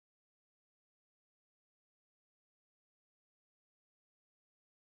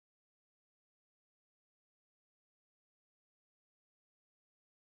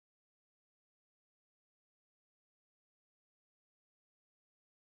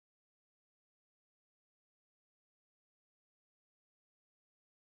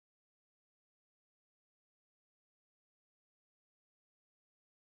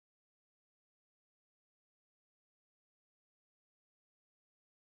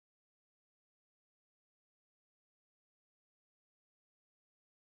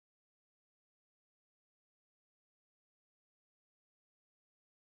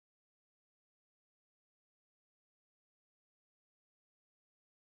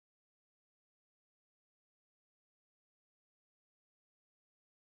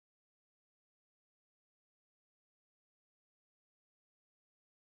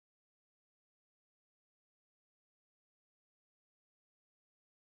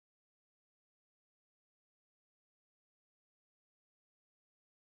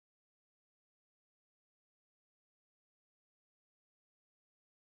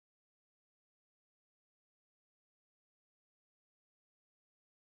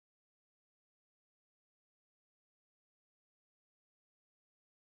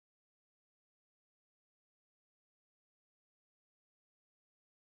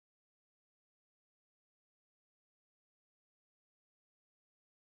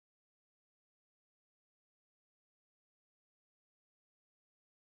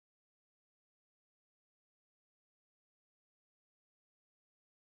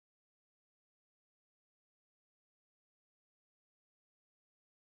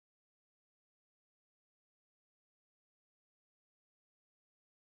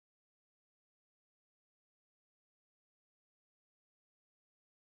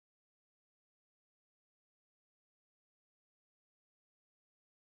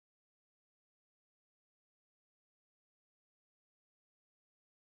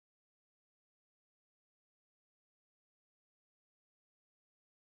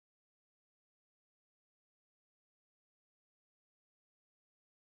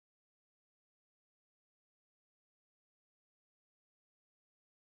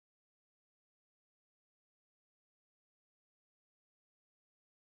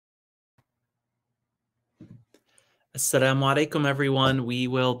Assalamu alaikum, everyone. We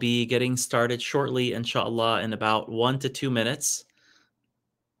will be getting started shortly, inshallah, in about 1 to 2 minutes.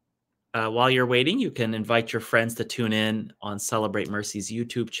 While you're waiting, you can invite your friends to tune in on Celebrate Mercy's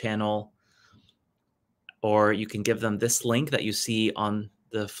YouTube channel, or you can give them this link that you see on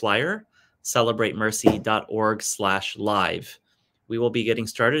the flyer, celebratemercy.org/live. We will be getting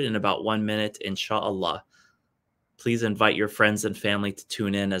started in about 1 minute, inshallah. Please invite your friends and family to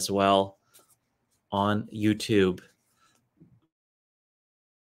tune in as well on YouTube.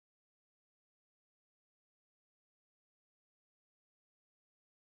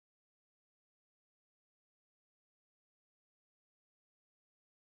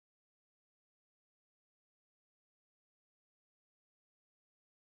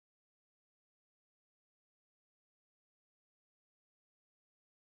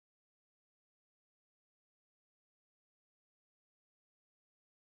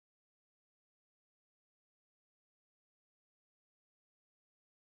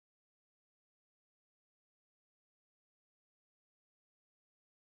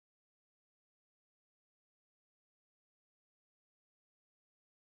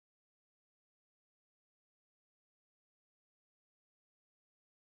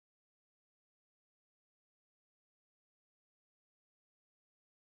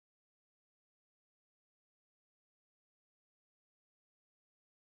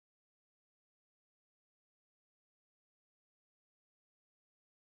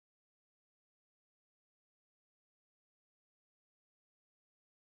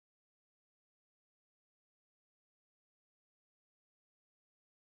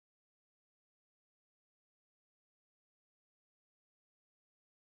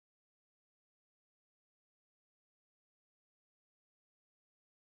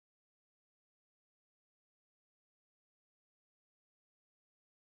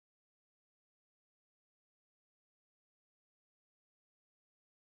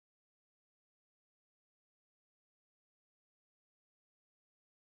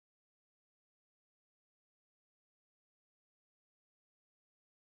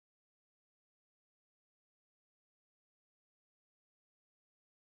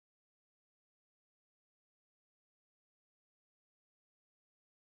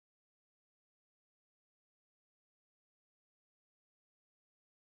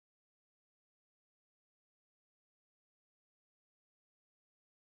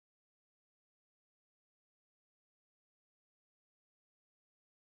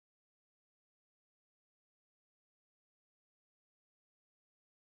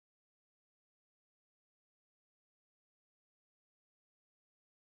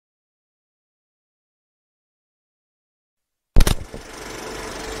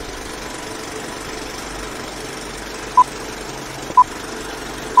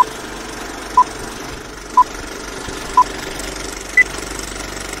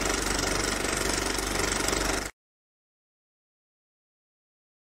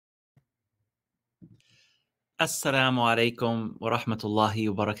 Assalamu alaikum wa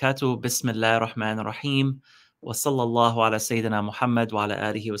rahmatullahi wa barakatuh. Bismillah ar-Rahman ar-Rahim. Wa sallallahu ala Sayyidina Muhammad wa ala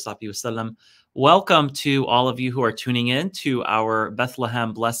alihi wa sahbihi wa sallam. Welcome to all of you who are tuning in to our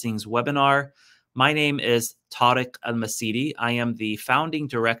Bethlehem Blessings webinar. My name is Tariq Al-Masidi. I am the founding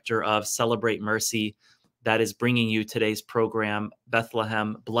director of Celebrate Mercy that is bringing you today's program,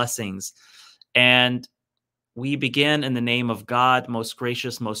 Bethlehem Blessings. And we begin in the name of God, most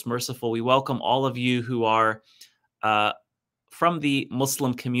gracious, most merciful. We welcome all of you who are from the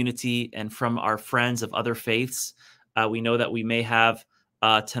Muslim community and from our friends of other faiths. We know that we may have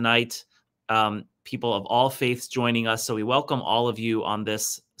tonight people of all faiths joining us. So we welcome all of you on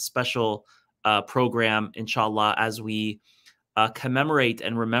this special program, inshallah, as we commemorate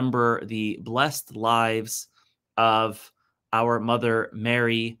and remember the blessed lives of our mother,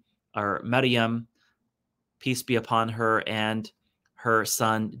 Mary, or Maryam, peace be upon her, and her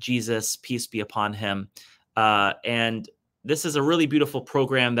son, Jesus, peace be upon him. And this is a really beautiful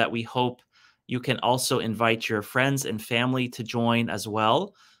program that we hope you can also invite your friends and family to join as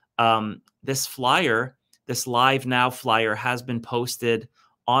well. This flyer, this Live Now flyer, has been posted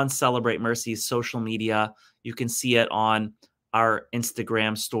on Celebrate Mercy's social media. You can see it on our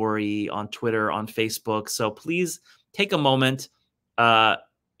Instagram story, on Twitter, on Facebook. So please take a moment. You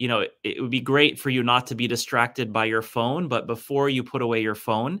know, it would be great for you not to be distracted by your phone, but before you put away your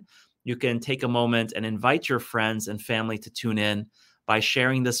phone, you can take a moment and invite your friends and family to tune in by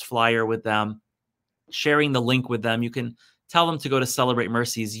sharing this flyer with them, sharing the link with them. You can tell them to go to Celebrate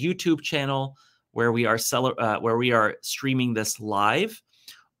Mercy's YouTube channel where we are streaming this live,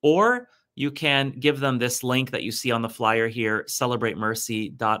 or you can give them this link that you see on the flyer here,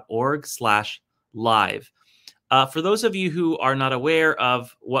 celebratemercy.org/live. For those of you who are not aware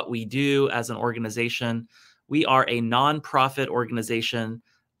of what we do as an organization, we are a nonprofit organization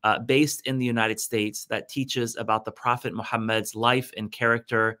based in the United States that teaches about the Prophet Muhammad's life and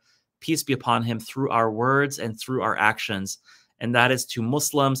character, peace be upon him, through our words and through our actions. And that is to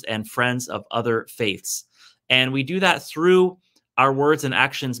Muslims and friends of other faiths. And we do that through our words and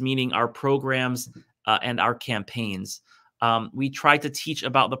actions, meaning our programs and our campaigns. We try to teach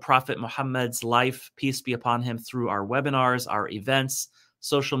about the Prophet Muhammad's life, peace be upon him, through our webinars, our events,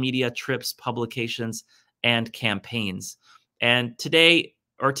 social media, trips, publications, and campaigns. And today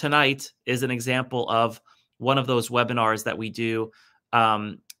or tonight is an example of one of those webinars that we do.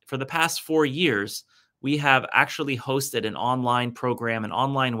 For the past 4 years, we have actually hosted an online program, an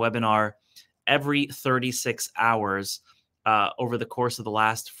online webinar every 36 hours over the course of the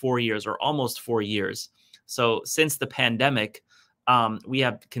last 4 years, or almost 4 years. So since the pandemic, we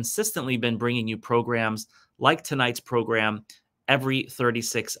have consistently been bringing you programs like tonight's program every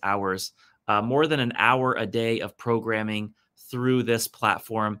 36 hours, more than an hour a day of programming through this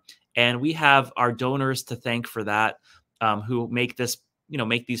platform. And we have our donors to thank for that, who make this,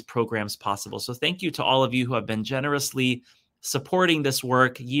 make these programs possible. So thank you to all of you who have been generously supporting this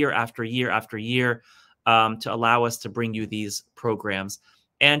work year after year after year, to allow us to bring you these programs.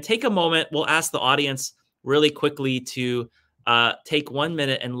 And take a moment, we'll ask the audience really quickly to take 1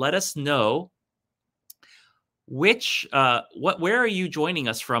 minute and let us know where are you joining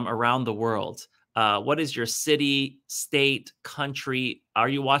us from around the world? What is your city, state, country? Are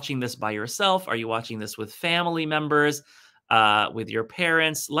you watching this by yourself? Are you watching this with family members, with your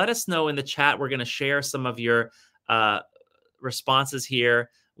parents? Let us know in the chat. We're going to share some of your responses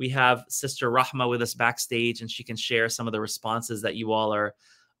here. We have Sister Rahma with us backstage, and she can share some of the responses that you all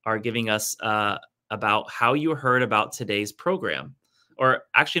are giving us about how you heard about today's program. Or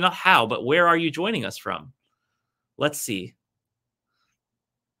actually not how, but where are you joining us from? Let's see.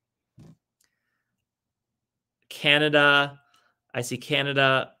 Canada. I see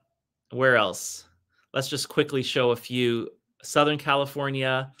Canada. Where else? Let's just quickly show a few. Southern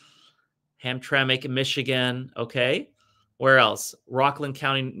California, Hamtramck, Michigan. Okay. Where else? Rockland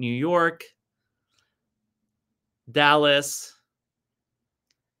County, New York. Dallas.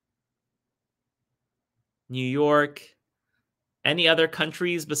 New York. Any other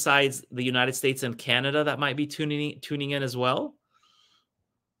countries besides the United States and Canada that might be tuning in as well?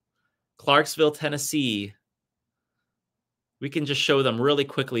 Clarksville, Tennessee. We can just show them really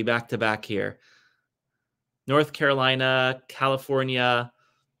quickly back to back here. North Carolina, California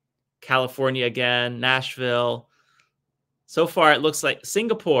again, Nashville. So far, it looks like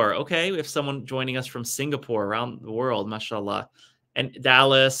Singapore. Okay, we have someone joining us from Singapore, around the world, mashallah. And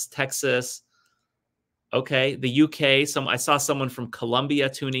Dallas, Texas. Okay, the UK. I saw someone from Colombia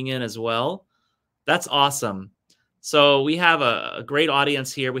tuning in as well. That's awesome. So we have a great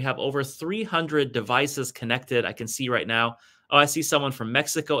audience here. We have over 300 devices connected. I can see right now. Oh, I see someone from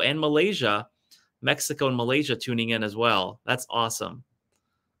Mexico and Malaysia. Mexico and Malaysia tuning in as well. That's awesome.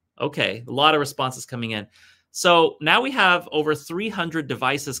 Okay, a lot of responses coming in. So now we have over 300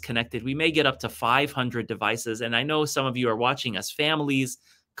 devices connected. We may get up to 500 devices. And I know some of you are watching as families,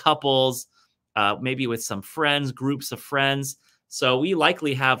 couples, maybe with some friends, groups of friends. So we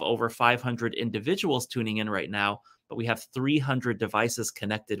likely have over 500 individuals tuning in right now, but we have 300 devices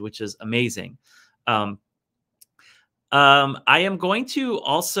connected, which is amazing. I am going to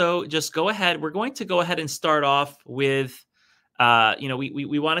also just go ahead. We're going to go ahead and start off with,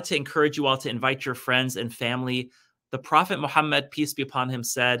 we wanted to encourage you all to invite your friends and family. The Prophet Muhammad, peace be upon him,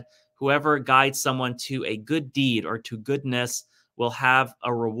 said, whoever guides someone to a good deed or to goodness will have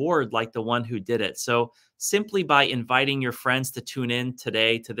a reward like the one who did it. So simply by inviting your friends to tune in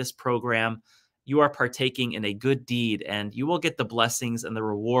today to this program, you are partaking in a good deed, and you will get the blessings and the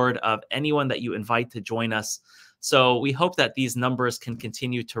reward of anyone that you invite to join us. So we hope that these numbers can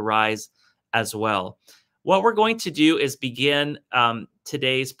continue to rise as well. What we're going to do is begin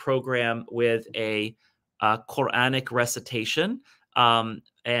today's program with a Quranic recitation.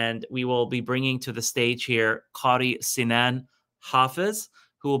 And we will be bringing to the stage here Qari Senan Hafez,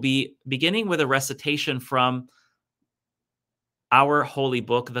 who will be beginning with a recitation from our holy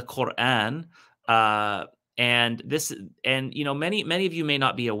book, the Qur'an. And many of you may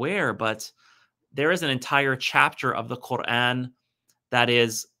not be aware, but there is an entire chapter of the Qur'an that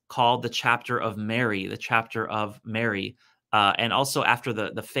is called the chapter of Mary, and also after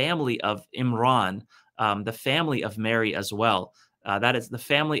the family of Imran, the family of Mary as well. That is the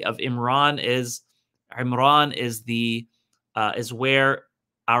family of Imran is where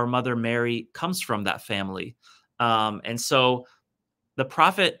our mother Mary comes from, that family. And so the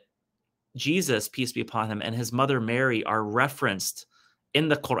Prophet Jesus, peace be upon him, and his mother Mary are referenced in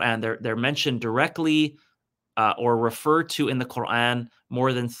the Quran. They're mentioned directly or referred to in the Quran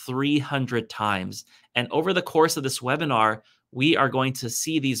more than 300 times. And over the course of this webinar, we are going to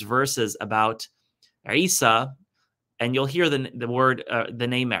see these verses about Isa, and you'll hear the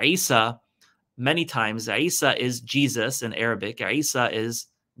name Isa many times. Isa is Jesus in Arabic. Isa is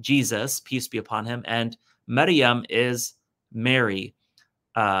Jesus, peace be upon him, and Maryam is Mary.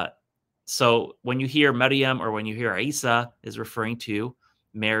 So when you hear Maryam or when you hear Isa, is referring to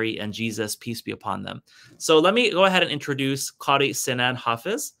Mary and Jesus, peace be upon them. So let me go ahead and introduce Qari Senan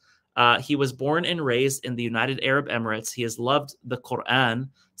Hafez. He was born and raised in the United Arab Emirates. He has loved the Qur'an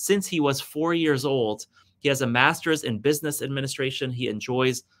since he was 4 years old. He has a master's in business administration. He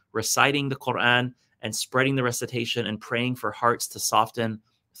enjoys reciting the Qur'an and spreading the recitation and praying for hearts to soften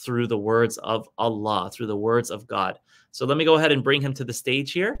through the words of Allah, through the words of God. So let me go ahead and bring him to the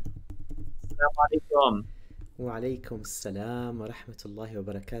stage here. Assalamu alaikum. Wa alaikum salam wa rahmatullahi wa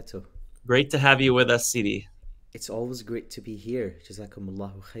barakatuh. Great to have you with us, Sidi. It's always great to be here.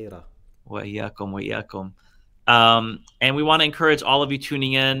 Jazakumullahu khaira. Wa iyyakum, wa iyyakum. And we want to encourage all of you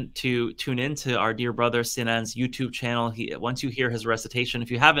tuning in to tune into our dear brother Senan's YouTube channel. Once you hear his recitation,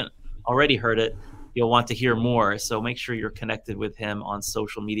 if you haven't already heard it, you'll want to hear more. So make sure you're connected with him on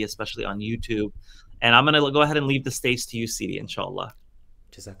social media, especially on YouTube. And I'm going to go ahead and leave the stage to you, Sidi, inshallah.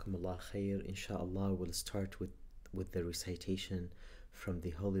 Jazakumullah khair. Inshallah, we'll start with the recitation from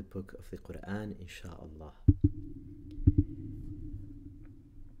the holy book of the Quran, inshallah.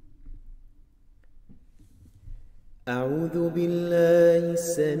 أعوذ بالله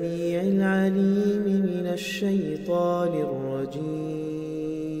السميع العليم من الشيطان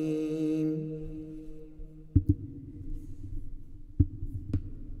الرجيم.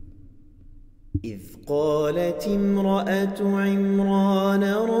 إذ قالت امرأة عمران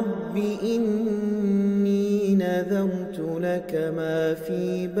رب إني نذرت لك ما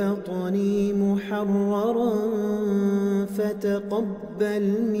في بطني محررا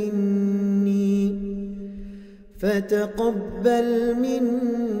فتقبل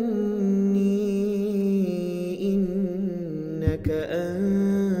مني إنك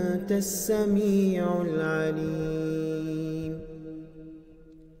أنت السميع العليم.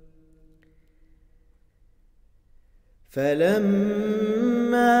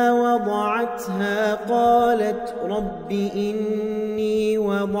 فلما وضعتها قالت رب إني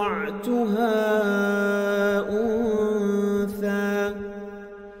وضعتها أنثى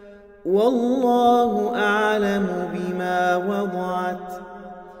والله أعلم بما وضعت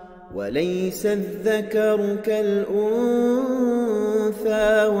وليس الذكر كالأنثى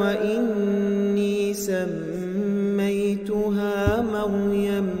وإني سميتها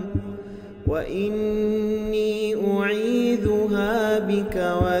مريم وإني أعيذها بك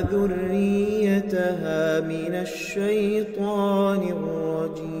وذريتها من الشيطان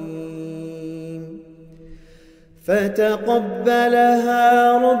الرجيم. فتقبلها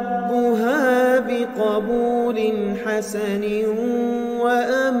ربها بقبول حسن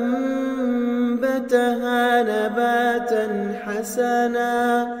وأنبتها نباتا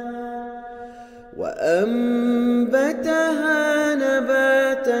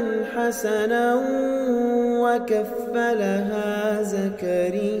حسنا وكفلها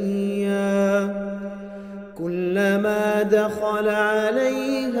زكريا. كلما دخل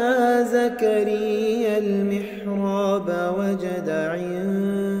عليها زكريا المحراب وجد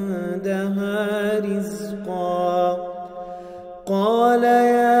عندها رزقا. قال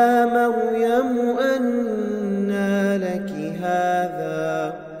يا مريم أنى لك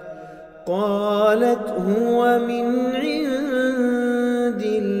هذا؟ قالت هو من عند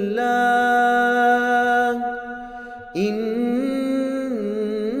الله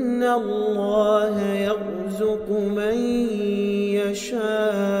إن الله يرزق من يشاء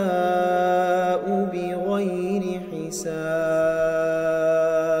بغير حساب.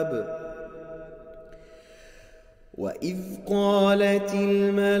 وإذ قالت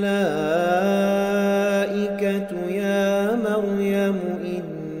الملائكة يا مريم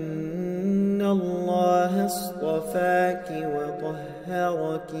إن الله اصطفاك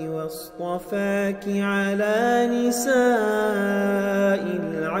وطهرك واصطفاك على نساء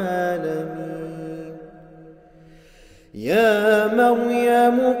العالمين. يا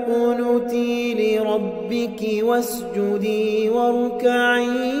مريم اقنتي لربك واسجدي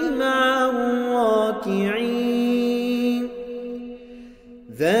واركعي مع الراكعين.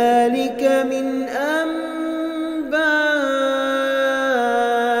 ذلك من أنباء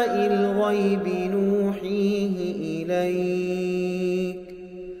الغيب نوحيه إليك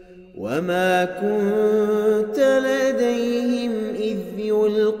وما كنت لديهم إذ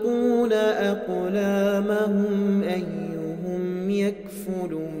يلقون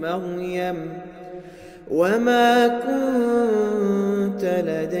كفل مريم وما كنت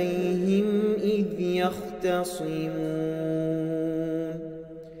لديهم إذ يختصمون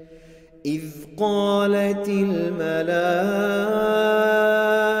إذ قالت الملائكة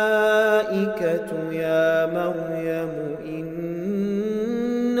يا مريم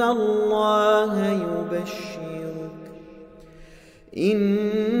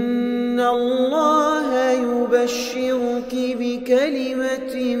إن الله يبشرك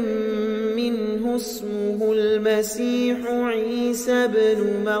بكلمة منه اسمه المسيح عيسى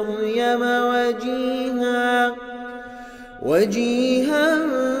بن مريم وجيها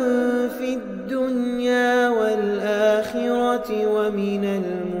في الدنيا والآخرة ومن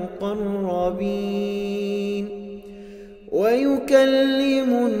المقربين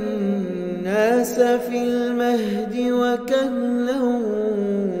ويكلم الناس في المهد وكهلا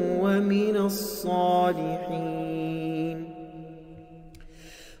ومن الصالحين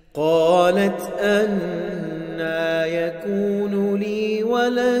قالت أنى يكون لي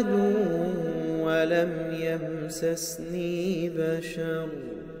ولد ولم يمسسني بشر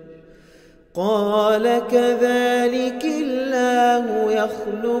قال كذلك الله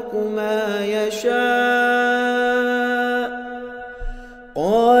يخلق ما يشاء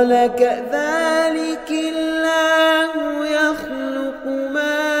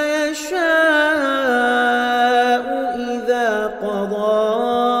إذا قضى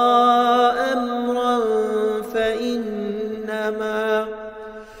أمرا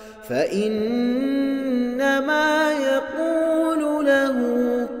فإنما يقول له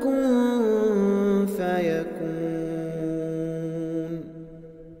كن فيكون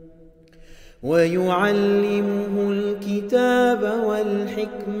ويعلمه الكتاب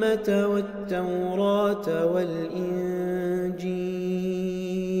والحكمة والتوراة والإنجيل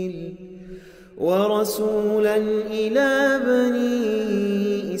ورسولا إلى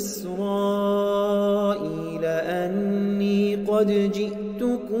بني إسرائيل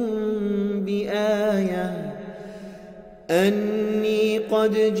أني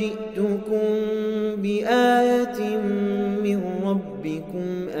قد جئتكم بآية من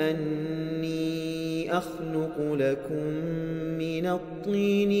ربكم أني أخلق لكم من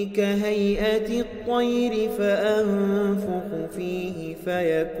الطين كهيئة الطير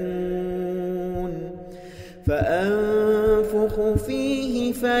فأنفخ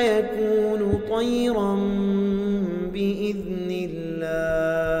فيه فيكون طيرا بإذن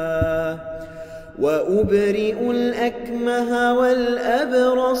الله وأبرئ الأكمه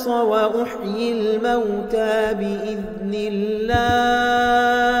والأبرص وأحيي الموتى بإذن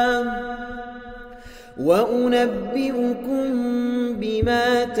الله وأنبئكم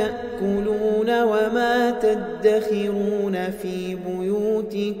بما تأكلون وما تدخرون في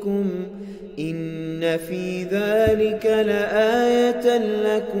بيوتكم إن في ذلك لآية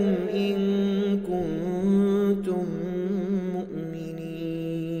لكم إن كنتم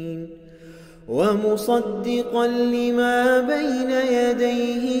مؤمنين ومصدقا لما بين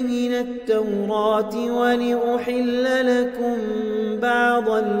يديه من التوراة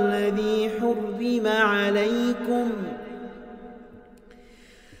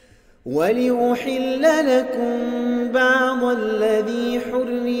ولأحل لكم بعض الذي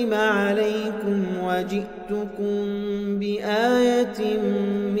حرم عليكم وجئتكم بآية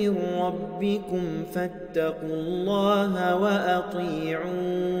من ربكم فاتقوا الله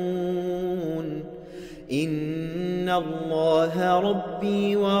وأطيعون إن الله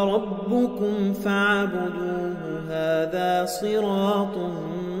ربي وربكم فاعبدوه هذا صراط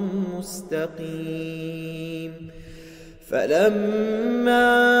مستقيم فلما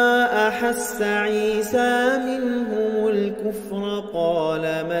أحس عيسى منهم الكفر قال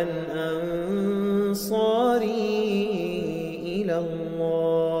من أنصاري إلى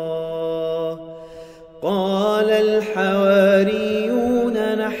الله قال الحواريون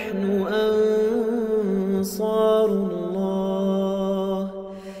نحن أنصار الله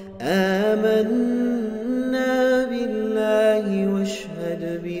آمنا بالله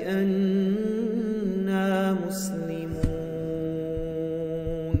واشهد بأننا مسلمون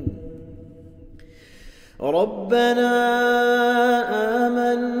ربنا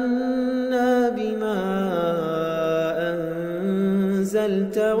آمنا بما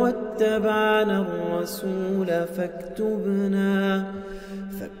أنزلت واتبعنا الرسول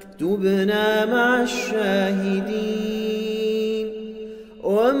فاكتبنا مع الشاهدين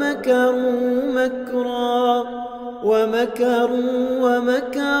ومكروا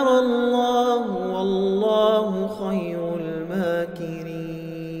ومكر الله والله خير الماكرين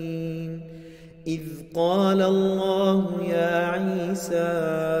إذ قال الله يا عيسى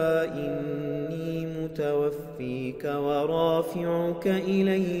إني متوفيك فيك ورافعك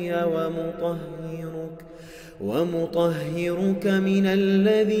إلي ومطهرك من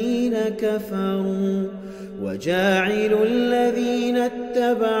الذين كفروا وجاعل الذين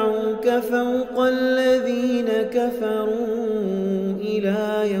اتبعوك فوق الذين كفروا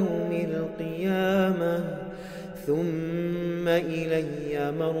إلى يوم القيامة ثم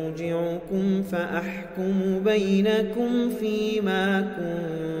إلي مرجعكم فأحكم بينكم فيما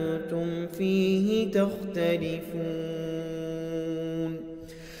كنتم فيه تختلفون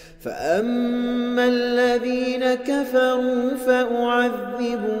فأما الذين كفروا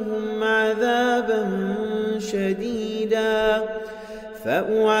فأعذبهم عذابا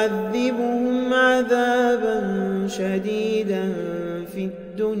شديدا في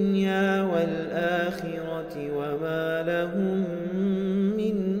الدنيا والآخرة وما لهم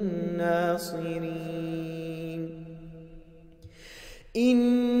من ناصرين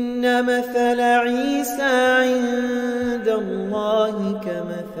إن مثل عيسى عند الله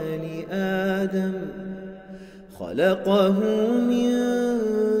كمثل آدم خلقه من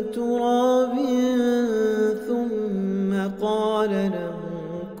تراب ثم قال له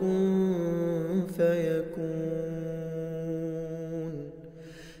كن فيكون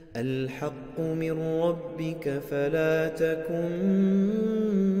الحق من ربك فلا تكن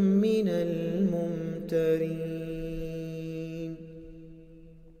من الممترين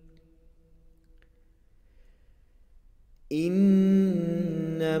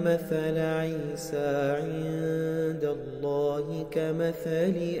إن مثل عيسى عند الله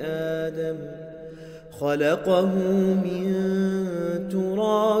كمثل آدم خلقه من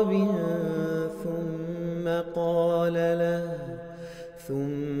تراب ثم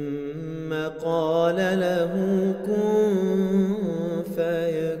قال له كن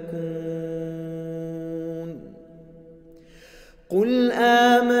فيكون قل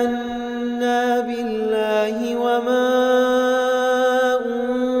آمنا بالله وما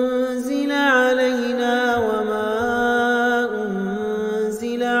أنزل علينا وما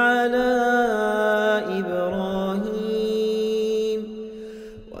أنزل على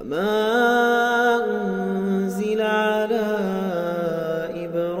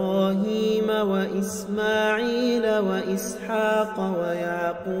إبراهيم وإسماعيل وإسحاق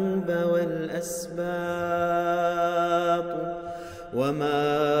ويعقوب والأسباط وما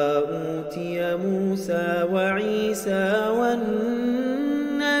أوتي موسى وعيسى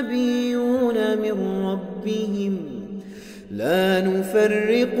والنبيون من ربهم لا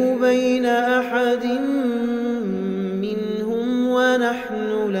نفرق بين أحد منهم ونحن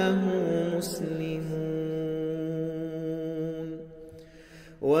له مسلمون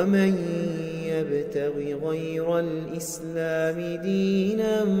ومن يبتغ غير الإسلام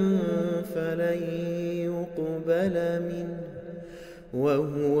دينا فلن يقبل منه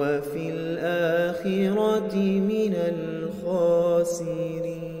وهو في الآخرة من الخاسرين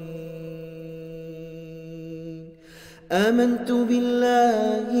آمنت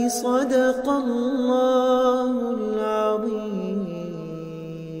بالله صدق الله العظيم.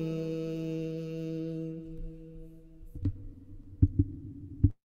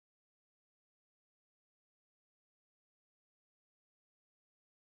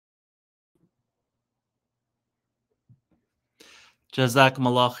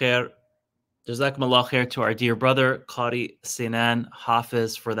 Jazakumullah khair. Jazakumullah khair to our dear brother, Qari Senan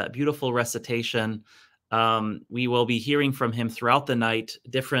Hafez, for that beautiful recitation. We will be hearing from him throughout the night,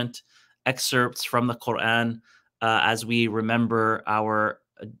 different excerpts from the Qur'an as we remember our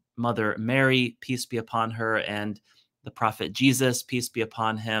mother Mary, peace be upon her, and the Prophet Jesus, peace be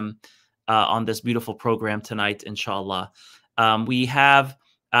upon him, on this beautiful program tonight, inshallah.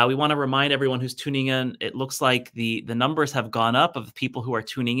 We want to remind everyone who's tuning in, it looks like the numbers have gone up of people who are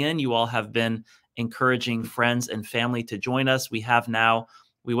tuning in. You all have been encouraging friends and family to join us.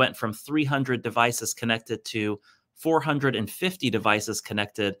 We went from 300 devices connected to 450 devices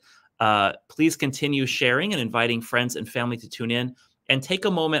connected. Please continue sharing and inviting friends and family to tune in. And take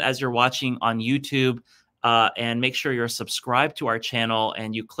a moment as you're watching on YouTube and make sure you're subscribed to our channel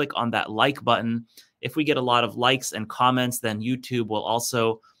and you click on that like button. If we get a lot of likes and comments, then YouTube will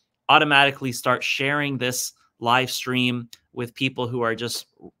also automatically start sharing this live stream with people who are just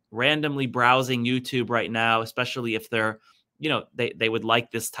randomly browsing YouTube right now, especially if they're, they would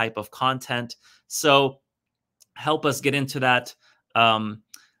like this type of content. So help us get into that,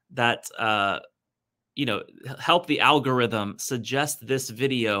 help the algorithm suggest this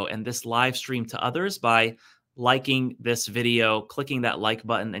video and this live stream to others by liking this video, clicking that like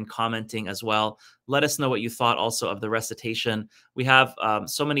button, and commenting as well. Let us know what you thought also of the recitation. We have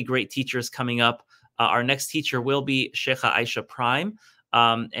so many great teachers coming up. Our next teacher will be Shaykha Aisha Prime.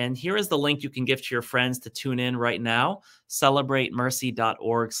 And here is the link you can give to your friends to tune in right now,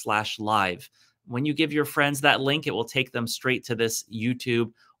 celebratemercy.org/live. When you give your friends that link, it will take them straight to this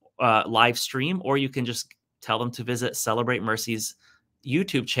YouTube live stream, or you can just tell them to visit Celebrate Mercy's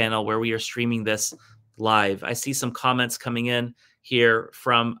YouTube channel where we are streaming this live. I see some comments coming in here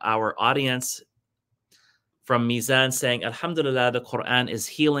from our audience. From Mizan saying, Alhamdulillah, the Qur'an is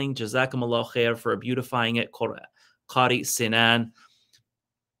healing. Jazakumullah khair for beautifying it. Qari Senan.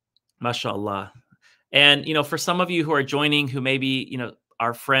 MashaAllah. And, you know, for some of you who are joining who maybe, you know,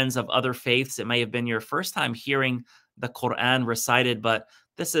 are friends of other faiths, it may have been your first time hearing the Qur'an recited, but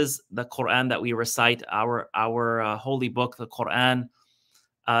this is the Qur'an that we recite, our holy book, the Qur'an.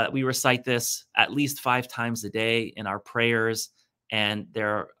 We recite this at least 5 times a day in our prayers. And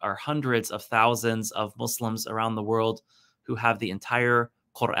there are hundreds of thousands of Muslims around the world who have the entire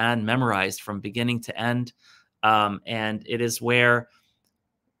Qur'an memorized from beginning to end. And it is where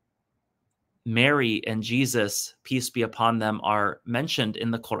Mary and Jesus, peace be upon them, are mentioned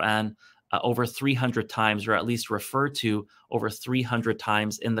in the Qur'an over 300 times, or at least referred to over 300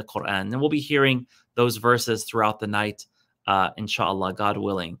 times in the Qur'an. And we'll be hearing those verses throughout the night, inshallah, God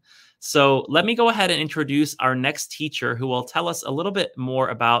willing. So let me go ahead and introduce our next teacher, who will tell us a little bit more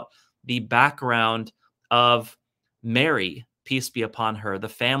about the background of Mary, peace be upon her, the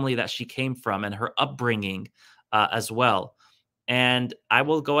family that she came from, and her upbringing as well. And I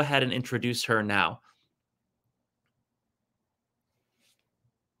will go ahead and introduce her now.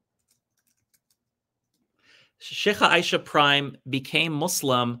 Shaykha Aisha Prime became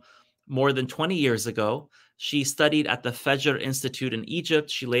Muslim more than 20 years ago. She studied at the Fajr Institute in Egypt.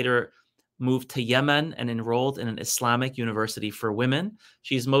 She later moved to Yemen and enrolled in an Islamic university for women.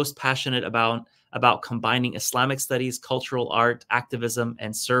 She's most passionate about combining Islamic studies, cultural art, activism,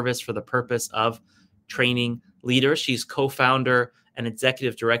 and service for the purpose of training leaders. She's co-founder and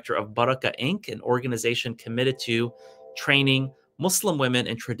executive director of Barakah Inc., an organization committed to training Muslim women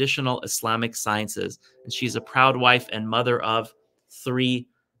in traditional Islamic sciences. And she's a proud wife and mother of 3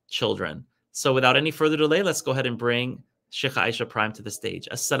 children. So without any further delay, let's go ahead and bring Shaykha Aisha Prime to the stage.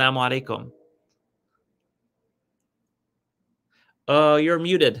 Assalamu alaikum. Oh, you're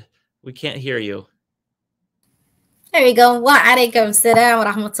muted. We can't hear you. There you go. Wa alaikum salam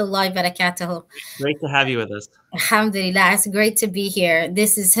wa rahmatullahi wa barakatuhu. Great to have you with us. Alhamdulillah. It's great to be here.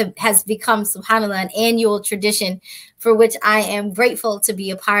 This has become, subhanAllah, an annual tradition for which I am grateful to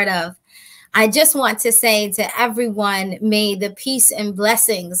be a part of. I just want to say to everyone, may the peace and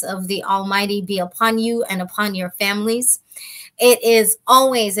blessings of the Almighty be upon you and upon your families. It is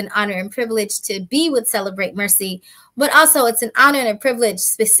always an honor and privilege to be with Celebrate Mercy, but also it's an honor and a privilege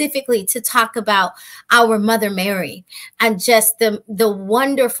specifically to talk about our Mother Mary and just the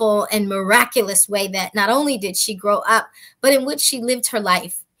wonderful and miraculous way that not only did she grow up, but in which she lived her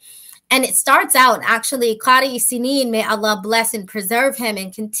life. And it starts out, actually, Qari Senan, may Allah bless and preserve him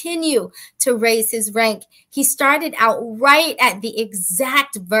and continue to raise his rank. He started out right at the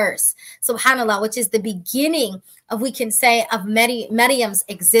exact verse, subhanAllah, which is the beginning of, we can say, of Maryam's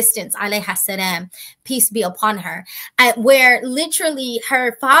existence, alayha salam, peace be upon her, where literally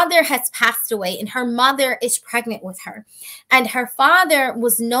her father has passed away and her mother is pregnant with her. And her father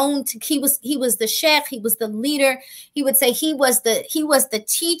was known to, he was the Shaykh, he was the leader. He would say he was the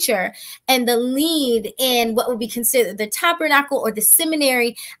teacher and the lead in what would be considered the tabernacle or the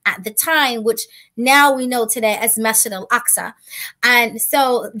seminary at the time, which now we know today as Masjid al-Aqsa. And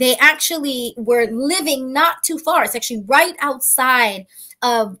so they actually were living not too far. It's actually right outside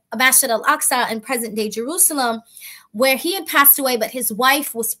of Masjid al-Aqsa in present-day Jerusalem, where he had passed away, but his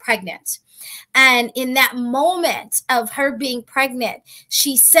wife was pregnant. And in that moment of her being pregnant,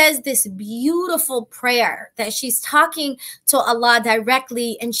 she says this beautiful prayer that she's talking to Allah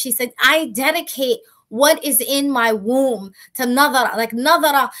directly. And she said, I dedicate what is in my womb to nadara, like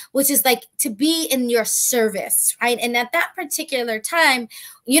nadara, which is like to be in your service, right? And at that particular time,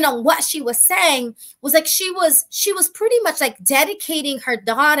 you know, what she was saying was like she was pretty much like dedicating her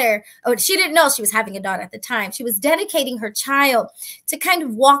daughter, or she didn't know she was having a daughter at the time. She was dedicating her child to kind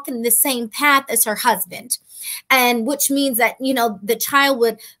of walk in the same path as her husband. And which means that, you know, the child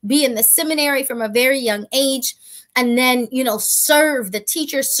would be in the seminary from a very young age, and then, you know, serve the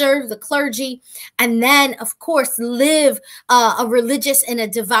teacher, serve the clergy, and then, of course, live a religious and a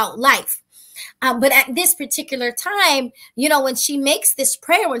devout life. But at this particular time, you know, when she makes this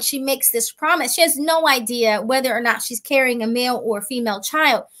prayer, when she makes this promise, she has no idea whether or not she's carrying a male or female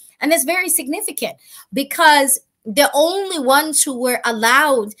child. And that's very significant because the only ones who were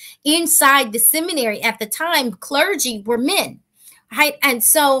allowed inside the seminary at the time, clergy, were men. Right. And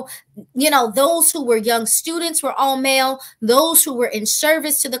so those who were young students were all male. Those who were in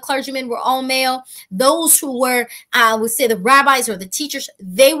service to the clergymen were all male. Those who were, would say the rabbis or the teachers,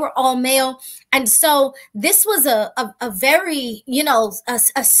 they were all male. And so this was a very,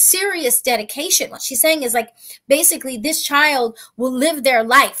 a serious dedication. What she's saying is like, basically this child will live their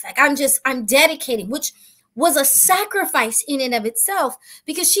life. Like I'm dedicating, which was a sacrifice in and of itself,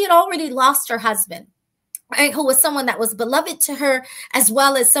 because she had already lost her husband, right, who was someone that was beloved to her, as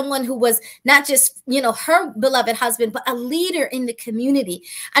well as someone who was not just, her beloved husband, but a leader in the community.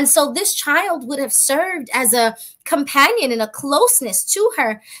 And so this child would have served as a companion and a closeness to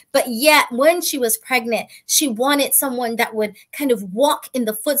her. But yet when she was pregnant, she wanted someone that would kind of walk in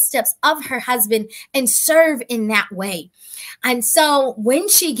the footsteps of her husband and serve in that way. And so when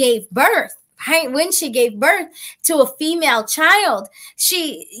she gave birth, right, when she gave birth to a female child,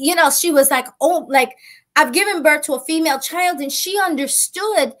 she was like, oh, like, I've given birth to a female child. And she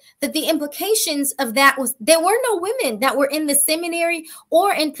understood that the implications of that was there were no women that were in the seminary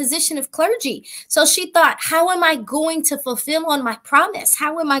or in position of clergy. So she thought, how am I going to fulfill on my promise?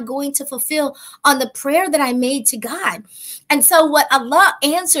 How am I going to fulfill on the prayer that I made to God? And so what Allah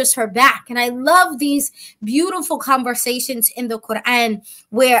answers her back, and I love these beautiful conversations in the Qur'an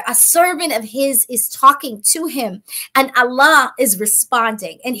where a servant of his is talking to him and Allah is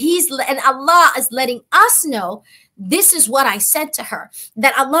responding, and Allah is letting us know, this is what I said to her,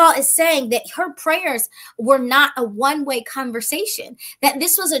 that Allah is saying that her prayers were not a one-way conversation, that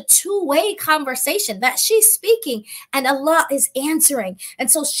this was a two-way conversation, that she's speaking and Allah is answering.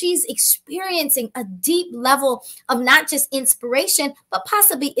 And so she's experiencing a deep level of not just inspiration, but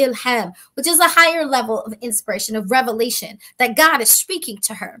possibly ilham, which is a higher level of inspiration, of revelation, that God is speaking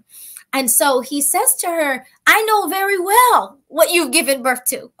to her. And so he says to her, I know very well what you've given birth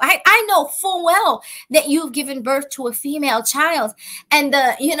to. I know full well that you've given birth to a female child. And,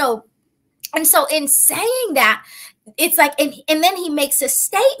 and so in saying that, it's like, and then he makes a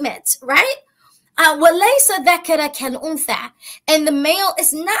statement, right? And the male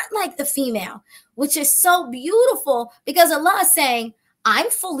is not like the female, which is so beautiful, because Allah is saying, I'm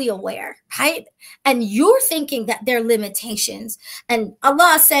fully aware, right? And you're thinking that there are limitations. And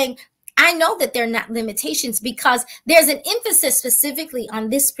Allah is saying, I know that they're not limitations, because there's an emphasis specifically on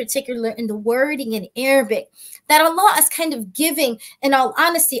this particular in the wording in Arabic, that Allah is kind of giving, in all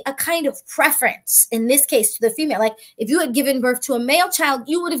honesty, a kind of preference, in this case to the female. Like if you had given birth to a male child,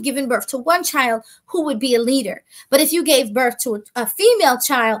 you would have given birth to one child who would be a leader. But if you gave birth to a female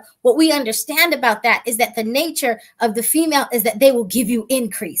child, what we understand about that is that the nature of the female is that they will give you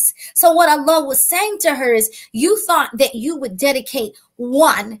increase. So what Allah was saying to her is, you thought that you would dedicate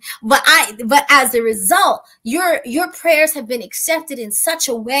one, but as a result, your prayers have been accepted in such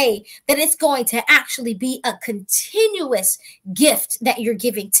a way that it's going to actually be a continuous gift that you're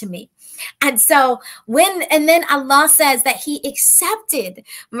giving to me. And so and then Allah says that he accepted,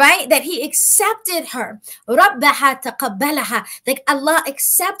 right? That he accepted her. Rabbaha taqabbalaha. Like Allah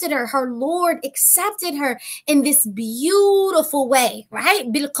accepted her. Her Lord accepted her in this beautiful way,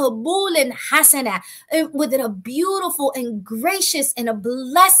 right? Bil qabul and hasana, within a beautiful and gracious and a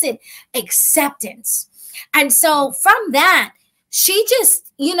blessed acceptance. And so from that, she just,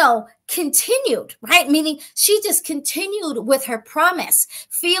 continued, right? Meaning she just continued with her promise,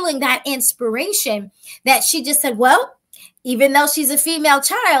 feeling that inspiration, that she just said, well, even though she's a female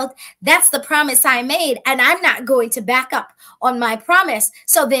child, that's the promise I made, and I'm not going to back up on my promise.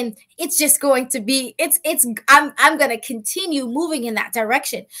 So then it's just going to be, I'm going to continue moving in that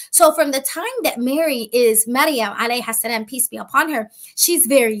direction. So from the time that Maryam alayha salam, peace be upon her, she's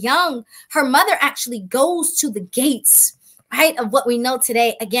very young. Her mother actually goes to the gates, right, of what we know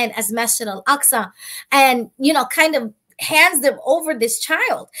today, again, as Masjid al-Aqsa, and, kind of hands them over this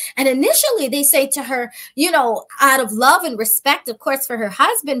child. And initially they say to her, out of love and respect, of course, for her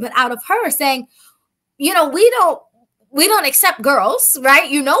husband, but out of her saying, we don't accept girls, right?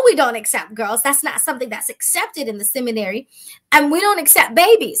 We don't accept girls. That's not something that's accepted in the seminary. And we don't accept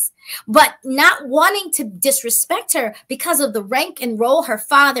babies. But not wanting to disrespect her because of the rank and role her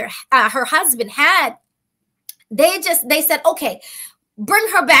husband had, they said, okay, bring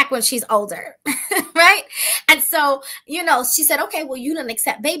her back when she's older, right? And so, she said, okay, well, you don't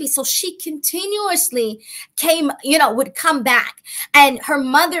accept babies. So she continuously would come back, and her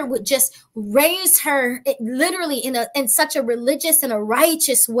mother would just raise her literally in such a religious and a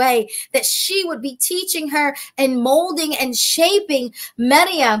righteous way that she would be teaching her and molding and shaping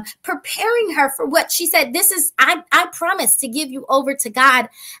Maryam, preparing her for what she said. I promise to give you over to God.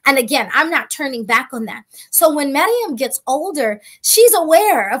 And again, I'm not turning back on that. So when Maryam gets older, she's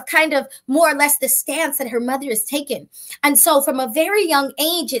aware of kind of more or less the stance that her mother mother is taken. And so from a very young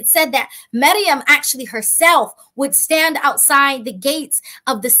age, it said that Maryam actually herself would stand outside the gates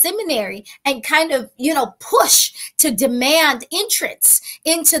of the seminary and kind of, you know, push to demand entrance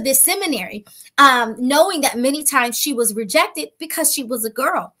into the seminary, knowing that many times she was rejected because she was a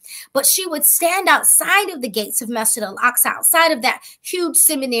girl. But she would stand outside of the gates of Masjid al-Aqsa, outside of that huge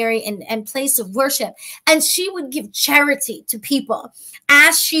seminary and place of worship, and she would give charity to people.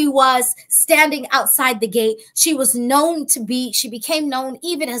 As she was standing outside the gate, she was known to be, she became known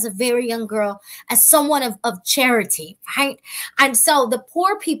even as a very young girl as someone of charity, right? And so the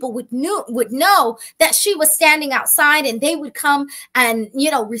poor people would know that she was standing outside, and they would come and,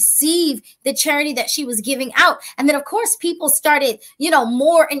 you know, receive the charity that she was giving out. And then of course people started, you know,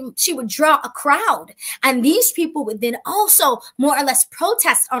 more, and she would draw a crowd, and these people would then also more or less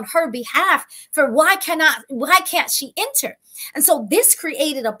protest on her behalf for why can't she enter? And so this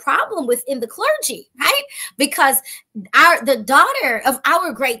created a problem within the clergy, right? Because the daughter of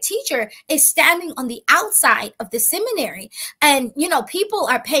our great teacher is standing on the outside of the seminary, and, you know, people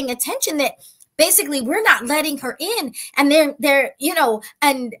are paying attention that basically we're not letting her in. And they're, you know,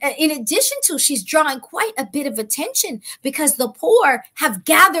 and in addition to, she's drawing quite a bit of attention because the poor have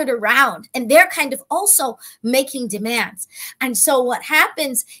gathered around and they're kind of also making demands. And so what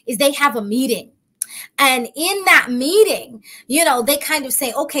happens is they have a meeting. And in that meeting, you know, they kind of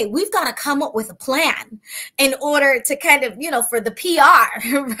say, okay, we've got to come up with a plan in order to kind of, you know, for the PR,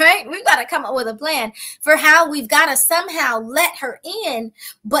 right? We've got to come up with a plan for how we've got to somehow let her in,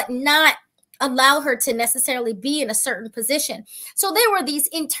 but not allow her to necessarily be in a certain position. So there were these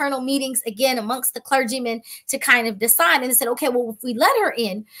internal meetings again amongst the clergymen to kind of decide. And they said, okay, well, if we let her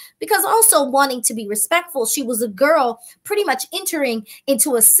in, because also wanting to be respectful, she was a girl pretty much entering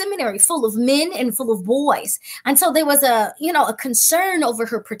into a seminary full of men and full of boys. And so there was a, you know, a concern over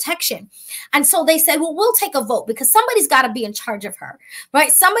her protection. And so they said, well, we'll take a vote because somebody's got to be in charge of her,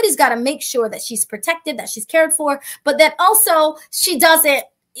 right? Somebody's got to make sure that she's protected, that she's cared for, but that also she doesn't,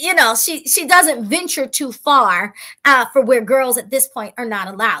 you know, she doesn't venture too far for where girls at this point are not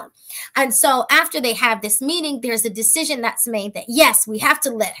allowed. And so after they have this meeting, there's a decision that's made that, yes, we have to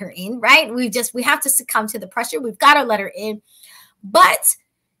let her in, right? We have to succumb to the pressure. We've got to let her in, but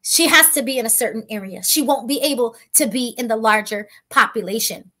she has to be in a certain area. She won't be able to be in the larger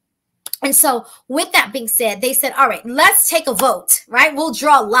population. And so with that being said, they said, all right, let's take a vote, right? We'll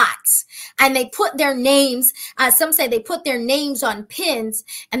draw lots. And they put their names, some say they put their names on pins,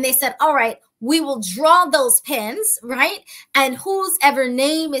 and they said, all right, we will draw those pins, right? And whoever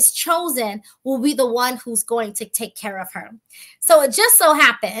name is chosen will be the one who's going to take care of her. So it just so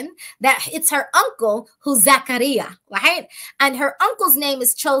happened that it's her uncle who's Zachary, right? And her uncle's name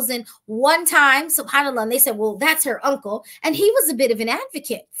is chosen one time, subhanAllah. And they said, well, that's her uncle. And he was a bit of an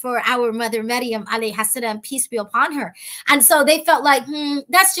advocate for our mother, Maryam, alayha salam, peace be upon her. And so they felt like,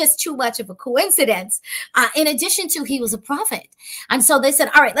 that's just too much of a coincidence. In addition to, he was a prophet. And so they said,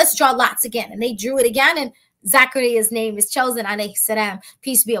 all right, let's draw lots again. And they drew it again, and Zachariah's name is chosen, alayhi salam,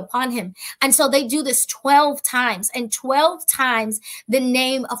 peace be upon him. And so they do this 12 times, and 12 times the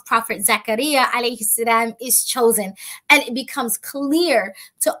name of Prophet Zachariah alayhi salam is chosen. And it becomes clear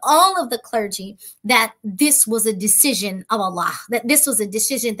to all of the clergy that this was a decision of Allah, that this was a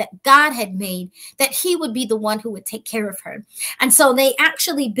decision that God had made, that he would be the one who would take care of her. And so they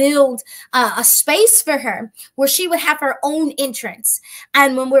actually build a space for her where she would have her own entrance.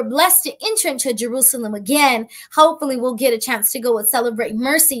 And when we're blessed to enter into Jerusalem again, hopefully we'll get a chance to go and celebrate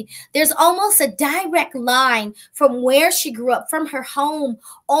mercy. There's almost a direct line from where she grew up, from her home,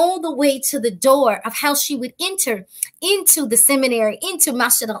 all the way to the door of how she would enter into the seminary, into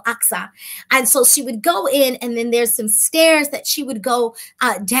Masjid al-Aqsa. And so she would go in, and then there's some stairs that she would go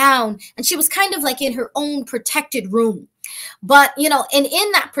down, and she was kind of like in her own protected room. But, you know, and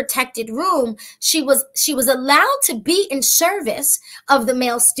in that protected room, she was allowed to be in service of the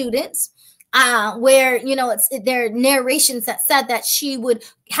male students, where, you know, there are narrations that said that she would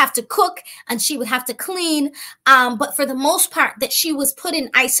have to cook and she would have to clean, but for the most part that she was put in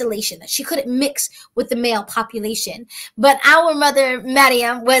isolation, that she couldn't mix with the male population. But our mother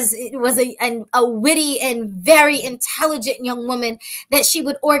Maryam was a witty and very intelligent young woman, that she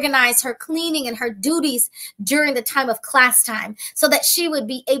would organize her cleaning and her duties during the time of class time, so that she would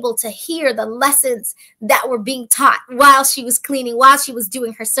be able to hear the lessons that were being taught while she was cleaning, while she was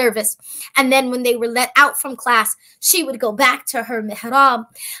doing her service. And then when they were let out from class, she would go back to her mihrab.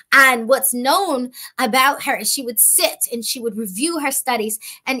 And what's known about her is she would sit and she would review her studies.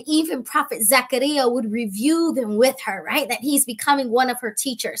 And even Prophet Zachary would review them with her, right? That he's becoming one of her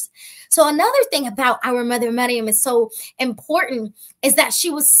teachers. So another thing about our mother Maryam is so important is that she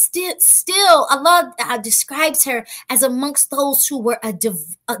was still Allah describes her as amongst those who were a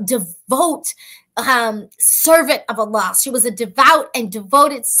devout servant of Allah. She was a devout and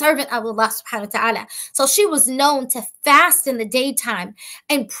devoted servant of Allah subhanahu wa ta'ala. So she was known to fast in the daytime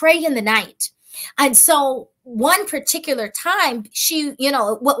and pray in the night. And so one particular time, she,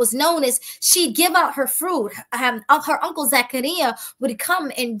 what was known is she'd give out her fruit. Her uncle Zachary would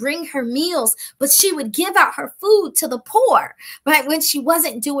come and bring her meals, but she would give out her food to the poor, right, when she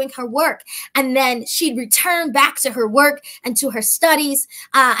wasn't doing her work. And then she'd return back to her work and to her studies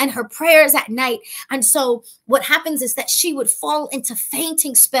and her prayers at night. And so what happens is that she would fall into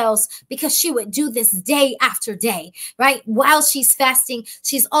fainting spells because she would do this day after day, right? While she's fasting,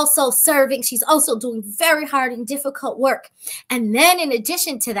 she's also serving. She's also doing very hard and difficult work. And then in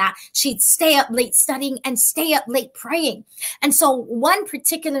addition to that, she'd stay up late studying and stay up late praying. And so one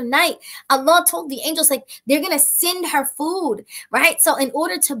particular night, Allah told the angels, like, they're going to send her food, right? So in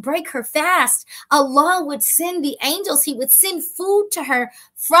order to break her fast, Allah would send the angels. He would send food to her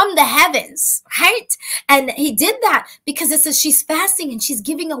from the heavens, right? And he did that because it says she's fasting and she's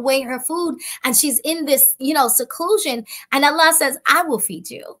giving away her food and she's in this, seclusion. And Allah says, I will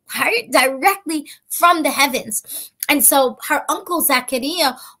feed you, right? Directly from the heavens. And so her uncle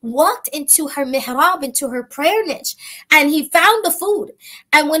Zachariah walked into her mihrab, into her prayer niche, and he found the food.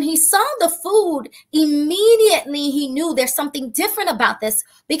 And when he saw the food, immediately he knew there's something different about this,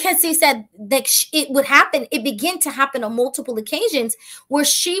 because he said that it would happen. It began to happen on multiple occasions where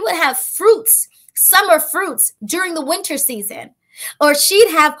she would have fruits, summer fruits during the winter season, or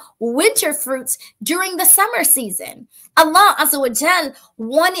she'd have winter fruits during the summer season. Allah Azza wa Jal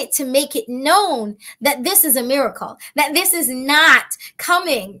wanted to make it known that this is a miracle, that this is not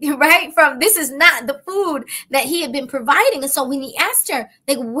coming, right, this is not the food that he had been providing. And so when he asked her,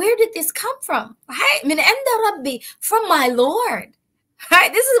 like, where did this come from? Right? Min inda Rabbi, from my Lord.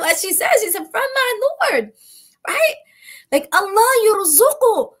 Right? This is what she says. She said, from my Lord. Right? Like, Allah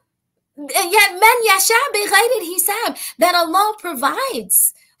yurzuqu. Yet man yasha bighayri hisab, that Allah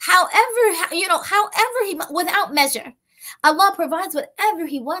provides however he, without measure. Allah provides whatever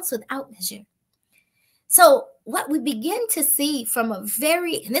he wants without measure. So what we begin to see from and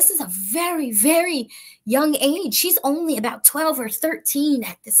this is a very, very young age. She's only about 12 or 13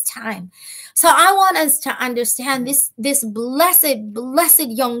 at this time. So I want us to understand this blessed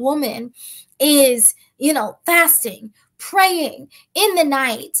young woman is, fasting, praying in the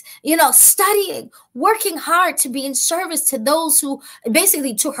night, studying, working hard to be in service to those who,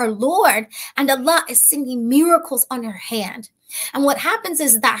 basically to her Lord, and Allah is sending miracles on her hand. And what happens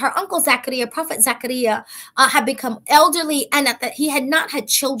is that her uncle Zachariah, Prophet Zachariah, had become elderly and that he had not had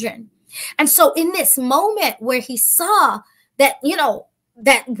children. And so in this moment where he saw that,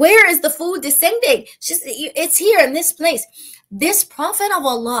 that where is the food descending? It's here in this place. This prophet of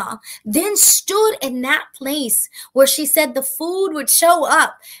Allah then stood in that place where she said the food would show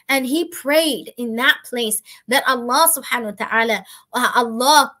up, and he prayed in that place that Allah subhanahu wa ta'ala,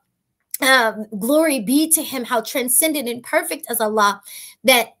 Allah, glory be to him, how transcendent and perfect is Allah,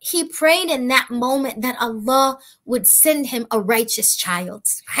 that he prayed in that moment that Allah would send him a righteous child,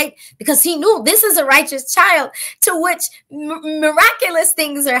 right? Because he knew this is a righteous child to which miraculous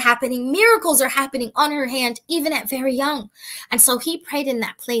things are happening, miracles are happening on her hand, even at very young. And so he prayed in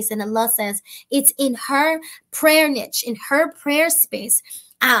that place, and Allah says it's in her prayer niche, in her prayer space,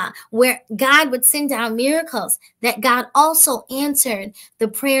 where God would send down miracles, that God also answered the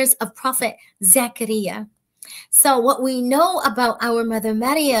prayers of Prophet Zachariah. So what we know about our mother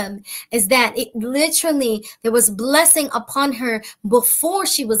Maryam is that there was blessing upon her before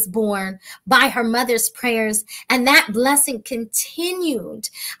she was born by her mother's prayers, and that blessing continued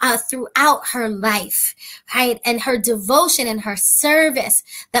throughout her life, right? And her devotion and her service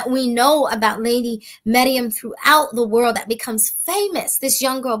that we know about Lady Maryam throughout the world, that becomes famous. This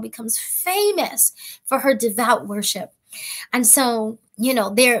young girl becomes famous for her devout worship. And so,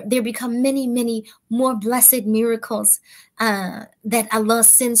 there become many, many more blessed miracles that Allah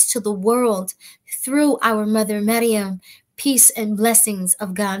sends to the world through our mother Maryam. Peace and blessings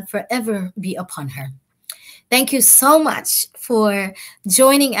of God forever be upon her. Thank you so much for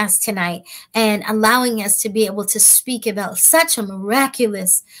joining us tonight and allowing us to be able to speak about such a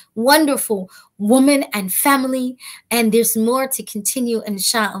miraculous, wonderful woman and family. And there's more to continue,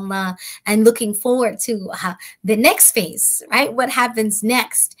 inshallah, and looking forward to the next phase, right? What happens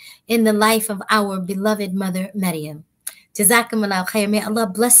next in the life of our beloved mother, Maryam. Jazakumullah khair. May Allah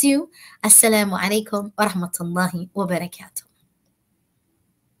bless you. Assalamu alaikum wa rahmatullahi wa barakatuh.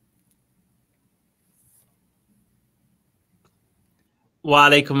 Wa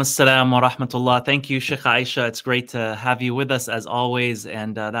alaikum assalam wa rahmatullah. Thank you, Shaykha Aisha. It's great to have you with us as always.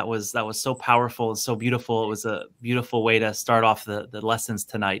 And that was so powerful and so beautiful. It was a beautiful way to start off the lessons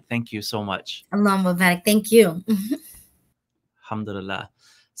tonight. Thank you so much. Allahumma barak. Thank you. Alhamdulillah.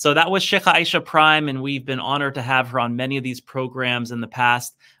 So that was Shaykha Aisha Prime, and we've been honored to have her on many of these programs in the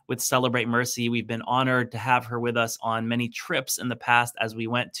past with Celebrate Mercy. We've been honored to have her with us on many trips in the past as we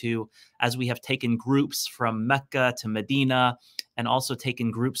have taken groups from Mecca to Medina, and also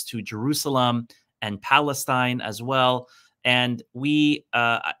taken groups to Jerusalem and Palestine as well. And we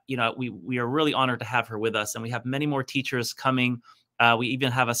are really honored to have her with us. And we have many more teachers coming. We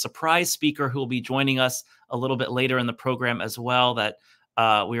even have a surprise speaker who will be joining us a little bit later in the program as well. That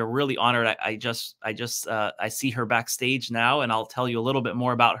we are really honored. I see her backstage now, and I'll tell you a little bit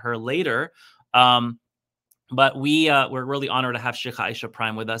more about her later. But we're really honored to have Shaykha Aisha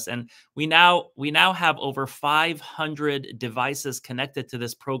Prime with us, and we now have over 500 devices connected to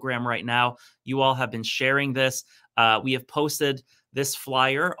this program right now. You all have been sharing this. We have posted this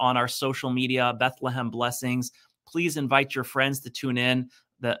flyer on our social media, Bethlehem Blessings. Please invite your friends to tune in.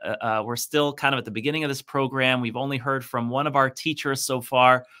 We're still kind of at the beginning of this program. We've only heard from one of our teachers so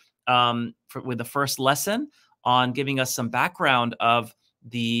far with the first lesson on giving us some background of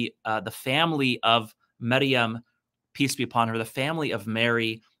the family of Maryam, peace be upon her, the family of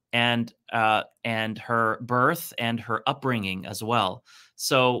Mary, and her birth and her upbringing as well.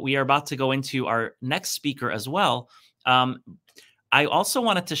 So we are about to go into our next speaker as well. I also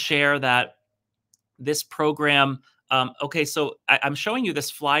wanted to share that this program, okay, so I'm showing you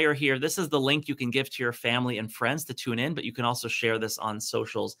this flyer here. This is the link you can give to your family and friends to tune in, but you can also share this on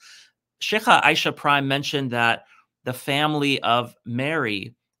socials. Shaykha Aisha Prime mentioned that the family of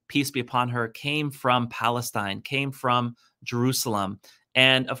Mary, peace be upon her, came from Palestine, came from Jerusalem.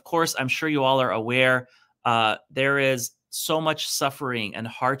 And of course, I'm sure you all are aware, there is so much suffering and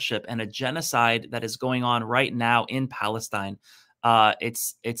hardship and a genocide that is going on right now in Palestine.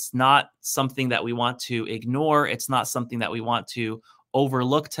 It's not something that we want to ignore. It's not something that we want to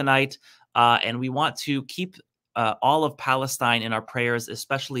overlook tonight. And we want to keep all of Palestine in our prayers,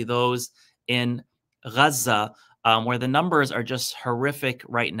 especially those in Gaza, where the numbers are just horrific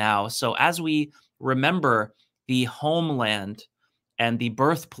right now. So as we remember the homeland and the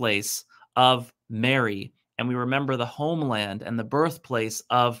birthplace of Mary, and we remember the homeland and the birthplace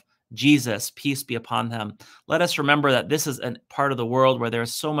of Jesus, peace be upon them, let us remember that this is a part of the world where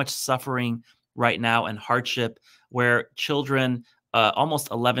there's so much suffering right now and hardship, where children, almost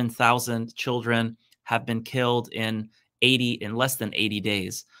 11,000 children have been killed in less than 80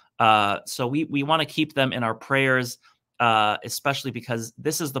 days. So we want to keep them in our prayers, especially because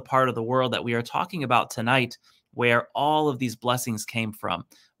this is the part of the world that we are talking about tonight, where all of these blessings came from,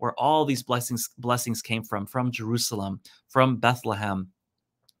 blessings came from Jerusalem, from Bethlehem,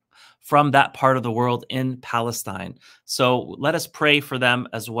 from that part of the world in Palestine. So let us pray for them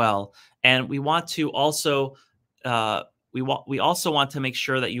as well. And we want to also we also want to make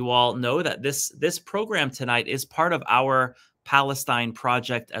sure that you all know that this program tonight is part of our Palestine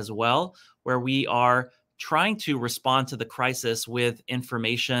project as well, where we are trying to respond to the crisis with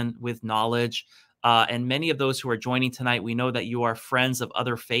information, with knowledge. And many of those who are joining tonight, we know that you are friends of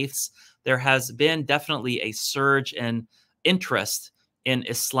other faiths. There has been definitely a surge in interest in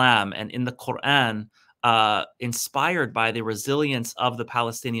Islam and in the Qur'an, inspired by the resilience of the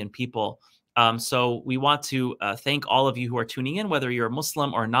Palestinian people. So we want to thank all of you who are tuning in, whether you're a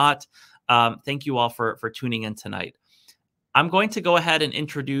Muslim or not. Thank you all for tuning in tonight. I'm going to go ahead and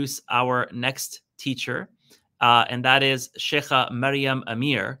introduce our next teacher, and that is Shaykha Maryam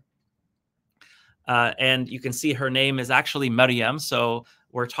Amir. And you can see her name is actually Maryam. So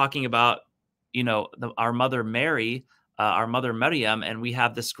we're talking about, our mother Mary, our mother Maryam, and we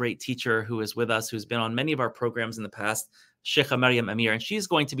have this great teacher who is with us, who's been on many of our programs in the past, Shaykha Maryam Amir, and she's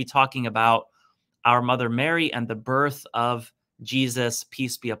going to be talking about our mother Mary and the birth of Jesus,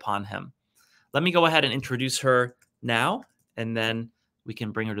 peace be upon him. Let me go ahead and introduce her now, and then we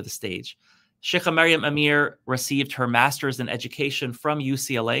can bring her to the stage. Shaykha Maryam Amir received her master's in education from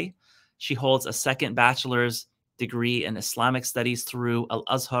UCLA. She holds a second bachelor's degree in Islamic studies through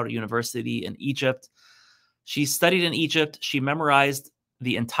Al-Azhar University in Egypt. She studied in Egypt. She memorized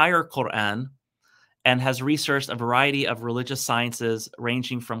the entire Qur'an and has researched a variety of religious sciences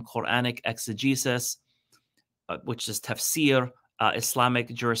ranging from Quranic exegesis, which is tafsir,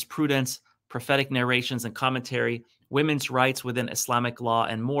 Islamic jurisprudence, prophetic narrations and commentary, women's rights within Islamic law,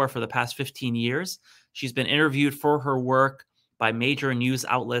 and more for the past 15 years. She's been interviewed for her work by major news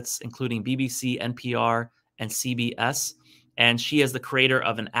outlets, including BBC, NPR, and CBS. And she is the creator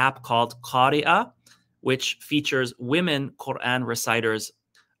of an app called Qari, which features women Qur'an reciters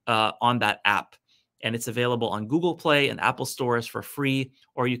on that app. And it's available on Google Play and Apple stores for free,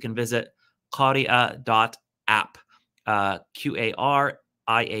 or you can visit qaria.app, QARIAH.app,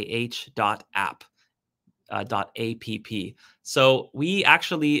 .app. So we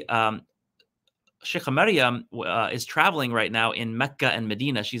actually, Shaykha Maryam is traveling right now in Mecca and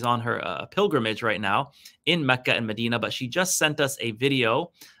Medina. She's on her pilgrimage right now in Mecca and Medina, but she just sent us a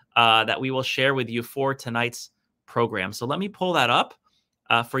video that we will share with you for tonight's program. So let me pull that up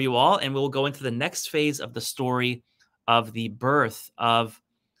for you all, and we'll go into the next phase of the story of the birth of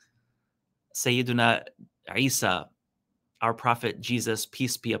Sayyiduna Isa, our prophet Jesus,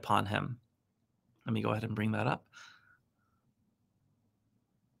 peace be upon him. Let me go ahead and bring that up.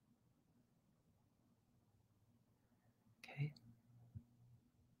 Okay.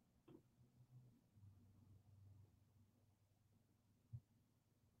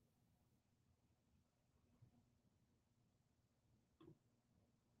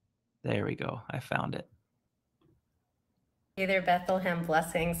 There we go. I found it. Hey there, Bethlehem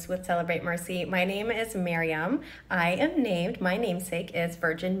Blessings with Celebrate Mercy. My name is Maryam. I am named, my namesake is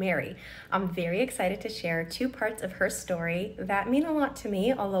Virgin Mary. I'm very excited to share two parts of her story that mean a lot to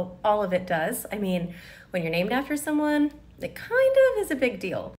me, although all of it does. I mean, when you're named after someone, it kind of is a big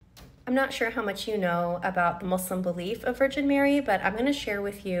deal. I'm not sure how much you know about the Muslim belief of Virgin Mary, but I'm going to share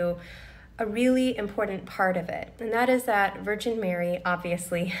with you a really important part of it. And that is that Virgin Mary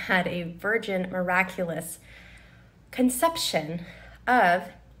obviously had a virgin miraculous conception of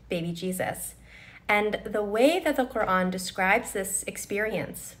baby Jesus. And the way that the Quran describes this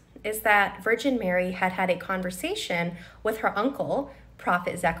experience is that Virgin Mary had had a conversation with her uncle,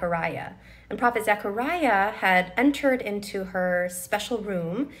 Prophet Zachariah. And Prophet Zachariah had entered into her special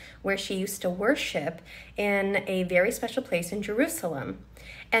room where she used to worship in a very special place in Jerusalem.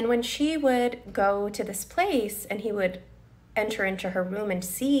 And when she would go to this place and he would enter into her room and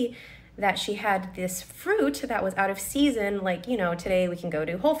see that she had this fruit that was out of season, like, you know, today we can go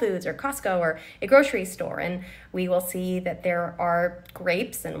to Whole Foods or Costco or a grocery store and we will see that there are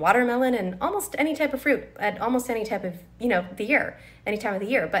grapes and watermelon and almost any type of fruit at almost any type of, you know, the year, any time of the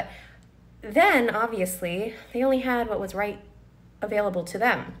year. But then obviously they only had what was right available to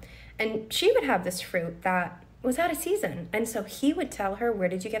them. And she would have this fruit that was out of season. And so he would tell her, where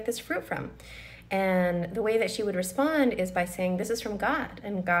did you get this fruit from? And the way that she would respond is by saying, this is from God,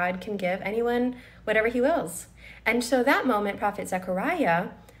 and God can give anyone whatever he wills. And so that moment, Prophet Zechariah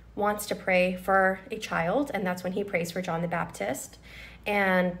wants to pray for a child, and that's when he prays for John the Baptist.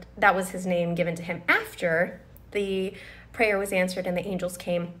 And that was his name given to him after the prayer was answered and the angels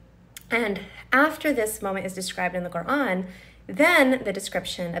came. And after this moment is described in the Quran, then the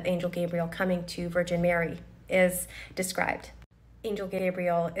description of Angel Gabriel coming to Virgin Mary is described. Angel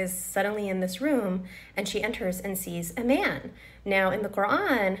Gabriel is suddenly in this room and she enters and sees a man. Now in the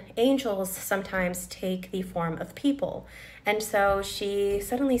Quran, angels sometimes take the form of people. And so she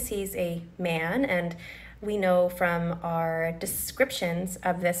suddenly sees a man, and we know from our descriptions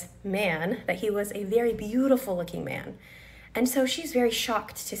of this man that he was a very beautiful looking man. And so she's very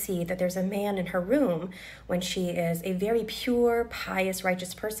shocked to see that there's a man in her room when she is a very pure, pious,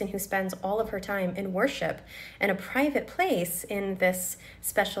 righteous person who spends all of her time in worship in a private place in this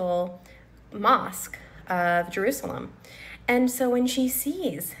special mosque of Jerusalem. And so when she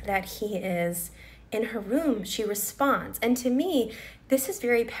sees that he is in her room, she responds. And to me, this is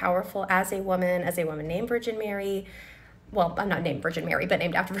very powerful as a woman named Virgin Mary. Well, I'm not named Virgin Mary, but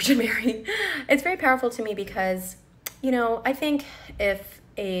named after Virgin Mary. It's very powerful to me because, you know, I think if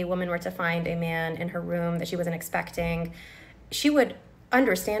a woman were to find a man in her room that she wasn't expecting, she would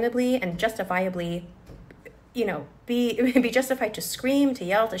understandably and justifiably, you know, be justified to scream, to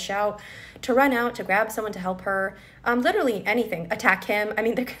yell, to shout, to run out, to grab someone to help her, literally anything, attack him. I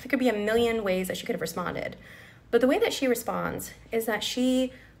mean, there could be a million ways that she could have responded. But the way that she responds is that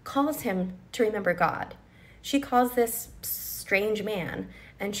she calls him to remember God. She calls this strange man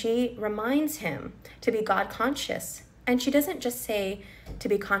and she reminds him to be God conscious. And she doesn't just say to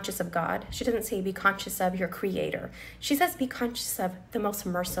be conscious of God. She doesn't say be conscious of your creator. She says be conscious of the most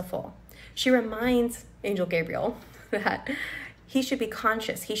merciful. She reminds Angel Gabriel that he should be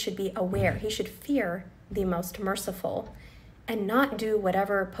conscious, he should be aware, he should fear the most merciful, and not do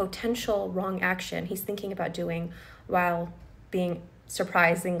whatever potential wrong action he's thinking about doing while being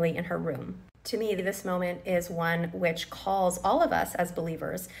surprisingly in her room. To me, this moment is one which calls all of us as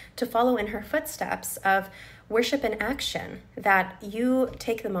believers to follow in her footsteps of worship and action, that you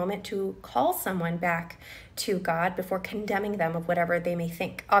take the moment to call someone back to God before condemning them of whatever they may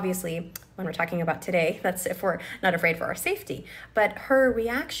think. Obviously, when we're talking about today, that's if we're not afraid for our safety. But her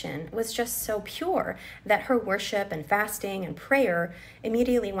reaction was just so pure that her worship and fasting and prayer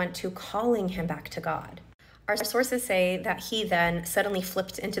immediately went to calling him back to God. Our sources say that he then suddenly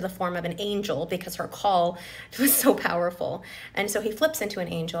flipped into the form of an angel because her call was so powerful. And so he flips into an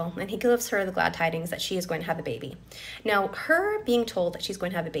angel and he gives her the glad tidings that she is going to have a baby. Now, her being told that she's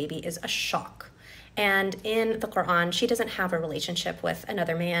going to have a baby is a shock. And in the Qur'an, she doesn't have a relationship with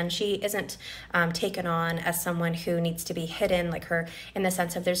another man. She isn't taken on as someone who needs to be hidden, like her, in the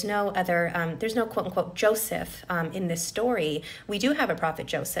sense of there's no quote unquote Joseph in this story. We do have a prophet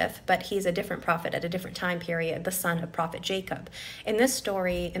Joseph, but he's a different prophet at a different time period, the son of prophet Jacob. In this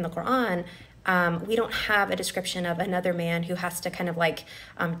story in the Qur'an, we don't have a description of another man who has to kind of like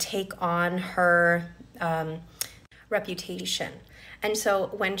take on her reputation. And so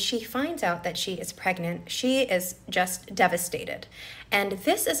when she finds out that she is pregnant, she is just devastated. And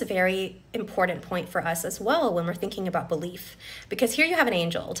this is a very important point for us as well when we're thinking about belief. Because here you have an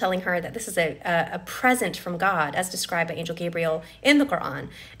angel telling her that this is a present from God, as described by Angel Gabriel in the Qur'an.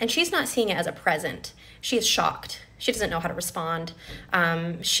 And she's not seeing it as a present. She is shocked. She doesn't know how to respond.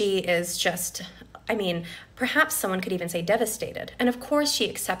 She is just, I mean, perhaps someone could even say devastated. And of course she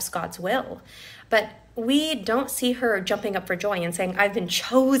accepts God's will. But we don't see her jumping up for joy and saying, I've been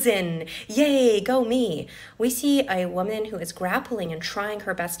chosen, yay, go me. We see a woman who is grappling and trying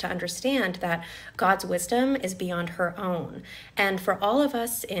her best to understand that God's wisdom is beyond her own. And for all of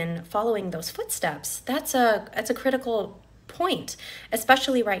us in following those footsteps, that's a critical point,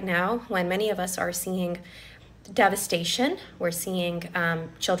 especially right now when many of us are seeing devastation. We're seeing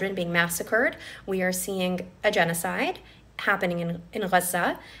children being massacred. We are seeing a genocide happening in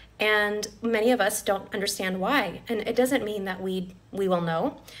Gaza. And many of us don't understand why. And it doesn't mean that we will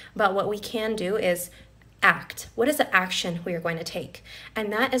know, but what we can do is act. What is the action we are going to take?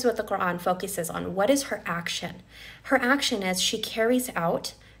 And that is what the Qur'an focuses on. What is her action? Her action is she carries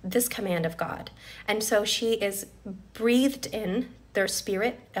out this command of God. And so she is breathed in, their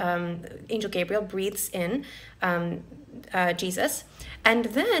spirit, Angel Gabriel breathes in Jesus. And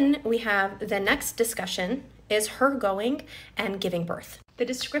then we have the next discussion is her going and giving birth. The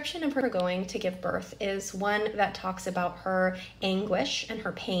description of her going to give birth is one that talks about her anguish and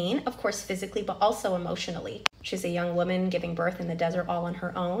her pain, of course physically, but also emotionally. She's a young woman giving birth in the desert all on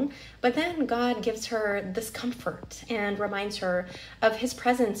her own, but then God gives her this comfort and reminds her of his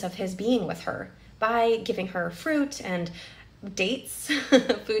presence, of his being with her, by giving her fruit and dates,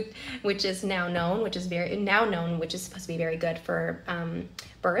 food which is now known, which is supposed to be very good for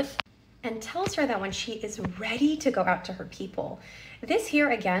birth, and tells her that when she is ready to go out to her people. This here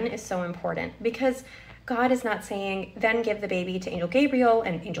again is so important because God is not saying, then give the baby to Angel Gabriel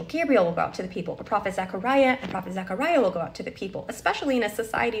and Angel Gabriel will go out to the people, or Prophet Zachariah and Prophet Zachariah will go out to the people, especially in a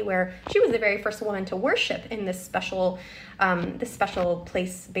society where she was the very first woman to worship in this special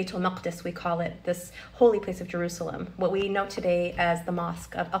place, Beit al-Maqdis we call it, this holy place of Jerusalem, what we know today as the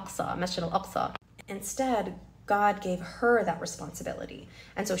Mosque of Aqsa, Masjid al-Aqsa. Instead, God gave her that responsibility.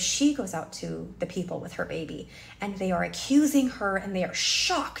 And so she goes out to the people with her baby and they are accusing her and they are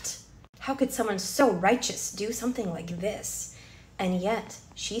shocked. How could someone so righteous do something like this? And yet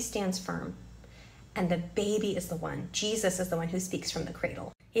she stands firm. And the baby is the one, Jesus is the one who speaks from the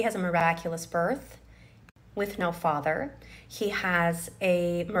cradle. He has a miraculous birth with no father. He has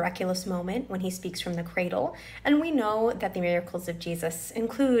a miraculous moment when he speaks from the cradle. And we know that the miracles of Jesus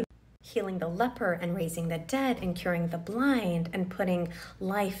include healing the leper and raising the dead and curing the blind and putting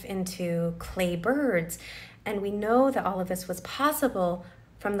life into clay birds. And we know that all of this was possible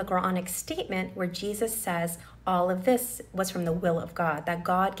from the Quranic statement where Jesus says all of this was from the will of God, that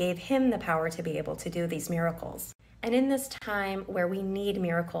God gave him the power to be able to do these miracles. And in this time where we need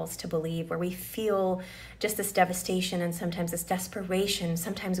miracles to believe, where we feel just this devastation and sometimes this desperation,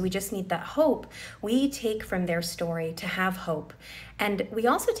 sometimes we just need that hope, we take from their story to have hope. And we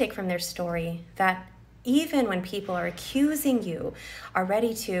also take from their story that even when people are accusing you, are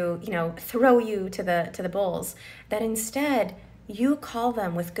ready to, throw you to the bulls, that instead you call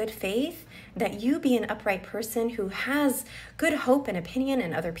them with good faith, that you be an upright person who has good hope and opinion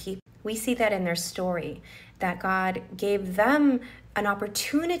in other people. We see that in their story, that God gave them an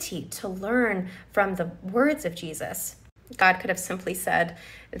opportunity to learn from the words of Jesus. God could have simply said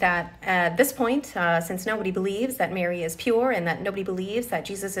that at this point, since nobody believes that Mary is pure and that nobody believes that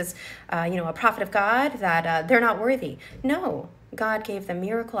Jesus is, a prophet of God, that they're not worthy. No, God gave them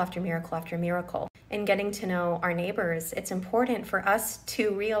miracle after miracle after miracle. In getting to know our neighbors, it's important for us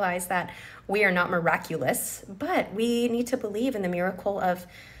to realize that we are not miraculous, but we need to believe in the miracle of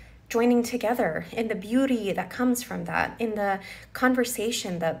joining together, in the beauty that comes from that, in the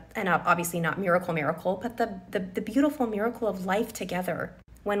conversation that, and obviously not miracle, but the beautiful miracle of life together.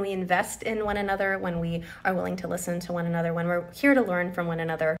 When we invest in one another, when we are willing to listen to one another, when we're here to learn from one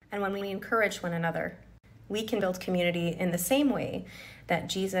another, and when we encourage one another, we can build community in the same way that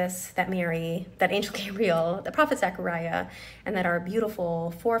Jesus, that Mary, that Angel Gabriel, the Prophet Zachariah, and that our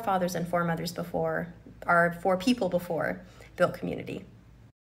beautiful forefathers and foremothers before, our forepeople before, built community.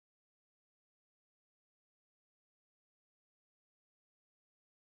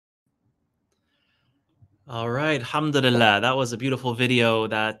 All right, alhamdulillah. That was a beautiful video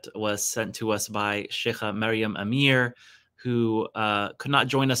that was sent to us by Shaykha Maryam Amir, who could not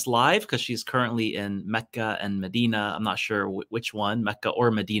join us live because she's currently in Mecca and Medina. I'm not sure which one, Mecca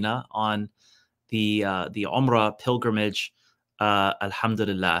or Medina, on the Umrah pilgrimage.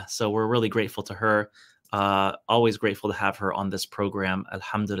 Alhamdulillah. So we're really grateful to her. Always grateful to have her on this program,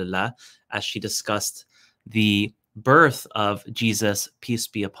 alhamdulillah, as she discussed the birth of Jesus, peace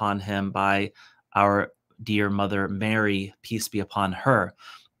be upon him, by our dear mother Mary, peace be upon her.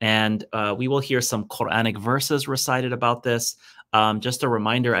 And we will hear some Quranic verses recited about this. Just a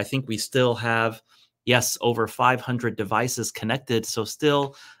reminder, I think we still have, yes, over 500 devices connected. So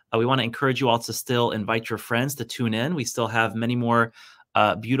still, we want to encourage you all to still invite your friends to tune in. We still have many more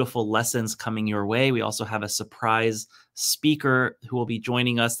beautiful lessons coming your way. We also have a surprise speaker who will be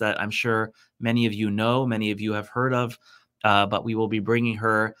joining us that I'm sure many of you know, many of you have heard of, but we will be bringing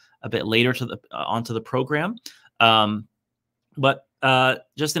her a bit later to onto the program. But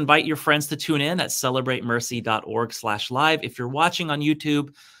just invite your friends to tune in at celebratemercy.org/live. If you're watching on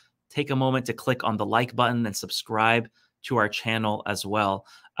YouTube, take a moment to click on the like button and subscribe to our channel as well.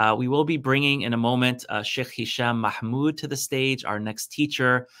 We will be bringing in a moment Shaykh Hisham Mahmoud to the stage, our next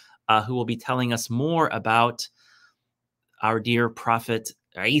teacher, who will be telling us more about our dear Prophet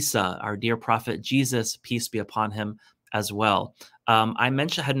Isa, our dear Prophet Jesus, peace be upon him, as well. I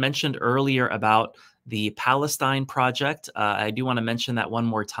had mentioned earlier about the Palestine project. I do want to mention that one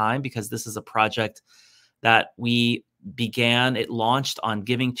more time because this is a project that we began. It launched on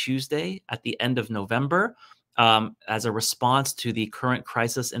Giving Tuesday at the end of November as a response to the current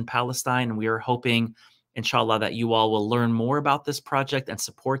crisis in Palestine. And we are hoping, inshallah, that you all will learn more about this project and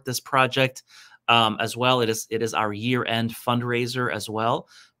support this project as well. It is our year-end fundraiser as well.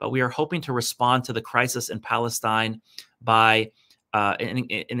 But we are hoping to respond to the crisis in Palestine by,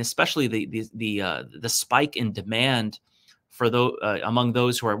 and especially the spike in demand for those among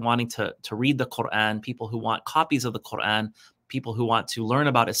those who are wanting to read the Qur'an, people who want copies of the Qur'an, people who want to learn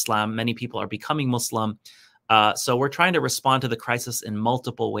about Islam. Many people are becoming Muslim. So we're trying to respond to the crisis in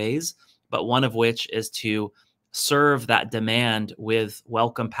multiple ways, but one of which is to serve that demand with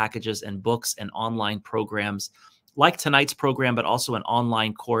welcome packages and books and online programs like tonight's program, but also an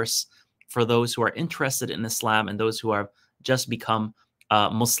online course for those who are interested in Islam and those who are just become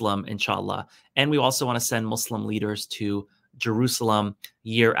Muslim, inshallah. And we also want to send Muslim leaders to Jerusalem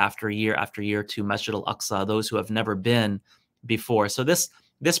year after year after year, to Masjid al-Aqsa, those who have never been before. So this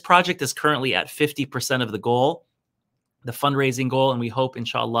project is currently at 50% of the goal, the fundraising goal, and we hope,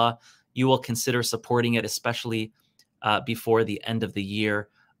 inshallah, you will consider supporting it, especially before the end of the year,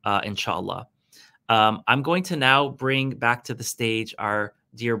 inshallah. I'm going to now bring back to the stage our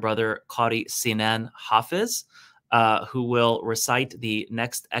dear brother Qari Senan Hafez, who will recite the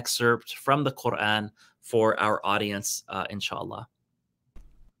next excerpt from the Qur'an for our audience, inshallah.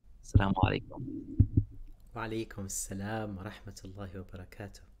 Assalamu alaikum. Wa alaikum assalam wa rahmatullahi wa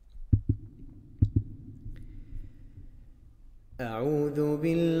barakatuh. أعوذ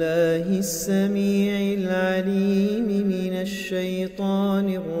بالله السميع العليم من الشيطان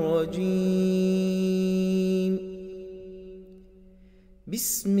الرجيم.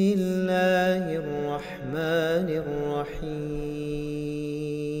 بسم الله الرحمن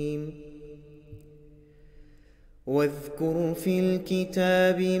الرحيم. واذكر في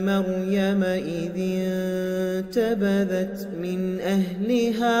الكتاب مريم إذ انتبذت من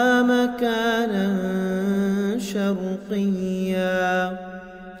أهلها مكانا شرقيا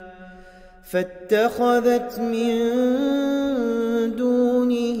فاتخذت من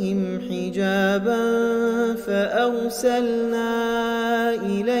دونهم حجابا فأرسلنا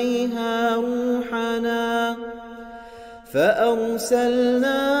إليها روحنا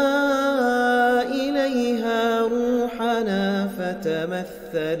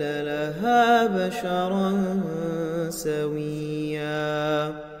فَمَثَّلَ لَهَا بَشَرًا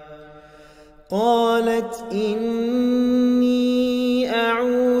سَوِيًّا قالت إني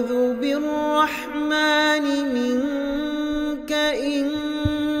أعوذ بالرحمن منك إن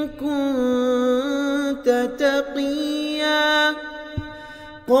كنت تقيا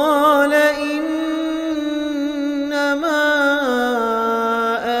قال إنما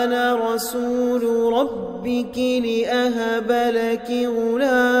أنا رسول ربك لأهب لك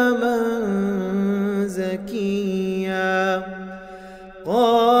غلاما زكيا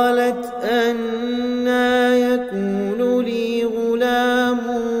قالت أنى يكون لي غلام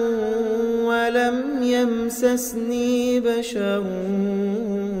ولم يمسسني بشر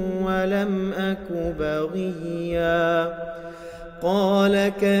ولم أك بغيا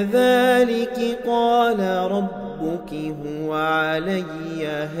قال كذلك قال ربك هو علي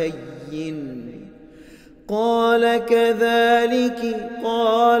هين قال كذلك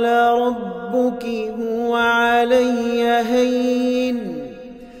قال ربك هو علي هين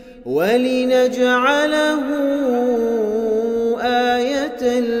ولنجعله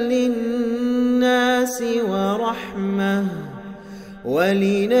آية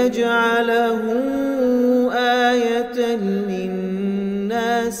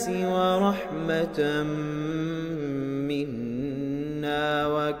للناس ورحمة منا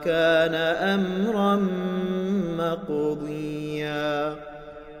وكان أمرا مقضيا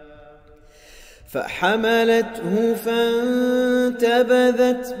فحملته فانتبذت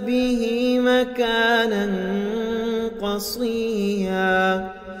به مكانا قصيا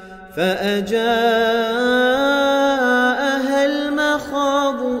فأجاءها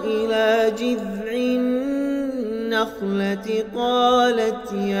المخاض إلى جذع النخلة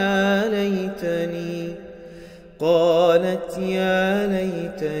قالت يا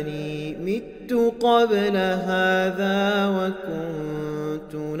ليتني مت قبل هذا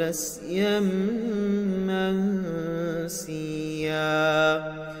وكنت نسيا منسيا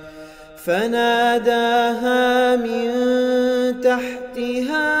فناداها من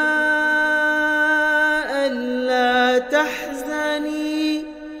تحتها ألا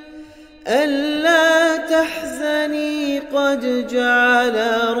تحزني قد جعل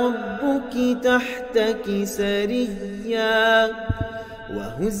ربك تحتك سريا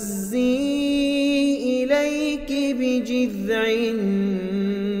وهزي إليك بجذع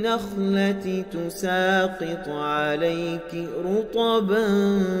النخلة تساقط عليك رطبا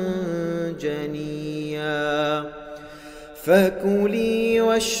جنيا فكلي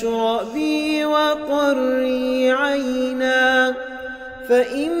واشربي وقري عينا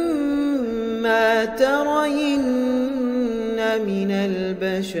فإما ترين من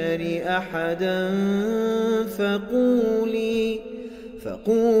البشر أحدا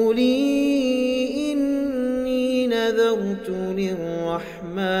فقولي إني نذرت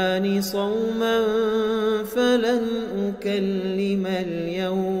للرحمن صوما فلن أكلم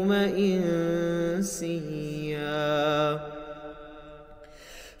اليوم إنسيا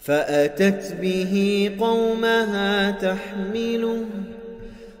فأتت به قومها تحمله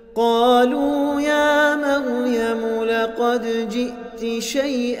قالوا يا مريم لقد جئت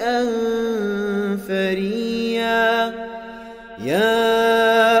شيئا فريا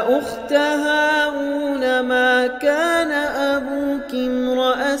يا أخت هارون ما كان أبوك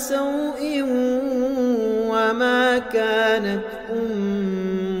امرأ سوء وما كانت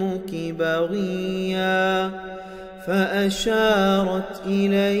أمك بغيا فأشارت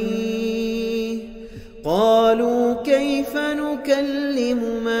إليه قالوا كيف نكلم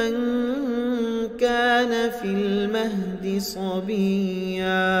من كان في المهد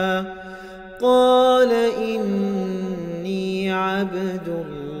صبيا قال إني عبد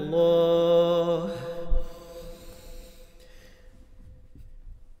الله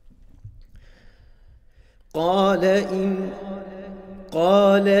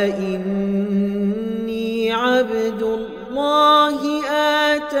قال إني عبد الله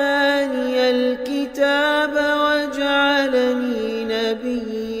آتاني الكتاب وجعلني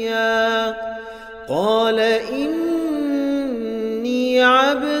نبيا قال إني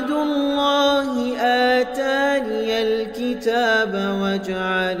عبد الله آتاني الكتاب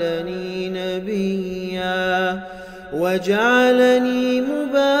وجعلني نبيا وجعلني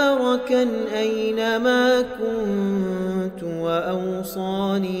مباركا أينما كنت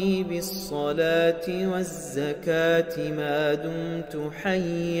وأوصاني بالصلاة والزكاة ما دمت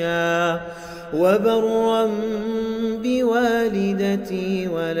حيا وبرا بوالدتي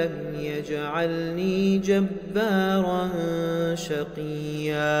ولم يجعلني جبارا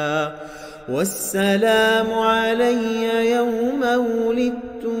شقيا والسلام علي يوم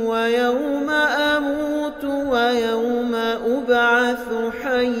ولدت ويوم أموت ويوم أبعث حيا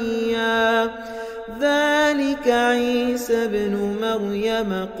حيا ذلك عيسى ابن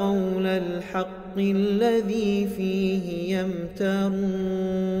مريم قول الحق الذي فيه يمترون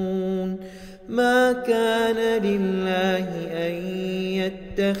ما كان لله أن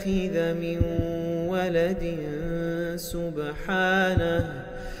يتخذ من ولد سبحانه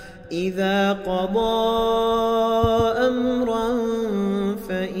إذا قضى أمرا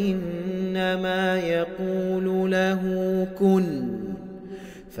فإنما يقول له كن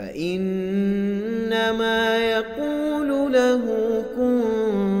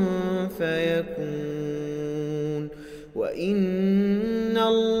فيكون وإن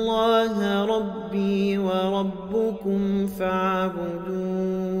الله ربي وربكم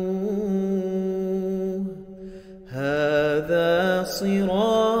فاعبدوه هذا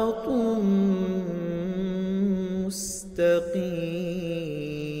صراط مستقيم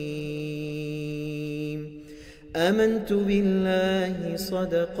آمنت بالله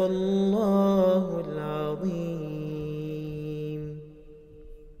صدق الله العظيم.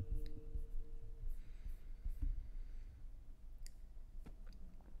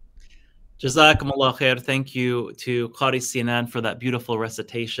 Jazakumullah khair. Thank you to Qari Senan for that beautiful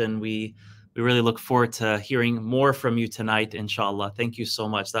recitation. We really look forward to hearing more from you tonight, inshallah. Thank you so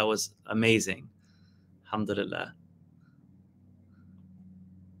much. That was amazing. Alhamdulillah.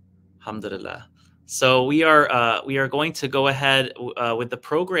 Alhamdulillah. So we are going to go ahead with the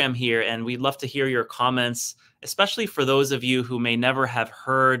program here, and we'd love to hear your comments, especially for those of you who may never have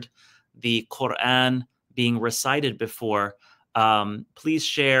heard the Qur'an being recited before. Please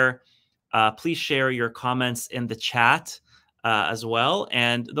share your comments in the chat as well.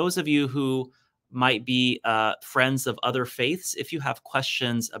 And those of you who might be friends of other faiths, if you have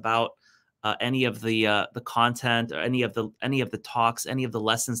questions about any of the content or any of the talks, any of the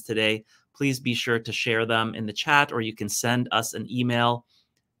lessons today, please be sure to share them in the chat, or you can send us an email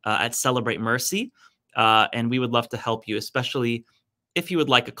at CelebrateMercy, and we would love to help you, especially if you would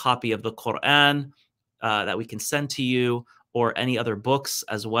like a copy of the Qur'an that we can send to you, or any other books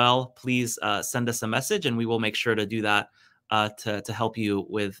as well. Please send us a message, and we will make sure to do that to help you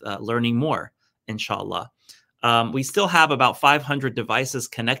with learning more, inshallah. We still have about 500 devices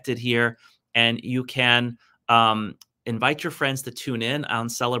connected here, and you can invite your friends to tune in on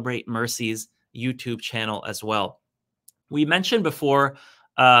Celebrate Mercy's YouTube channel as well. We mentioned before,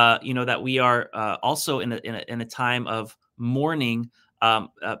 that we are also in a time of mourning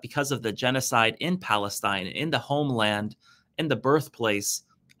because of the genocide in Palestine, in the homeland, in the birthplace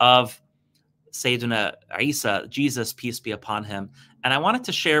of Sayyidina Isa, Jesus, peace be upon him. And I wanted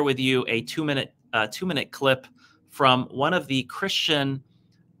to share with you a two-minute clip from one of the Christian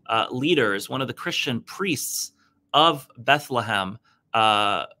leaders, one of the Christian priests of Bethlehem,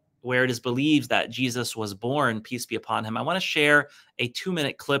 where it is believed that Jesus was born, peace be upon him. I want to share a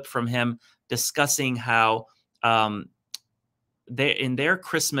 2-minute clip from him discussing how in their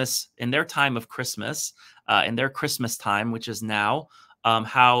time of Christmas, in their Christmas time, which is now,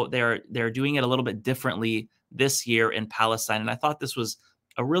 how they're doing it a little bit differently this year in Palestine. And I thought this was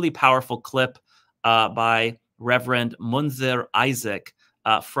a really powerful clip by Reverend Munzir Isaac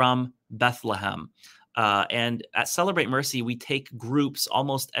from Bethlehem. And at Celebrate Mercy, we take groups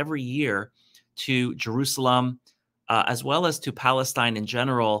almost every year to Jerusalem, as well as to Palestine in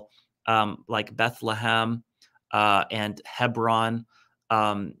general, like Bethlehem and Hebron,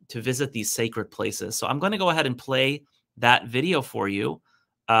 to visit these sacred places. So I'm going to go ahead and play that video for you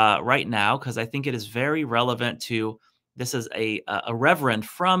right now, because I think it is very relevant to, this is a reverend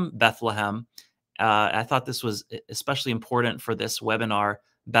from Bethlehem. I thought this was especially important for this webinar,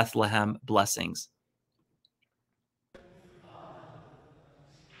 Bethlehem Blessings.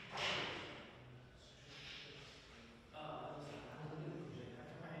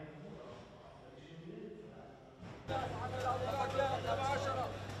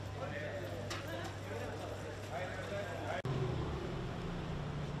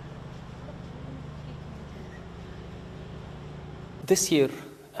 This year,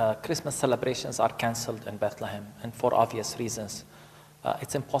 Christmas celebrations are cancelled in Bethlehem, and for obvious reasons.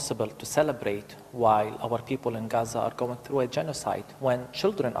 It's impossible to celebrate while our people in Gaza are going through a genocide, when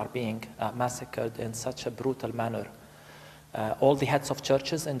children are being massacred in such a brutal manner. All the heads of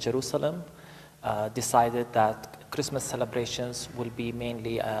churches in Jerusalem decided that Christmas celebrations will be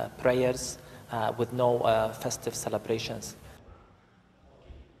mainly prayers with no festive celebrations.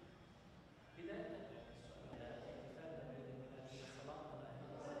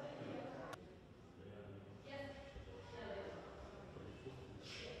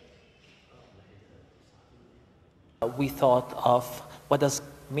 We thought of what is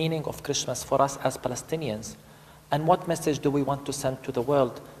meaning of Christmas for us as Palestinians. And what message do we want to send to the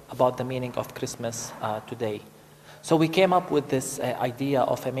world about the meaning of Christmas today? So we came up with this idea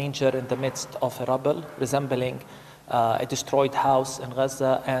of a manger in the midst of a rubble, resembling a destroyed house in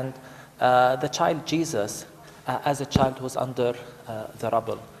Gaza, and the child Jesus as a child who's under the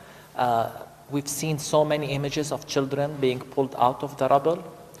rubble. We've seen so many images of children being pulled out of the rubble,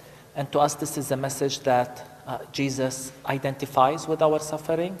 and to us this is a message that Jesus identifies with our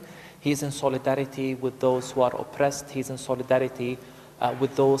suffering. He's in solidarity with those who are oppressed. He's in solidarity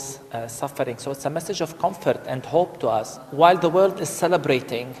with those suffering. So it's a message of comfort and hope to us. While the world is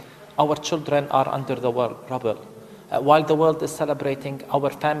celebrating, our children are under the rubble. While the world is celebrating,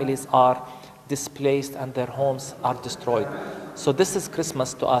 our families are displaced and their homes are destroyed. So this is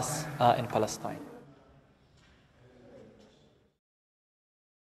Christmas to us in Palestine.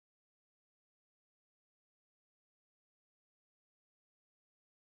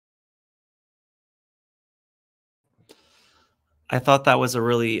 I thought that was a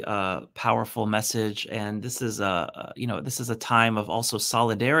really powerful message, and this is this is a time of also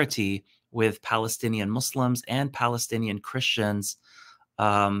solidarity with Palestinian Muslims and Palestinian Christians,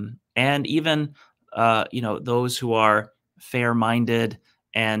 and even those who are fair-minded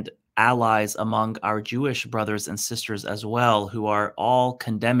and allies among our Jewish brothers and sisters as well, who are all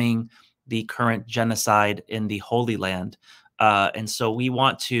condemning the current genocide in the Holy Land, and so we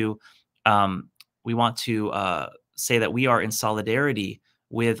want to say that we are in solidarity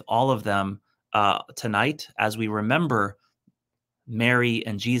with all of them tonight as we remember Mary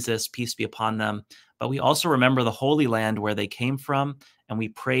and Jesus, peace be upon them. But we also remember the Holy Land where they came from, and we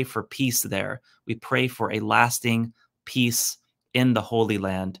pray for peace there. We pray for a lasting peace in the Holy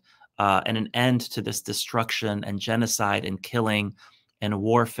Land and an end to this destruction and genocide and killing and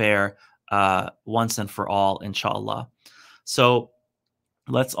warfare once and for all, inshallah. So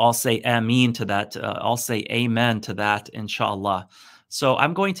let's all say Ameen to that. I'll say Amen to that, inshallah. So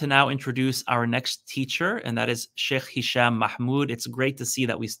I'm going to now introduce our next teacher, and that is Shaykh Hisham Mahmoud. It's great to see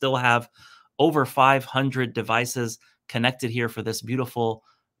that we still have over 500 devices connected here for this beautiful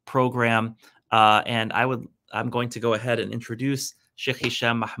program. And I'm going to go ahead and introduce Shaykh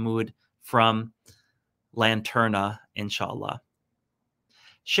Hisham Mahmoud from Lanterna, inshallah.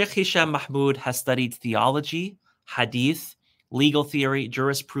 Shaykh Hisham Mahmoud has studied theology, hadith, legal theory,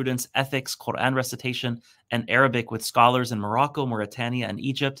 jurisprudence, ethics, Qur'an recitation, and Arabic with scholars in Morocco, Mauritania, and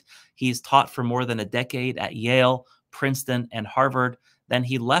Egypt. He's taught for more than a decade at Yale, Princeton, and Harvard. Then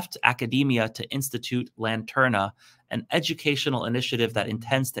he left academia to institute Lanterna, an educational initiative that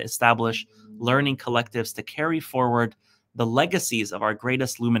intends to establish learning collectives to carry forward the legacies of our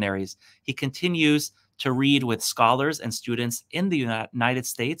greatest luminaries. He continues to read with scholars and students in the United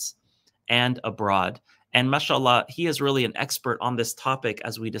States and abroad. And mashallah, he is really an expert on this topic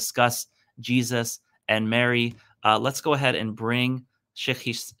as we discuss Jesus and Mary. Let's go ahead and bring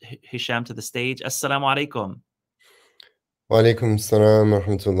Shaykh Hisham to the stage. Assalamu alaikum. Wa alaikum salam wa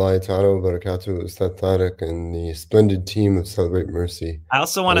rahmatullahi ta'ala wa barakatuh, Ustad Tariq and the splendid team of Celebrate Mercy. I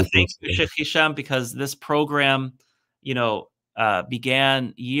also want to thank you, Shaykh Hisham, because this program,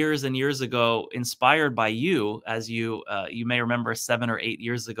 began years and years ago, inspired by you, as you may remember 7 or 8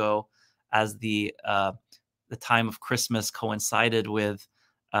 years ago, as the time of Christmas coincided with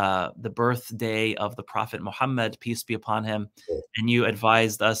the birthday of the Prophet Muhammad, peace be upon him, and you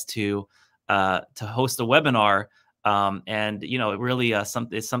advised us to host a webinar, and it really it's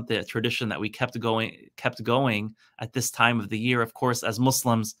something, a tradition that we kept going at this time of the year. Of course, as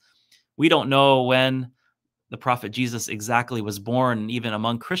Muslims, we don't know when the Prophet Jesus exactly was born, and even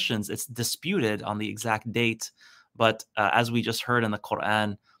among Christians, it's disputed on the exact date. But as we just heard in the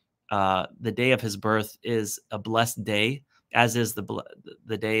Qur'an, the day of his birth is a blessed day, as is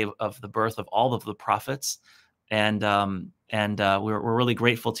the day of the birth of all of the prophets. And we're really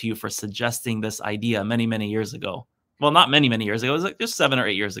grateful to you for suggesting this idea many years ago. Well, not many years ago. It was like just 7 or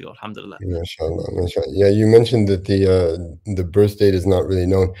 8 years ago. Alhamdulillah. MashaAllah, mashallah. Yeah, you mentioned that the birth date is not really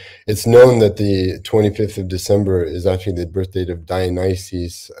known. It's known that the 25th of December is actually the birth date of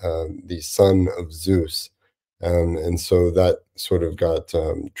Dionysus, the son of Zeus. And so that sort of got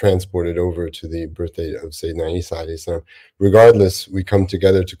transported over to the birthday of Sayyidina Isa alayhi salam. Regardless, we come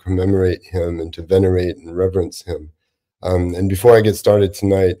together to commemorate him and to venerate and reverence him. And before I get started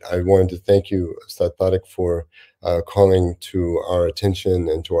tonight, I wanted to thank you, Ustad Tariq, for calling to our attention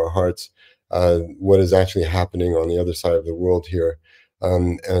and to our hearts what is actually happening on the other side of the world here.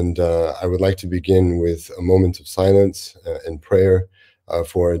 I would like to begin with a moment of silence and prayer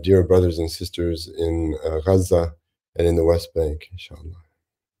for our dear brothers and sisters in Gaza and in the West Bank, inshallah.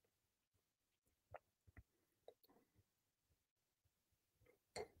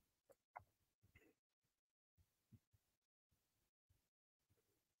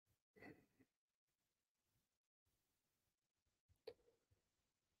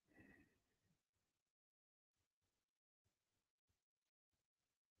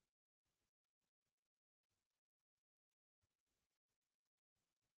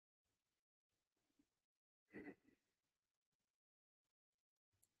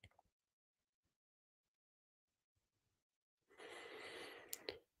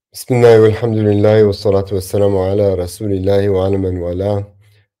 Bismillah walhamdulillah wa salatu wassalamu ala rasulillahi wa ala man wala.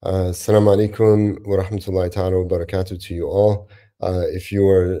 Assalamu alaikum wa rahmatullahi ta'ala wa barakatuh to you all. If you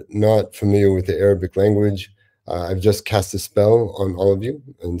are not familiar with the Arabic language, I've just cast a spell on all of you.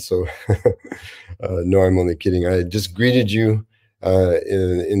 And so, no, I'm only kidding. I just greeted you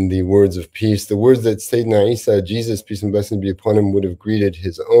in the words of peace. The words that Sayyidina Isa, Jesus, peace and blessings be upon him, would have greeted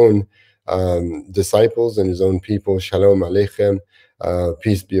his own disciples and his own people. Shalom aleichem.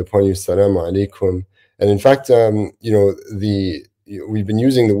 Peace be upon you. Salam alaikum. And in fact, we've been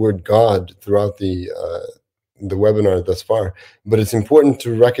using the word God throughout the webinar thus far, but it's important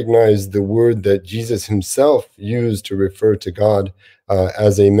to recognize the word that Jesus himself used to refer to God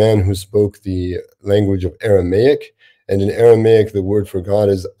as a man who spoke the language of Aramaic. And in Aramaic, the word for God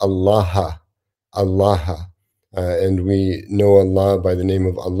is Allah, Allah. And we know Allah by the name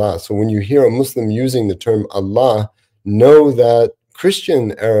of Allah. So when you hear a Muslim using the term Allah, know that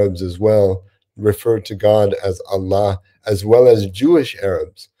Christian Arabs as well refer to God as Allah, as well as Jewish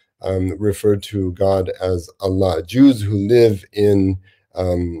Arabs refer to God as Allah. Jews who live in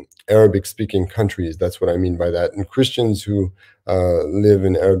Arabic-speaking countries, that's what I mean by that. And Christians who live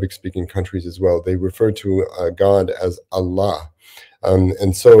in Arabic-speaking countries as well, they refer to God as Allah.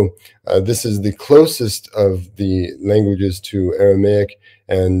 And so this is the closest of the languages to Aramaic,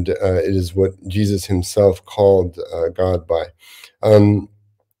 and it is what Jesus himself called God by.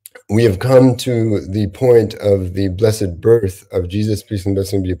 We have come to the point of the blessed birth of Jesus, peace and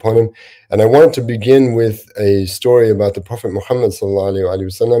blessing be upon him. And I want to begin with a story about the Prophet Muhammad sallallahu alaihi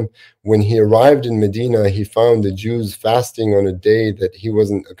wasallam. When he arrived in Medina, he found the Jews fasting on a day that he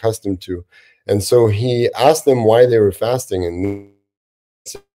wasn't accustomed to. And so he asked them why they were fasting, and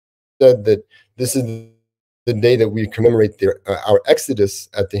said that this is the day that we commemorate our exodus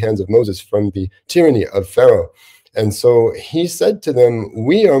at the hands of Moses from the tyranny of Pharaoh. And so he said to them,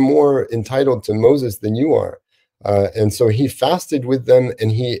 we are more entitled to Moses than you are. And so he fasted with them,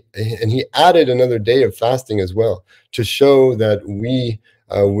 and he added another day of fasting as well, to show that we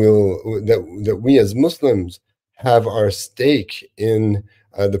that we as Muslims have our stake in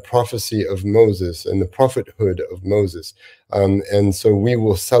the prophecy of Moses and the prophethood of Moses. And so we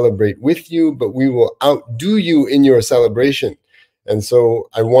will celebrate with you, but we will outdo you in your celebration. And so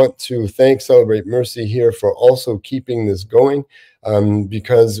I want to thank Celebrate Mercy here for also keeping this going,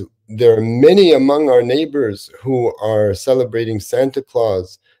 because there are many among our neighbors who are celebrating Santa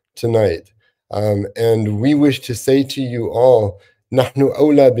Claus tonight. And we wish to say to you all, Nahnu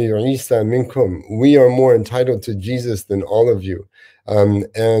awla bi Isa minkum. We are more entitled to Jesus than all of you.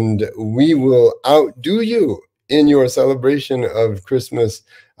 And we will outdo you in your celebration of Christmas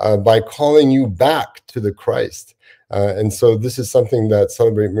by calling you back to the Christ. And so this is something that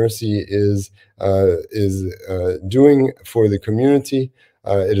Celebrate Mercy is doing for the community.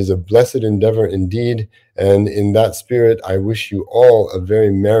 It is a blessed endeavor indeed. And in that spirit, I wish you all a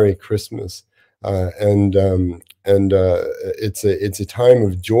very Merry Christmas. It's a time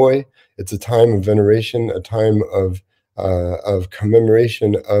of joy. It's a time of veneration, a time of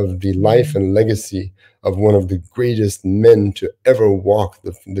commemoration of the life and legacy of one of the greatest men to ever walk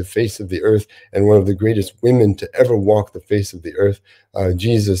the face of the earth, and one of the greatest women to ever walk the face of the earth,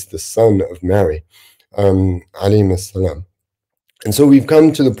 Jesus, the son of Mary, alayhi salam. And so we've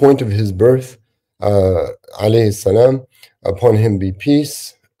come to the point of his birth, alayhi salam, upon him be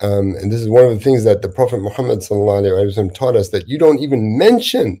peace. And this is one of the things that the Prophet Muhammad ﷺ taught us, that you don't even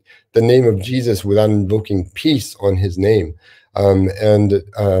mention the name of Jesus without invoking peace on his name, and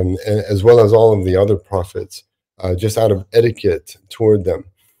as well as all of the other prophets, just out of etiquette toward them.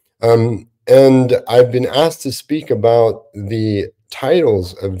 And I've been asked to speak about the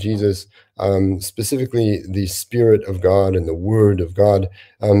titles of Jesus, specifically the Spirit of God and the Word of God.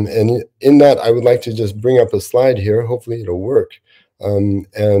 And in that, I would like to just bring up a slide here. Hopefully it'll work.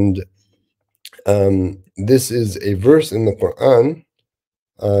 This is a verse in the Qur'an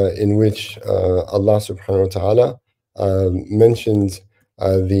in which Allah subhanahu wa ta'ala mentions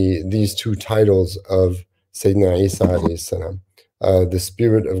these two titles of Sayyidina Isa alayhi salam, the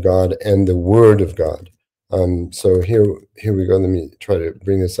Spirit of God and the Word of God. So here we go. Let me try to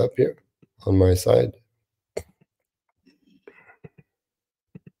bring this up here on my side.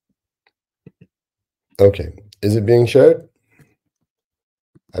 Okay, is it being shared?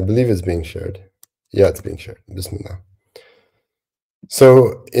 I believe it's being shared. Yeah, it's being shared. Bismillah.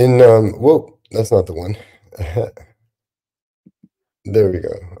 So in, whoa, that's not the one. There we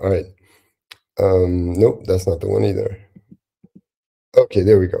go. All right. Nope, that's not the one either. Okay,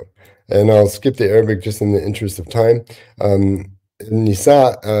 there we go. And I'll skip the Arabic just in the interest of time.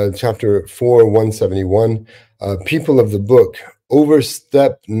 Nisa, chapter 4, 171. People of the book,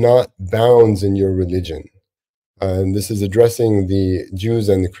 overstep not bounds in your religion. And this is addressing the Jews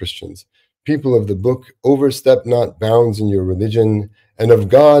and the Christians. People of the book, overstep not bounds in your religion, and of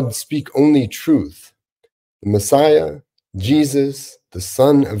God speak only truth. The Messiah, Jesus, the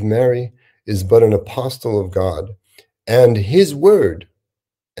Son of Mary, is but an apostle of God, and his word,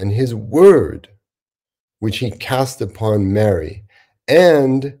 which he cast upon Mary,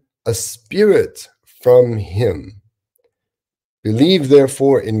 and a spirit from him. Believe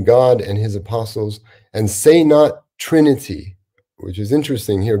therefore in God and his apostles, and say not Trinity, which is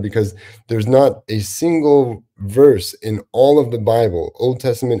interesting here because there's not a single verse in all of the Bible, Old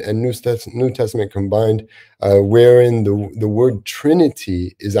Testament and New Testament combined, wherein the word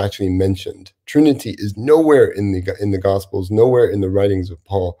Trinity is actually mentioned. Trinity is nowhere in the Gospels, nowhere in the writings of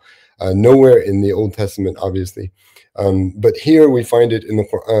Paul, nowhere in the Old Testament, obviously. But here we find it in the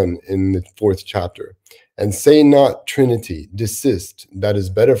Qur'an, in the 4th chapter. And say not Trinity, desist, that is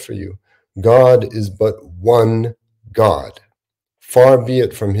better for you. God is but one God. Far be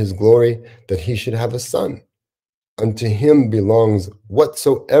it from his glory that he should have a son. Unto him belongs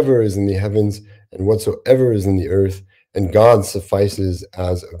whatsoever is in the heavens and whatsoever is in the earth, and God suffices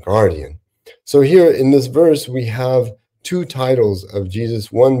as a guardian. So here in this verse, we have two titles of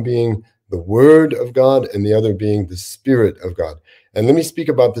Jesus, one being the Word of God and the other being the Spirit of God. And let me speak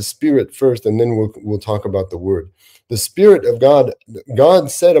about the Spirit first, and then we'll talk about the Word. The Spirit of God,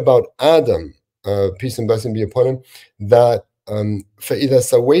 God said about Adam, peace and blessing be upon him, that فَإِذَا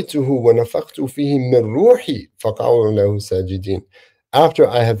سَوَيْتُهُ وَنَفَخْتُ فِيهِ مِنْ رُوحِي فَقَعُوا لَهُ سَاجِدِينَ. After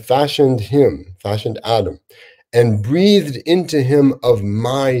I have fashioned Adam, and breathed into him of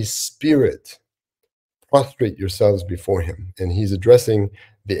my Spirit, prostrate yourselves before him. And he's addressing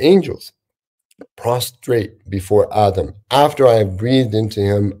the angels. Prostrate before Adam after I have breathed into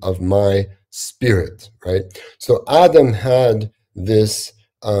him of my Spirit, right? So Adam had this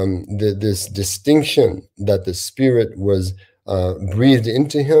this distinction that the Spirit was breathed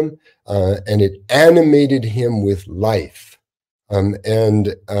into him, and it animated him with life.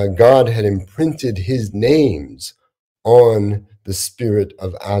 And God had imprinted his names on the spirit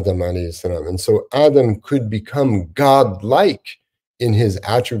of Adam alayhi salam. And so Adam could become God-like in his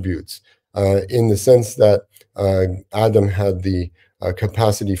attributes, in the sense that Adam had the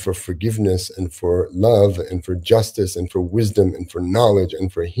capacity for forgiveness and for love and for justice and for wisdom and for knowledge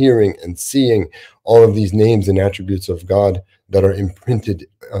and for hearing and seeing, all of these names and attributes of God that are imprinted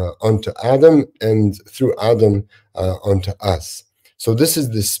onto Adam and through Adam onto us. So this is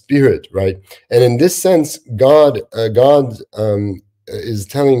the Spirit, right? And in this sense, God is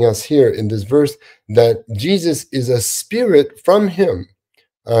telling us here in this verse that Jesus is a spirit from him.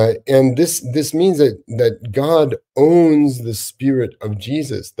 And this means that God owns the Spirit of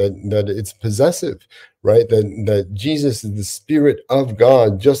Jesus, that it's possessive, right? That Jesus is the Spirit of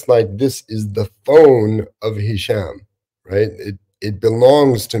God, just like this is the phone of Hisham, right? It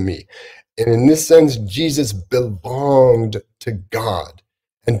belongs to me. And in this sense, Jesus belonged to God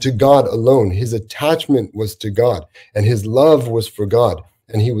and to God alone. His attachment was to God and his love was for God.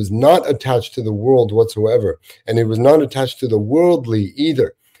 And he was not attached to the world whatsoever. And he was not attached to the worldly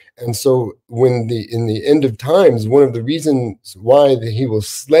either. And so in the end of times, one of the reasons why he will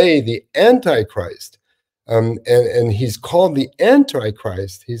slay the Antichrist, and he's called the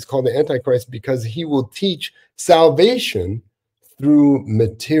Antichrist because he will teach salvation through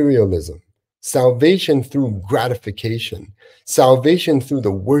materialism, salvation through gratification, salvation through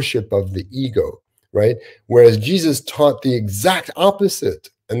the worship of the ego, right? Whereas Jesus taught the exact opposite,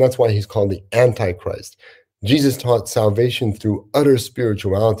 and that's why he's called the Antichrist. Jesus taught salvation through utter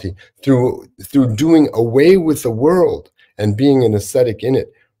spirituality, through doing away with the world and being an ascetic in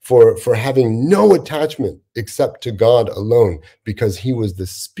it, for having no attachment except to God alone, because he was the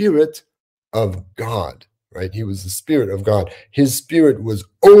Spirit of God, right? He was the Spirit of God. His Spirit was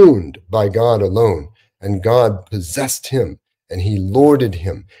owned by God alone, and God possessed him, and he lorded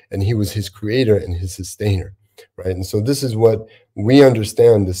him, and he was his creator and his sustainer, right? And so this is what we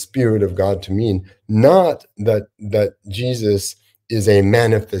understand the Spirit of God to mean, not that Jesus is a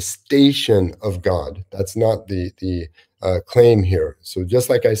manifestation of God. That's not the claim here. So just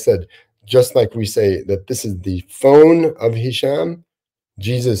like I said, just like we say that this is the phone of Hisham,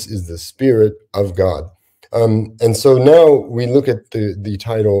 Jesus is the Spirit of God. And so now we look at the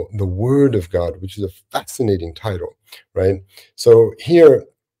title, the Word of God, which is a fascinating title, right? So here,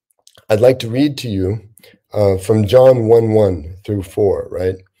 I'd like to read to you from John 1:1 through 4,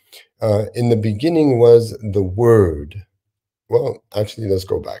 right? In the beginning was the Word. Well, actually, let's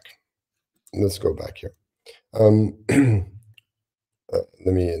go back. Let's go back here. Let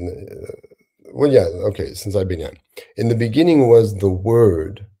me, well, yeah, okay, since I began. In the beginning was the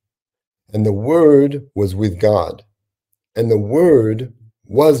Word, and the Word was with God, and the Word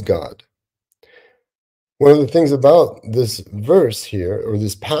was God. One of the things about this verse here, or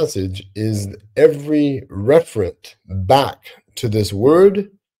this passage, is every referent back to this word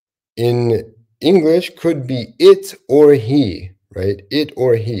in English could be it or he, right? It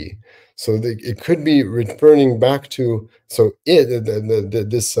or he. So it could be referring back to, so it,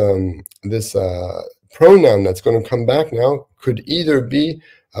 this pronoun that's going to come back now could either be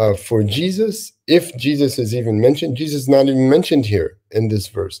for Jesus, if Jesus is even mentioned. Jesus is not even mentioned here in this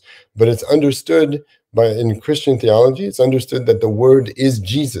verse, but it's understood in Christian theology, it's understood that the word is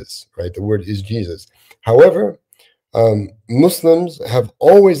Jesus, right? The word is Jesus. However, Muslims have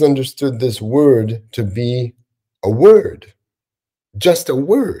always understood this word to be a word, just a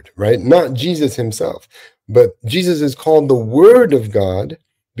word, right? Not Jesus himself. But Jesus is called the Word of God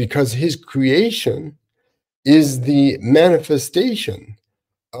because his creation is the manifestation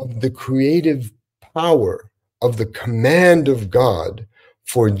of the creative power of the command of God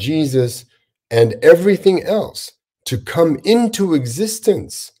for Jesus and everything else to come into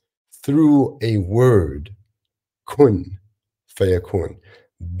existence through a word, kun fayakun,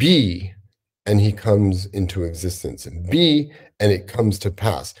 be, and he comes into existence, be, and it comes to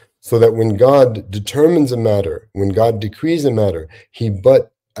pass. So that when God determines a matter, when God decrees a matter, he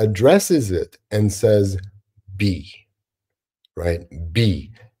but addresses it and says, be, right?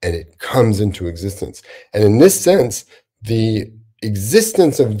 Be, and it comes into existence. And in this sense, the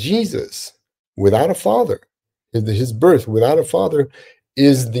existence of Jesus without a father, his birth without a father,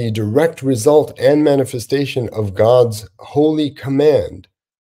 is the direct result and manifestation of God's holy command,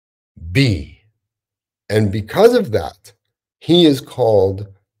 be. And because of that, he is called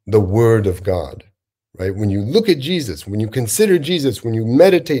the Word of God, right? When you look at Jesus, when you consider Jesus, when you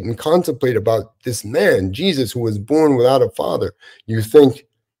meditate and contemplate about this man, Jesus, who was born without a father, you think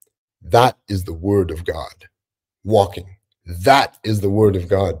that is the Word of God walking. That is the Word of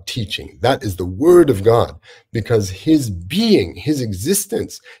God teaching. That is the Word of God, because his being, his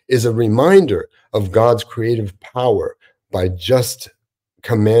existence is a reminder of God's creative power by just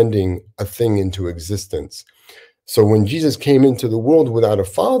commanding a thing into existence. So when Jesus came into the world without a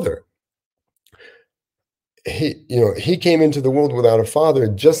father, he came into the world without a father,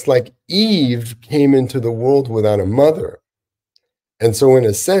 just like Eve came into the world without a mother. And so in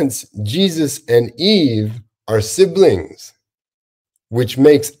a sense, Jesus and Eve are siblings, which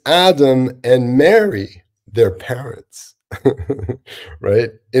makes Adam and Mary their parents,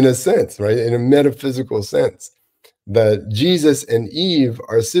 right? In a sense, right? In a metaphysical sense, that Jesus and Eve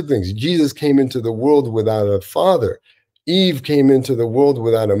are siblings. Jesus came into the world without a father. Eve came into the world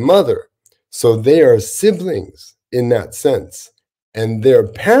without a mother. So they are siblings in that sense. And their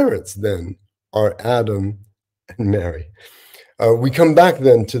parents then are Adam and Mary. We come back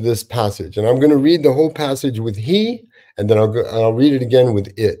then to this passage, and I'm going to read the whole passage with he, and then I'll read it again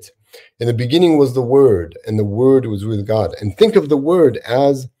with it. In the beginning was the Word, and the Word was with God. And think of the Word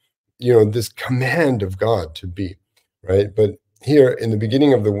as, this command of God to be, right? But here, in the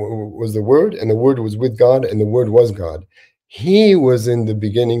beginning was the Word, and the Word was with God, and the Word was God. He was in the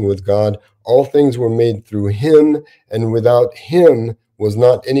beginning with God. All things were made through him, and without him was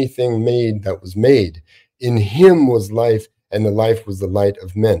not anything made that was made. In him was life, and the life was the light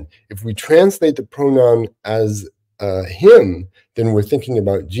of men. If we translate the pronoun as him, then we're thinking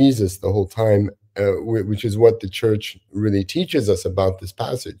about Jesus the whole time, which is what the church really teaches us about this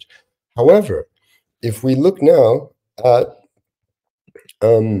passage. However, if we look now at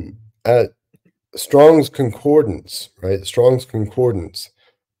Strong's concordance, right? Strong's concordance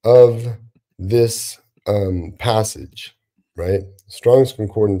of this passage, right? Strong's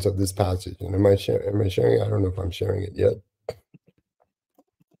concordance of this passage. And am I sharing it? I don't know if I'm sharing it yet.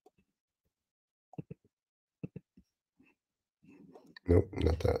 Nope,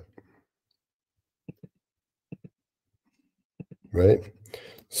 not that. Right?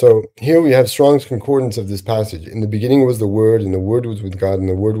 So here we have Strong's concordance of this passage. In the beginning was the Word, and the Word was with God, and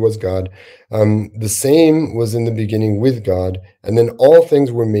the Word was God. The same was in the beginning with God, and then all things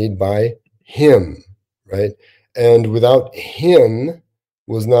were made by him, right? And without him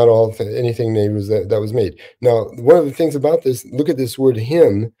was not anything made that was made. Now, one of the things about this, look at this word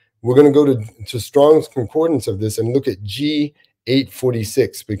him. We're going to go to Strong's concordance of this and look at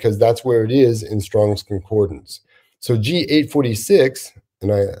G846, because that's where it is in Strong's concordance. So G846,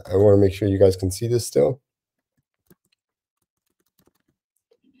 and I want to make sure you guys can see this still.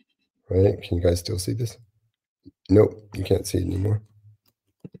 Right? Can you guys still see this? Nope, you can't see it anymore.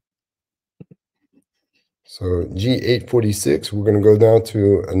 So G846, we're going to go down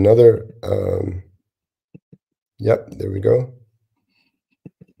to another, yep, there we go.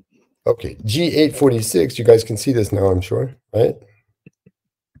 Okay, G846, you guys can see this now, I'm sure, right?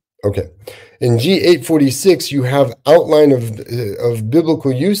 Okay, in G846, you have outline of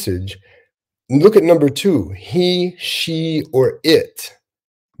biblical usage. Look at number 2, he, she, or it.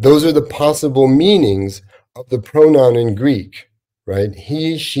 Those are the possible meanings of the pronoun in Greek, right?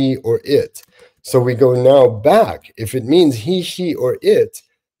 He, she, or it. So we go now back. If it means he, she, or it,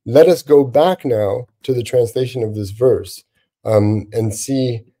 let us go back now to the translation of this verse and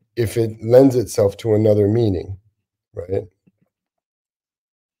see if it lends itself to another meaning, right?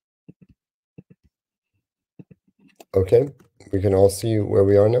 Okay, we can all see where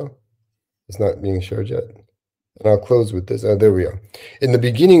we are now. It's not being shared yet. And I'll close with this. There we are. In the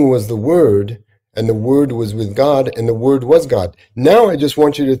beginning was the Word, and the Word was with God, and the Word was God. Now I just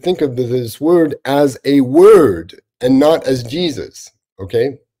want you to think of this word as a word and not as Jesus,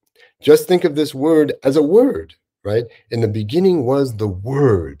 okay? Just think of this word as a word, right? In the beginning was the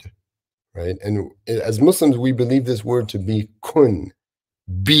Word, right? And as Muslims, we believe this word to be kun,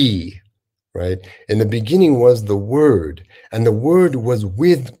 be, right? In the beginning was the Word, and the Word was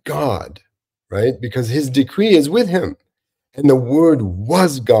with God, right? Because his decree is with him. And the Word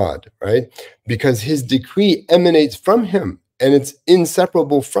was God, right? Because his decree emanates from him and it's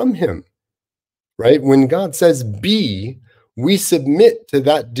inseparable from him, right? When God says be, we submit to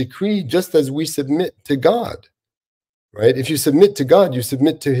that decree just as we submit to God, right? If you submit to God, you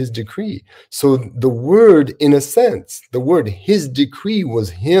submit to his decree. So the Word, in a sense, the Word, his decree was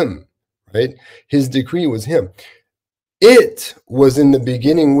him, right? His decree was him. It was in the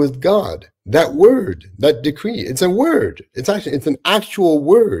beginning with God. That word, that decree, it's a word. It's an actual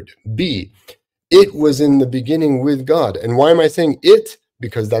word, be. It was in the beginning with God. And why am I saying it?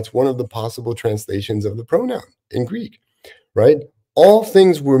 Because that's one of the possible translations of the pronoun in Greek, right? All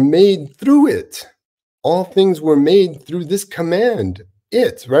things were made through it. All things were made through this command,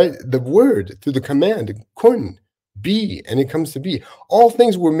 it, right? The word, through the command, kun, be, and it comes to be. All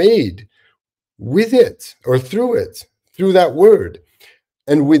things were made with it or through that word.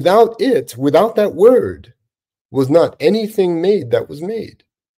 And without it, without that word, was not anything made that was made.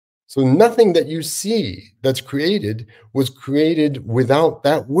 So nothing that you see that's created was created without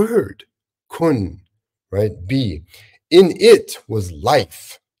that word, kun, right? Be. In it was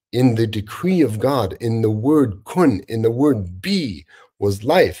life. In the decree of God, in the word kun, in the word be, was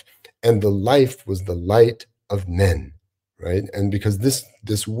life. And the life was the light of men, right? And because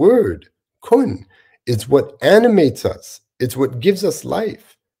this word, kun, is what animates us. It's what gives us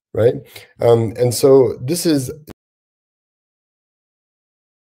life, right? And so this is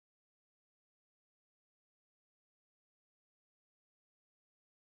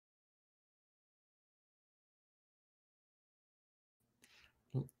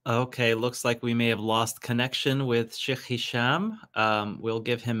Okay, looks like we may have lost connection with Sheikh Hisham. We'll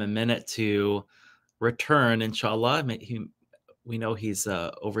give him a minute to return, inshallah. We know he's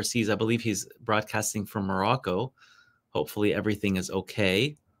overseas. I believe he's broadcasting from Morocco. Hopefully everything is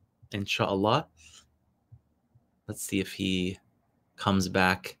okay, inshallah. Let's see if he comes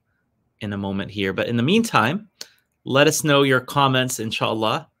back in a moment here. But in the meantime, let us know your comments,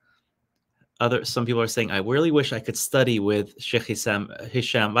 inshallah. Some people are saying, I really wish I could study with Sheikh Hisham.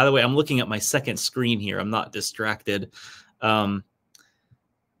 By the way, I'm looking at my second screen here. I'm not distracted. Let's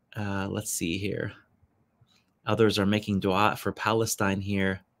see here. Others are making dua for Palestine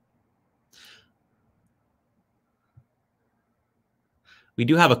here. We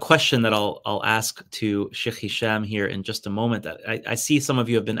do have a question that I'll ask to Sheikh Hisham here in just a moment. I see some of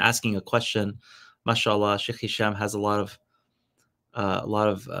you have been asking a question. MashaAllah, Sheikh Hisham has a lot of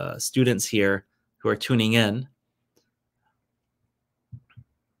students here who are tuning in.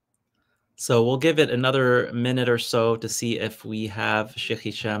 So we'll give it another minute or so to see if we have Sheikh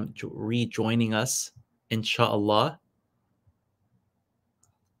Hisham rejoining us, inshallah.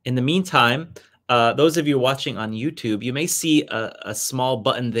 In the meantime, those of you watching on YouTube, you may see a small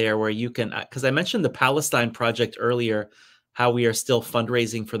button there where you can, because I mentioned the Palestine project earlier, how we are still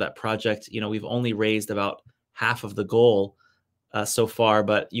fundraising for that project. You know, we've only raised about half of the goal so far,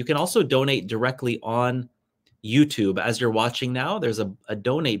 but you can also donate directly on YouTube. As you're watching now, there's a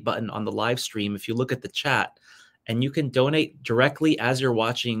donate button on the live stream. If you look at the chat, and you can donate directly as you're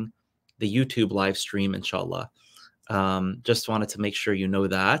watching the YouTube live stream, inshallah. Just wanted to make sure you know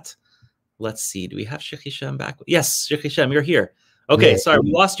that. Let's see. Do we have Sheikh Hisham back? Yes, Sheikh Hisham, you're here. Okay, yeah. Sorry,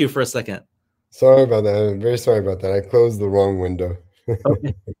 we lost you for a second. Sorry about that. I'm very sorry about that. I closed the wrong window.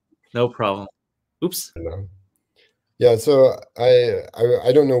 Okay. No problem. Oops. No. Yeah, so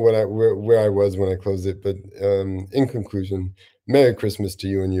I don't know where I was when I closed it, but in conclusion, Merry Christmas to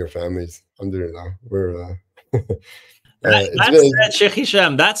you and your families. Alhamdulillah. We're That said, Shaykh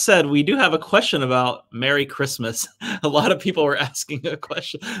Hisham, that said, we do have a question about Merry Christmas. A lot of people were asking a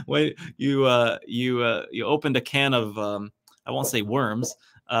question when you opened a can of I won't say worms,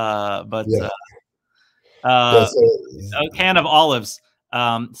 but yeah. a So, can of olives.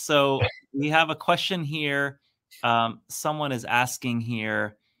 So we have a question here. Someone is asking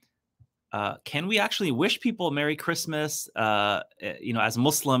here, can we actually wish people Merry Christmas? You know, as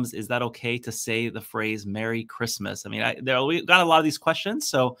Muslims, is that okay to say the phrase Merry Christmas? I mean, we got a lot of these questions.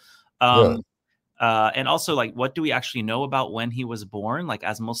 So, and also, like, what do we actually know about when he was born? Like,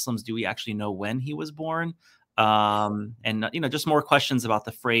 as Muslims, do we actually know when he was born? And, you know, just more questions about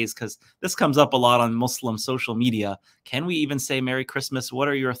the phrase, because this comes up a lot on Muslim social media. Can we even say Merry Christmas? What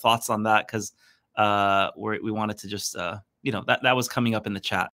are your thoughts on that? Because we wanted to just, you know, that was coming up in the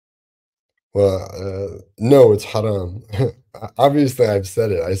chat. well, no, it's haram. Obviously, I've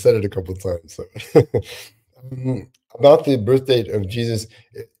said it. I said it a couple of times. So. About the birth date of Jesus,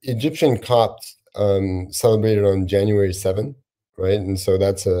 Egyptian Copts celebrated on January 7th, right? And so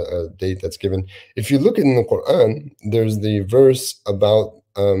that's a date that's given. If you look in the Quran, there's the verse about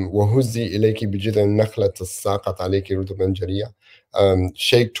وَهُزِّي إِلَيْكِ بِجِذْعِ النَّخْلَةِ تَسَاقَطْ عَلَيْكِ رُطُبًا جَنِيًّا.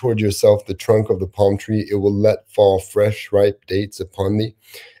 Shake toward yourself the trunk of the palm tree, it will let fall fresh, ripe dates upon thee.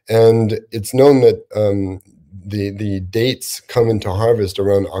 And it's known that the dates come into harvest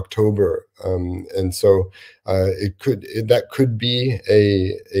around October, and so that could be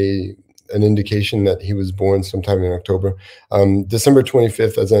an indication that he was born sometime in October. December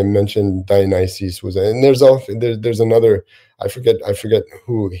 25th, as I mentioned, Dionysus was, and there's another, I forget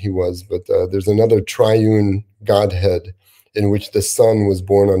who he was, but there's another triune Godhead in which the Son was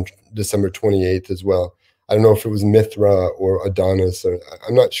born on December 28th as well. I don't know if it was Mithra or Adonis, or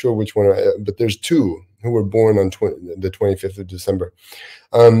I'm not sure which one, but there's two who were born on the 25th of December.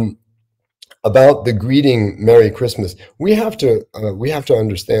 About the greeting Merry Christmas, we have to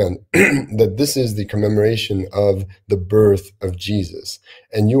understand that this is the commemoration of the birth of Jesus,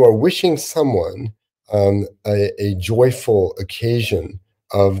 and you are wishing someone a joyful occasion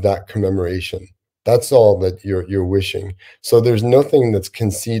of that commemoration. That's all that you're wishing. So there's nothing that's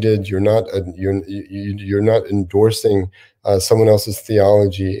conceited. You're not endorsing someone else's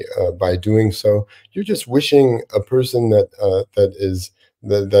theology by doing so. You're just wishing a person that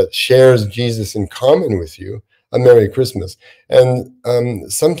shares Jesus in common with you a Merry Christmas. And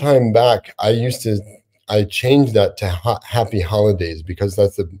sometime back, I changed that to Happy Holidays, because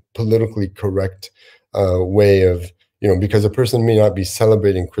that's the politically correct way of, because a person may not be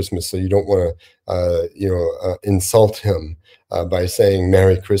celebrating Christmas, so you don't want to, insult him by saying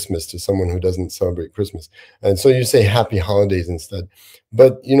Merry Christmas to someone who doesn't celebrate Christmas. And so you say Happy Holidays instead.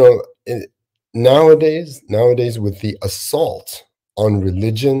 But, nowadays with the assault on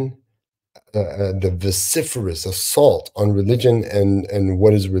religion, the vociferous assault on religion and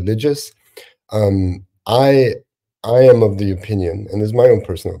what is religious, I am of the opinion, and this is my own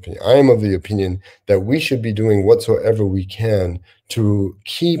personal opinion, I am of the opinion that we should be doing whatsoever we can to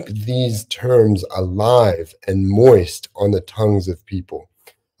keep these terms alive and moist on the tongues of people,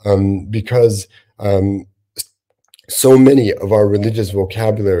 because so many of our religious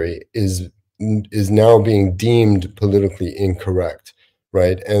vocabulary is now being deemed politically incorrect,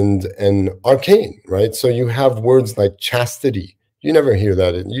 right? And arcane, right? So you have words like chastity. You never hear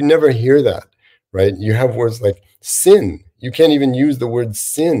that. You never hear that, right? You have words like sin. You can't even use the word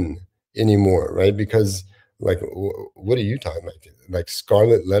sin anymore, right? Because, like, what are you talking about? Like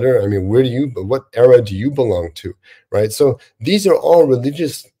scarlet letter? I mean, what era do you belong to, right? So these are all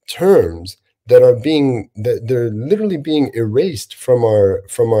religious terms that they're literally being erased from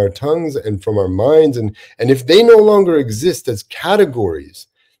our tongues and from our minds. And if they no longer exist as categories,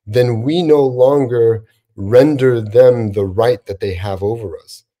 then we no longer render them the right that they have over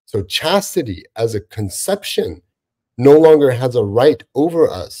us. So chastity as a conception no longer has a right over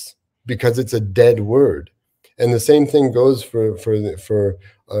us because it's a dead word. And the same thing goes for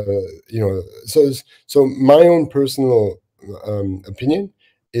so my own personal opinion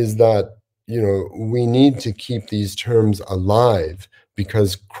is that, we need to keep these terms alive,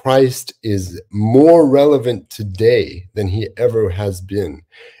 because Christ is more relevant today than he ever has been.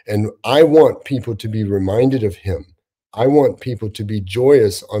 And I want people to be reminded of him. I want people to be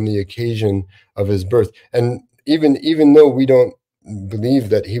joyous on the occasion of his birth. And even though we don't believe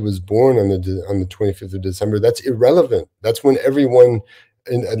that he was born on the 25th of December, that's irrelevant. That's when everyone,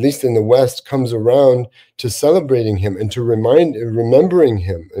 at least in the West, comes around to celebrating him and to remembering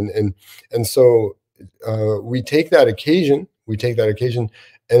him. And so we take that occasion,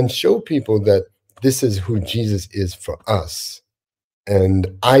 and show people that this is who Jesus is for us.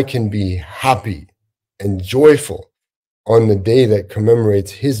 And I can be happy and joyful on the day that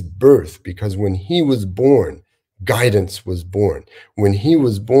commemorates his birth, because when he was born, guidance was born. When he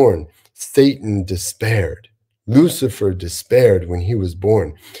was born, Satan despaired. Lucifer despaired when he was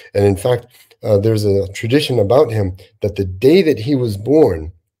born. And in fact, there's a tradition about him that the day that he was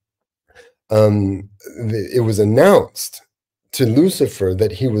born, it was announced to Lucifer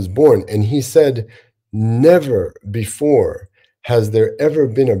that he was born. And he said, never before has there ever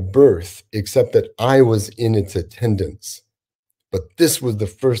been a birth except that I was in its attendance. But this was the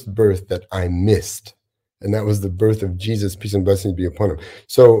first birth that I missed. And that was the birth of Jesus, peace and blessings be upon him.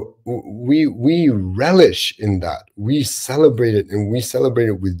 So we relish in that. We celebrate it, and we celebrate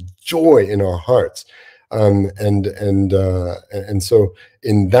it with joy in our hearts. And so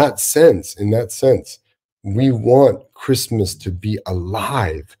in that sense, we want Christmas to be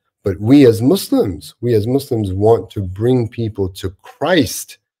alive. But we as Muslims want to bring people to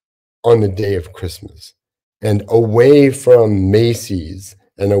Christ on the day of Christmas, and away from Macy's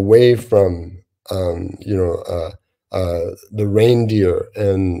and away from the reindeer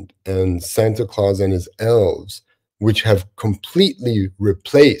and Santa Claus and his elves, which have completely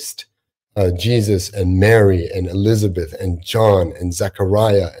replaced Jesus and Mary and Elizabeth and John and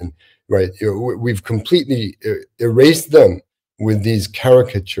Zachariah, and we've completely erased them with these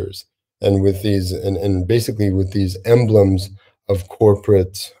caricatures and with these and basically with these emblems of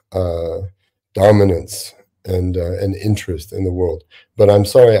corporate dominance and interest in the world. But I'm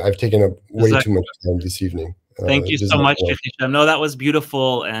sorry, I've taken up way too much time this evening. Thank you so much, Hisham. No, that was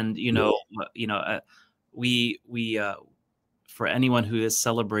beautiful, and we for anyone who is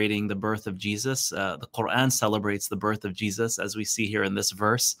celebrating the birth of Jesus, the Qur'an celebrates the birth of Jesus, as we see here in this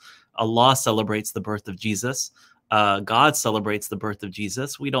verse. Allah celebrates the birth of Jesus. God celebrates the birth of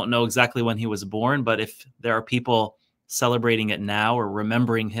Jesus. We don't know exactly when he was born, but if there are people celebrating it now or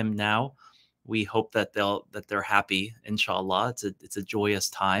remembering him now, we hope that they're happy, inshallah. It's a joyous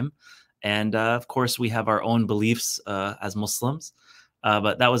time. And of course, we have our own beliefs as Muslims.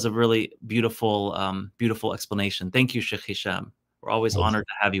 But that was a really beautiful, beautiful explanation. Thank you, Shaykh Hisham. We're always honored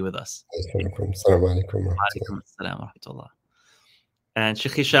to have you with us. And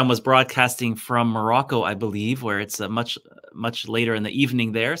Shaykh Hisham was broadcasting from Morocco, I believe, where it's much later in the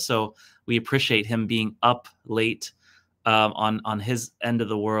evening there. So we appreciate him being up late on his end of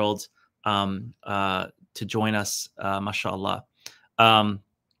the world to join us, mashallah.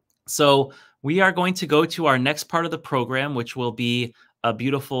 So we are going to go to our next part of the program, which will be a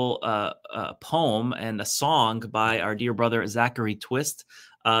beautiful poem and a song by our dear brother Zachary Twist.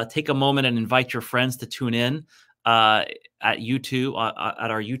 Take a moment and invite your friends to tune in at YouTube,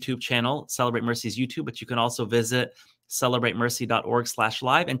 at our YouTube channel, Celebrate Mercy's YouTube, but you can also visit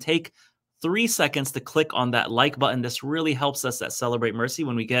celebratemercy.org/live and take 3 seconds to click on that like button. This really helps us at Celebrate Mercy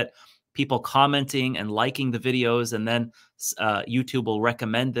when we get people commenting and liking the videos, and then YouTube will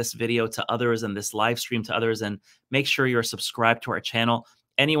recommend this video to others and this live stream to others. And make sure you're subscribed to our channel.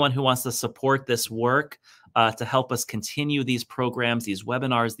 Anyone who wants to support this work to help us continue these programs, these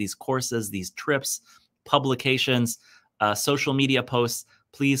webinars, these courses, these trips, publications, social media posts,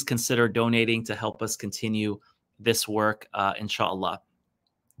 please consider donating to help us continue this work, inshallah.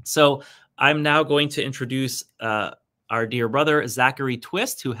 So I'm now going to introduce our dear brother, Zachary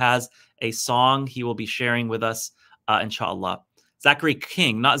Twist, who has a song he will be sharing with us, inshallah. Zachary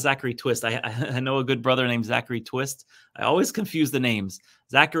King, not Zachary Twist. I know a good brother named Zachary Twist. I always confuse the names.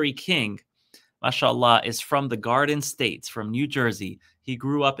 Zachary King, mashallah, is from the Garden State, from New Jersey. He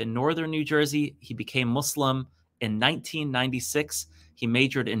grew up in northern New Jersey. He became Muslim in 1996. He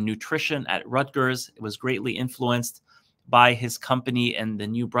majored in nutrition at Rutgers. It was greatly influenced by his company in the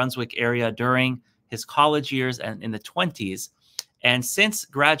New Brunswick area during his college years and in the 20s. And since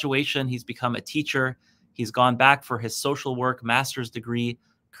graduation, he's become a teacher. He's gone back for his social work master's degree,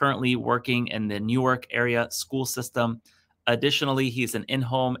 currently working in the Newark area school system. Additionally, he's an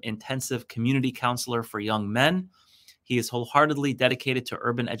in-home intensive community counselor for young men. He is wholeheartedly dedicated to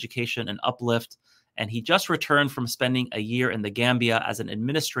urban education and uplift. And he just returned from spending a year in the Gambia as an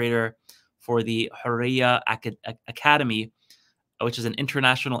administrator for the Hurriya Academy, which is an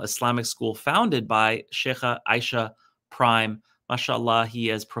international Islamic school founded by Shaykha Aisha Prime. MashaAllah, he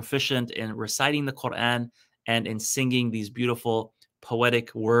is proficient in reciting the Qur'an and in singing these beautiful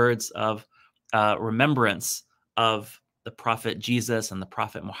poetic words of remembrance of the Prophet Jesus and the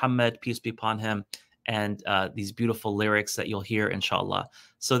Prophet Muhammad, peace be upon him, and these beautiful lyrics that you'll hear, inshallah.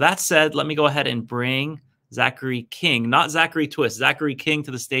 So that said, let me go ahead and bring Zachary King, not Zachary Twist, Zachary King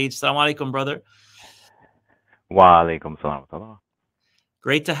to the stage. Assalamu alaikum, brother. Wa alaikum salam.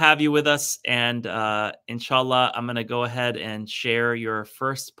 Great to have you with us. And inshallah, I'm going to go ahead and share your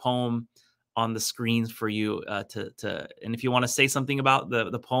first poem on the screens for you and if you want to say something about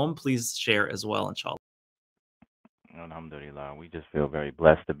the poem, please share as well, inshallah. Alhamdulillah. We just feel very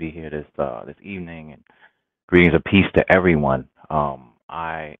blessed to be here this evening, and greetings of peace to everyone.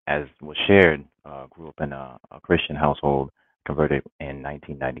 I, as was shared, grew up in a Christian household, converted in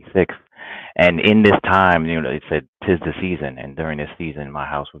 1996. And in this time, it said, "'Tis the season." And during this season, my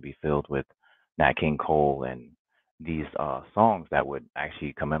house would be filled with Nat King Cole and these songs that would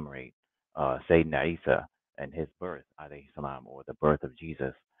actually commemorate Sayyidina Isa and his birth, alayhi salam, or the birth of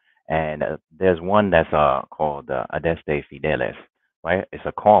Jesus. And there's one that's called Adeste Fideles, right? It's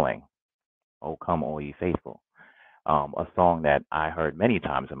a calling. "Oh, come, all ye faithful." A song that I heard many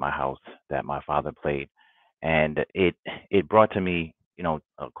times in my house that my father played, and it brought to me,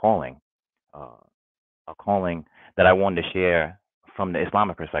 a calling that I wanted to share from the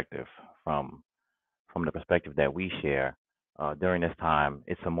Islamic perspective, from the perspective that we share during this time.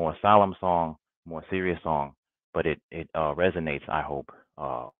 It's a more solemn song, more serious song, but it resonates, I hope,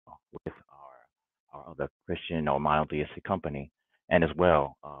 with our other Christian or monotheistic company, and as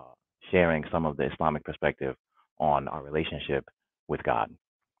well sharing some of the Islamic perspective on our relationship with God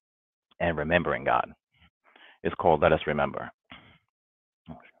and remembering God. It's called "Let Us Remember."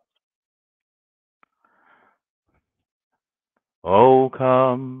 Oh,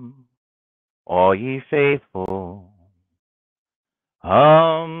 come, all ye faithful,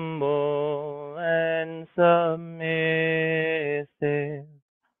 humble and submissive.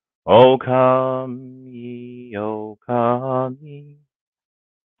 Oh, come ye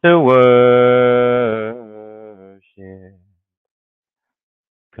to worship.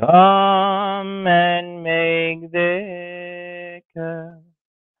 Come and make dhikr.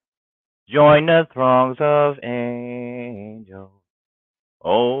 Join the throngs of angels.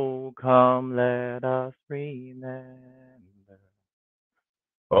 Oh, come, let us remember.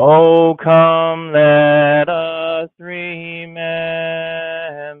 Oh, come, let us remember.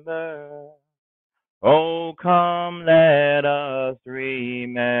 Oh, come, let us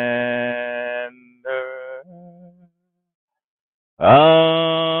remember.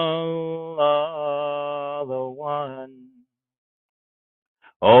 Allah, the One.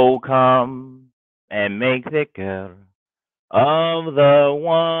 Oh, come and make dhikr of the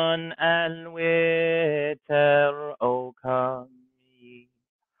One al-Witr. Oh, come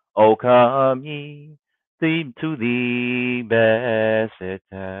ye to the best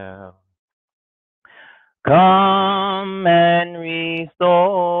hotel. Come and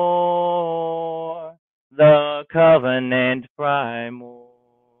restore the covenant primordial.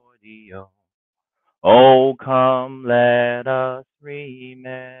 Oh, come, let us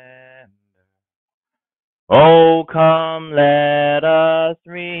remember. Oh, come, let us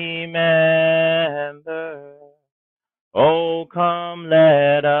remember. Oh, come,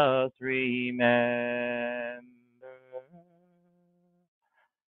 let us remember.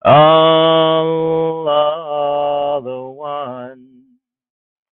 Allah, the One.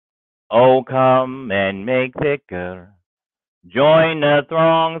 Oh, come and make dhikr. Join the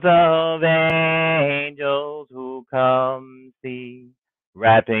throngs of angels who come see,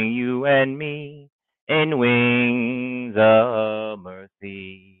 wrapping you and me in wings of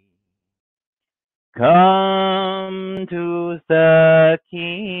mercy. Come to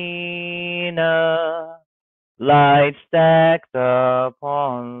Sakina, light stacked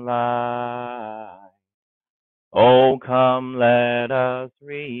upon light. Oh, come, let us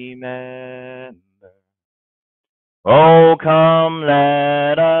remember. Oh, come,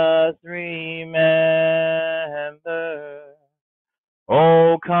 let us remember.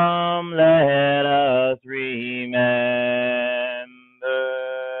 Oh, come, let us remember.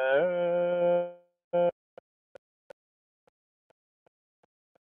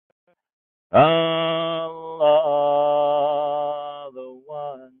 Allah, the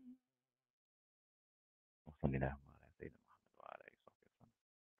One.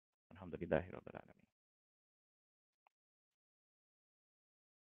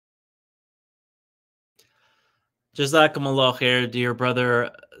 Jazakumullah khair, dear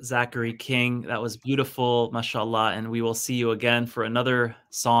brother Zachary King. That was beautiful, mashallah. And we will see you again for another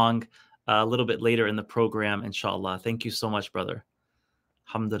song a little bit later in the program, inshallah. Thank you so much, brother.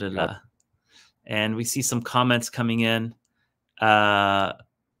 Alhamdulillah. And we see some comments coming in.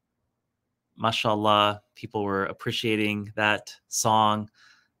 Mashallah, people were appreciating that song,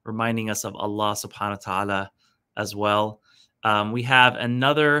 reminding us of Allah subhanahu wa ta'ala as well. We have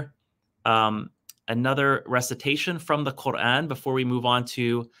another recitation from the Qur'an before we move on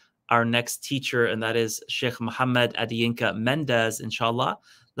to our next teacher, and that is Sheikh Muhammad Adeyinka Mendes, inshallah.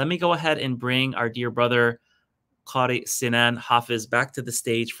 Let me go ahead and bring our dear brother Qari Senan Hafez back to the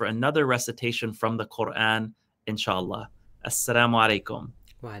stage for another recitation from the Qur'an, inshallah. Assalamu alaikum.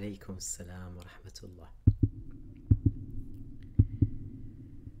 Wa alaikum assalam wa rahmatullah.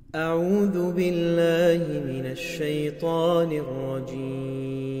 أعوذ بالله من الشيطان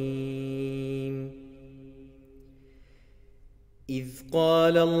الرجيم. إذ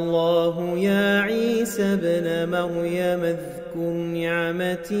قال الله يا عيسى ابن مريم اذكر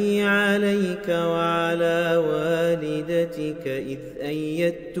نعمتي عليك وعلى والدتك إذ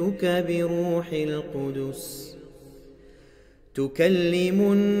أيدتك بروح القدس تكلم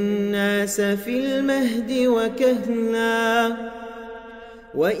الناس في المهد وكهلا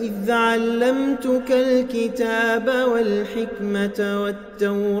وإذ علمتك الكتاب والحكمة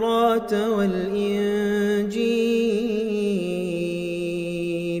والتوراة والإنجيل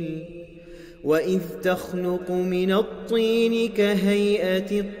وإذ تخلق من الطين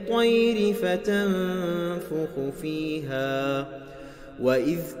كهيئة الطير فتنفخ فيها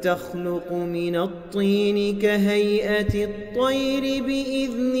وإذ تخلق من الطين كهيئة الطير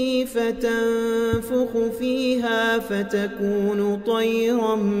بإذني فتنفخ فيها فتكون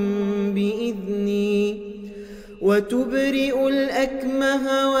طيرا بإذني وتبرئ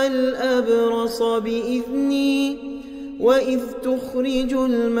الأكمه والأبرص بإذني وإذ تخرج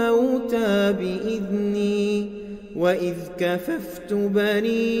الموتى بإذني وإذ كففت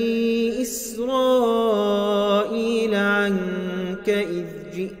بني إسرائيل عنك إذ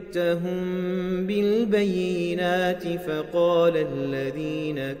جئتهم بالبينات فقال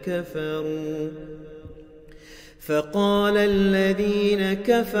الذين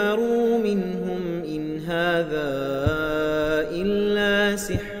كفروا منهم إن هذا إلا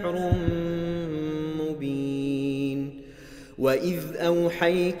سحر مبين وإذ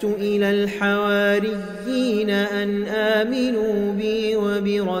أوحيت إلى الحواريين أن آمنوا بي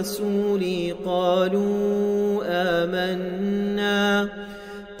وبرسولي قالوا آمنا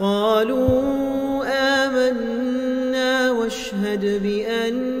واشهد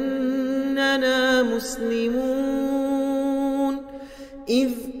بأننا مسلمون إذ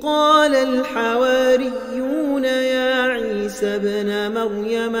قال الحواريون يا عيسى ابن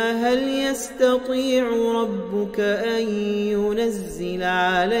مريم هل يستطيع ربك أن ينزل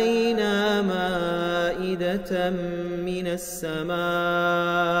علينا مائدة من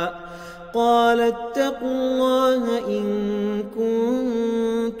السماء قال اتقوا الله إن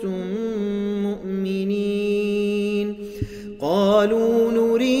كنتم مؤمنين قالوا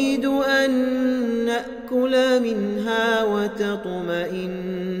نريد أن نأكل منها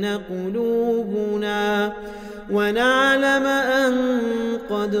وتطمئن قلوبنا ونعلم أن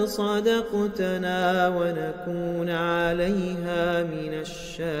قد صدقتنا ونكون عليها من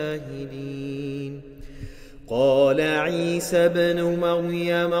الشاهدين قال عيسى ابن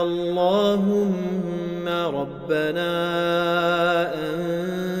مريم اللهم ربنا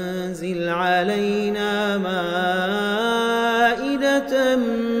أنزل علينا مائدة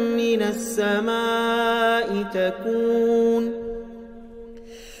من السماء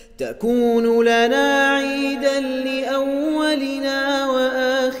تكون لنا عيدا لأولنا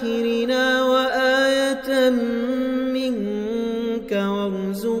وآخرنا وآية منك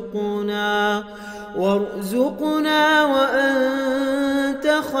وارزقنا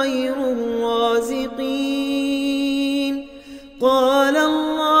وأنت خير الرازقين قال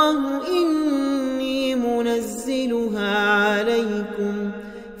الله إني منزلها عليكم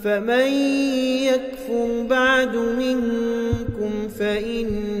فمن يكفر بعد منكم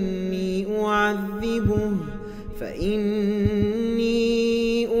فإني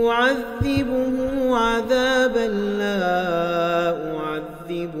أعذبه عذابا لا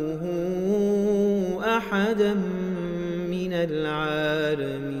أعذبه أحدا من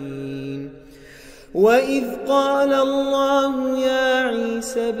العالمين وإذ قال الله يا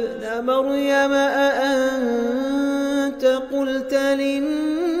عيسى ابن مريم أأنت قلت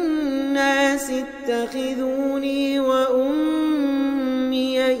للناس اتخذوني وأمي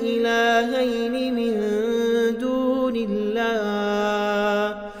إلهين من دون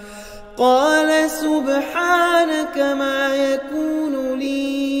الله قال سبحانك ما يكون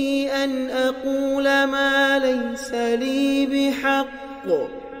لي أن أقول ما ليس لي بحق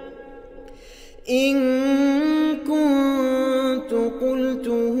إن كنت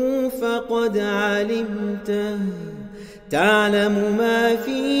قلته فقد علمته تعلم ما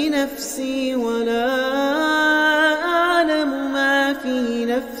في نفسي ولا أعلم ما في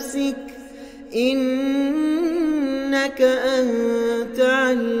نفسك إنك أنت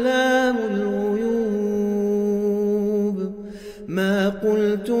علام الغيوب ما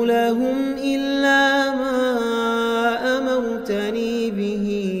قلت لهم إلا ما أمرتني به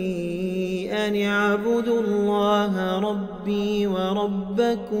أن اعبدوا الله ربي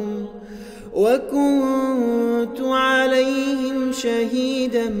وربكم وكنت عليهم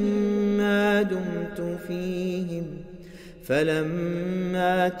شهيدا ما دمت فيهم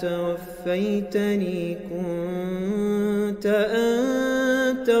فلما توفيتني كنت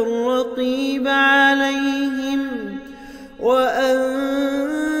أنت الرقيب عليهم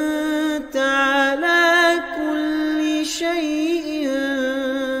وأنت على كل شيء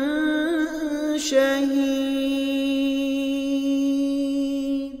شهيد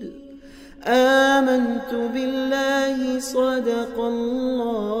آمنت بالله صدق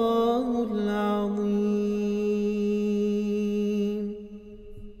الله العظيم.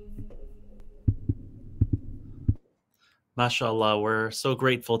 MashaAllah, we're so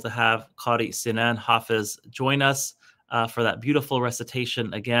grateful to have Qari Senan Hafez join us for that beautiful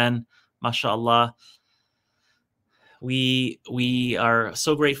recitation again. MashaAllah. We are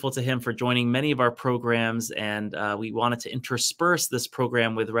so grateful to him for joining many of our programs, and we wanted to intersperse this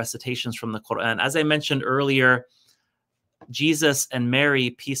program with recitations from the Qur'an. As I mentioned earlier, Jesus and Mary,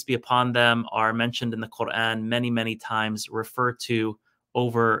 peace be upon them, are mentioned in the Qur'an many, many times, referred to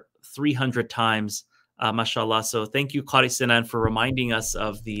over 300 times. MashaAllah. So thank you, Qari Senan, for reminding us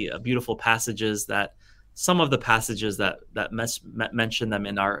of the beautiful passages that, some of the passages that mention them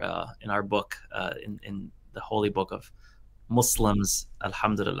in our book, in the holy book of Muslims.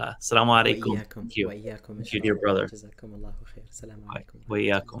 Alhamdulillah. Assalamu alaikum. Thank you. Thank you, dear brother.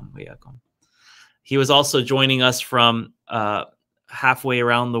 He was also joining us from halfway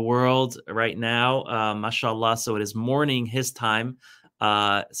around the world right now. MashaAllah. So it is morning his time.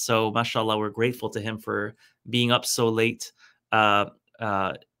 So MashaAllah, we're grateful to him for being up so late the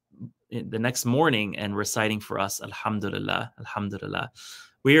next morning and reciting for us. Alhamdulillah. Alhamdulillah.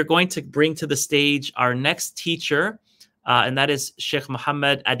 We are going to bring to the stage our next teacher, and that is Sheikh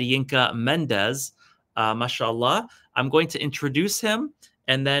Muhammad Adeyinka Mendes. MashaAllah. I'm going to introduce him,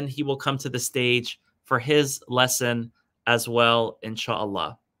 and then he will come to the stage for his lesson as well,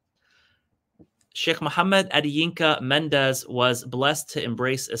 inshallah. Sheikh Muhammad Adeyinka Mendes was blessed to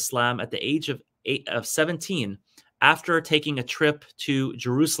embrace Islam at the age of 17 after taking a trip to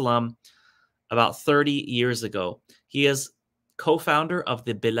Jerusalem about 30 years ago. He is co-founder of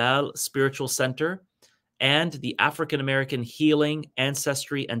the Bilal Spiritual Center and the African American Healing,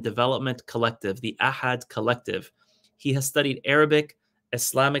 Ancestry, and Development Collective, the Ahad Collective. He has studied Arabic,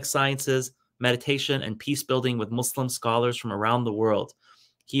 Islamic sciences, meditation, and peace building with Muslim scholars from around the world.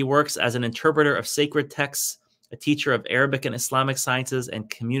 He works as an interpreter of sacred texts, a teacher of Arabic and Islamic sciences, and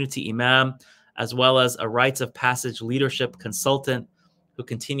community imam, as well as a rites of passage leadership consultant who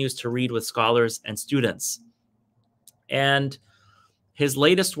continues to read with scholars and students. And his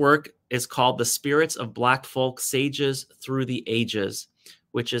latest work is called The Spirits of Black Folk Sages Through the Ages,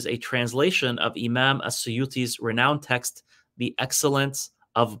 which is a translation of Imam As-Suyuti's renowned text, The Excellence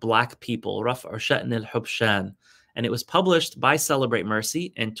of Black People, Raf'u Sha'n al-Hubshan. And it was published by Celebrate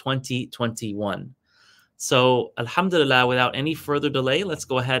Mercy in 2021. So, alhamdulillah, without any further delay, let's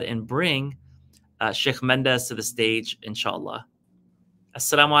go ahead and bring Sheikh Mendes to the stage, inshallah.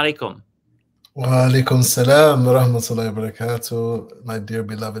 Assalamu alaikum. Wa alaikum salam wa rahmatullahi wa barakatuh. My dear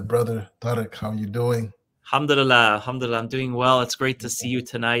beloved brother, Tariq, how are you doing? Alhamdulillah, alhamdulillah. I'm doing well. It's great to see you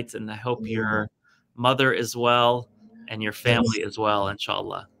tonight, and I hope your mother is well and your family as well,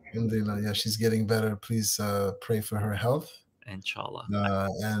 inshallah. Alhamdulillah, yeah, she's getting better. Please pray for her health. Inshallah.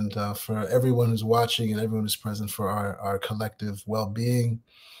 And for everyone who's watching and everyone who's present for our collective well-being.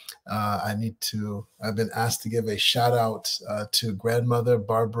 I've been asked to give a shout out to grandmother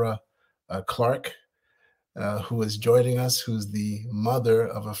Barbara Clark, who is joining us, who's the mother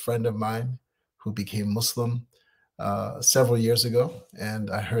of a friend of mine who became Muslim several years ago. And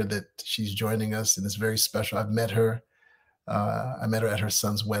I heard that she's joining us, and it's very special. I've met her. I met her at her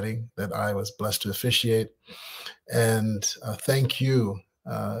son's wedding that I was blessed to officiate. And thank you,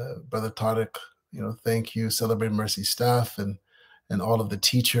 Brother Tariq. Thank you, Celebrate Mercy staff and all of the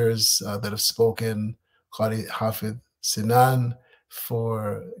teachers that have spoken, Qari Hafez Senan,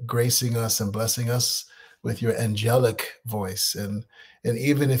 for gracing us and blessing us with your angelic voice. And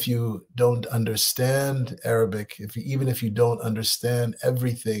even if you don't understand Arabic, even if you don't understand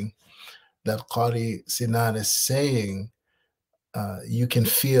everything that Qari Senan is saying, you can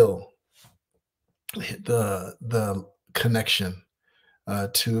feel the connection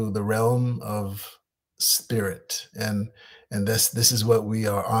to the realm of spirit, and this is what we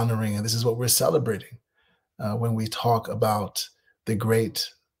are honoring, and this is what we're celebrating when we talk about the great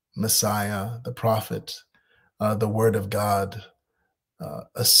Messiah, the Prophet, the Word of God,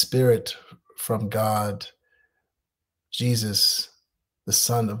 a spirit from God, Jesus, the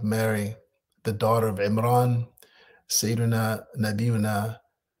son of Mary, the daughter of Imran, Sayyiduna Nabiyuna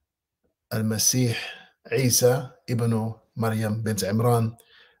al-Masih Isa ibn Maryam bint Imran,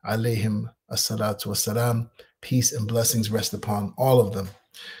 alayhim as-salatu was-salam. Peace and blessings rest upon all of them.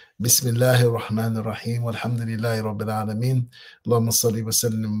 Bismillahir Rahmanir Rahim. Walhamdulillahi Rabbil Alameen. Allahumma salli wa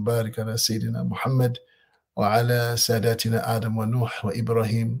sallim wa barik ala Sayyidina Muhammad wa ala Sadatina Adam wa Nuh wa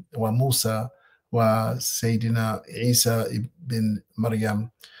Ibrahim wa Musa wa Sayyidina Isa ibn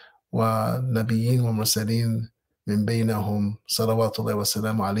Maryam wa Nabiyyin wa Mursaleen min baynahum salawatullahi wa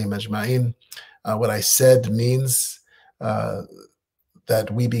salamu alayhim ajma'in. What I said means that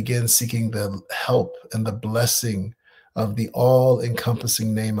we begin seeking the help and the blessing of the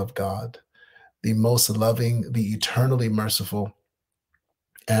all-encompassing name of God, the most loving, the eternally merciful.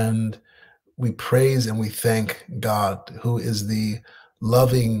 And we praise and we thank God, who is the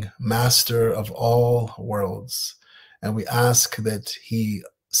loving master of all worlds. And we ask that he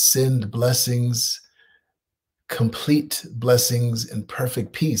send blessings, complete blessings and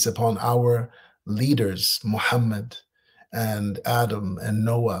perfect peace upon our leaders, Muhammad and Adam and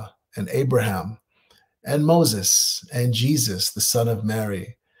Noah and Abraham and Moses and Jesus, the son of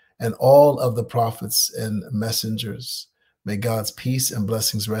Mary, and all of the prophets and messengers. May God's peace and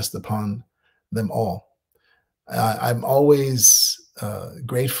blessings rest upon them all. I'm always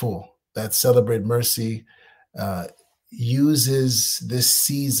grateful that Celebrate Mercy uses this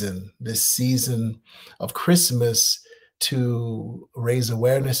season of Christmas to raise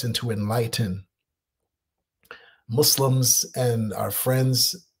awareness and to enlighten Muslims and our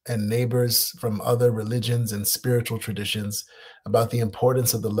friends and neighbors from other religions and spiritual traditions about the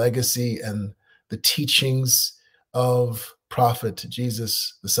importance of the legacy and the teachings of Prophet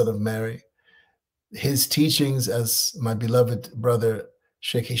Jesus, the son of Mary. His teachings, as my beloved brother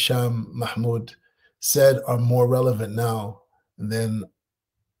Shaykh Hisham Mahmoud said, are more relevant now than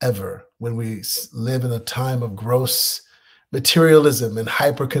ever, when we live in a time of gross materialism and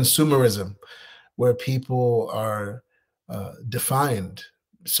hyper-consumerism, where people are defined.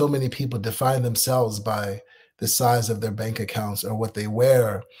 So many people define themselves by the size of their bank accounts, or what they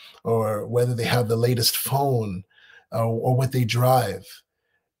wear, or whether they have the latest phone, or what they drive.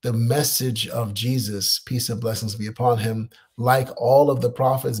 The message of Jesus, peace and blessings be upon him, like all of the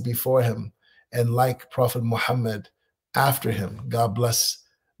prophets before him, and like Prophet Muhammad after him, God bless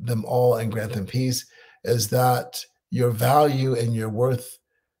them all and grant them peace, is that your value and your worth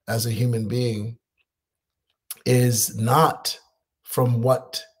as a human being is not from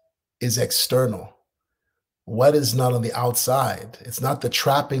what is external, what is not on the outside. It's not the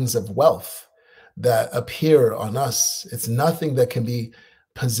trappings of wealth that appear on us. It's nothing that can be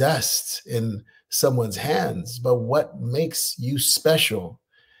possessed in someone's hands, but what makes you special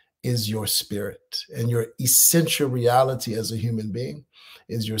is your spirit, and your essential reality as a human being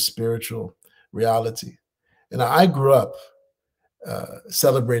is your spiritual reality. And I grew up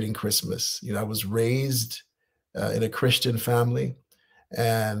celebrating Christmas. You know, I was raised in a Christian family,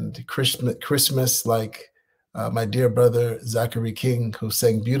 and Christmas, like my dear brother Zachary King, who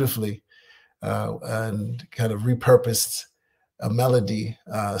sang beautifully and kind of repurposed a melody,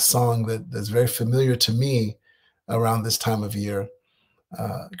 song that's very familiar to me around this time of year.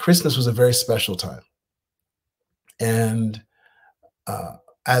 Christmas was a very special time. And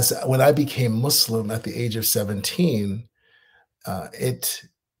when I became Muslim at the age of 17, it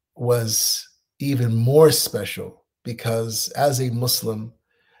was even more special, because as a Muslim,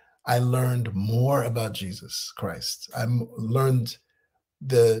 I learned more about Jesus Christ. I learned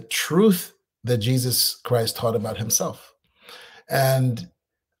the truth that Jesus Christ taught about himself. And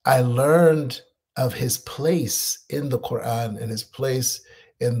I learned of his place in the Qur'an and his place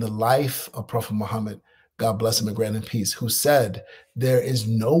in the life of Prophet Muhammad, God bless him and grant him peace, who said, there is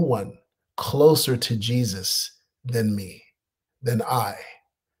no one closer to Jesus than me, than I.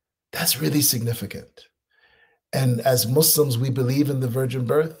 That's really significant. And as Muslims, we believe in the virgin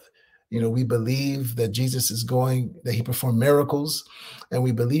birth. You know, we believe that Jesus that he performed miracles, and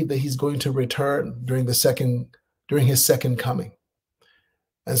we believe that he's going to return during his second coming.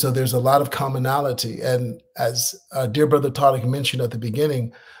 And so there's a lot of commonality. And as dear brother Tariq mentioned at the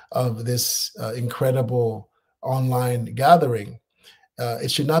beginning of this incredible online gathering,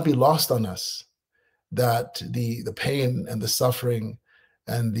 it should not be lost on us that the pain and the suffering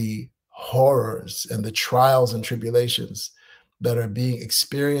and the horrors and the trials and tribulations that are being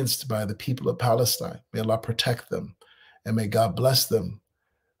experienced by the people of Palestine, may Allah protect them and may God bless them,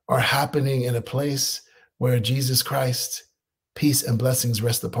 are happening in a place where Jesus Christ, peace and blessings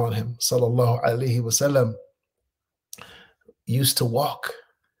rest upon him, sallallahu alaihi wasallam, used to walk,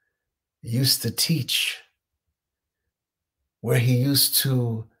 used to teach, where he used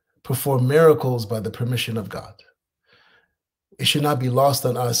to perform miracles by the permission of God. It should not be lost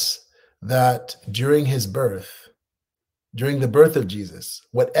on us that during his birth, during the birth of Jesus,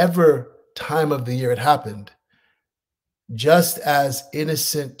 whatever time of the year it happened, just as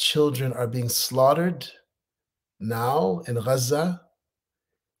innocent children are being slaughtered now in Gaza,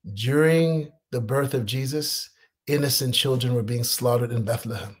 during the birth of Jesus, innocent children were being slaughtered in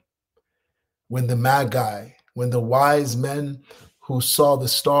Bethlehem. When the Magi, when the wise men who saw the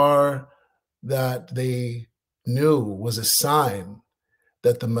star that they knew was a sign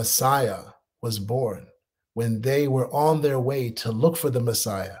that the Messiah was born, when they were on their way to look for the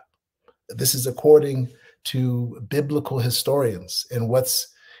Messiah, this is according to biblical historians and what's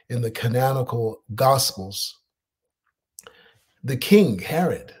in the canonical Gospels. The king,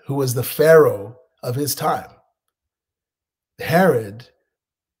 Herod, who was the Pharaoh of his time, Herod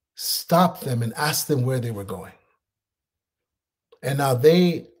stopped them and asked them where they were going. And now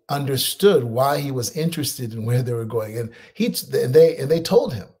they understood why he was interested in where they were going. And they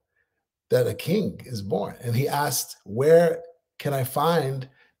told him that a king is born. And he asked, where can I find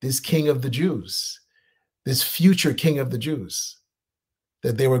this king of the Jews, this future king of the Jews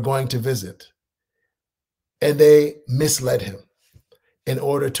that they were going to visit? And they misled him in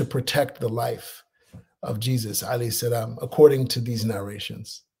order to protect the life of Jesus, alayhi salam, according to these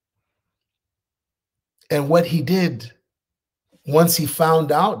narrations. And what he did, once he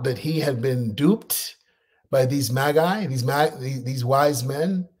found out that he had been duped by these magi, these wise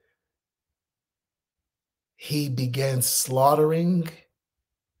men, he began slaughtering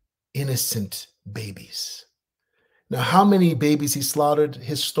innocent babies. Now, how many babies he slaughtered,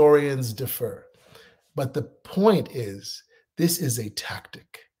 historians differ. But the point is, this is a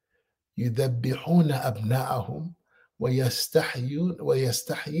tactic. يُذَبِّحُونَ أَبْنَاءَهُمْ وَيَسْتَحْيِي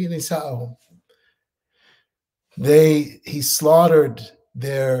نِسَاءَهُم. He slaughtered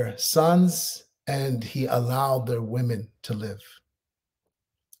their sons and he allowed their women to live.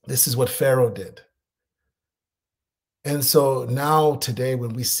 This is what Pharaoh did. And so now today,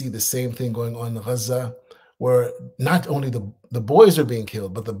 when we see the same thing going on in Gaza, where not only the boys are being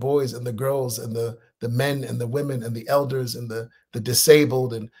killed, but the boys and the girls and the men and the women and the elders and the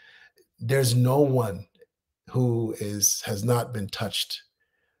disabled, and there's no one who has not been touched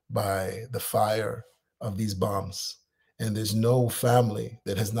by the fire of these bombs. And there's no family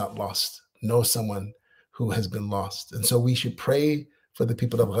that has not lost, no someone who has been lost. And so we should pray for the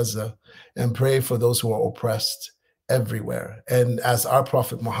people of Gaza and pray for those who are oppressed everywhere. And as our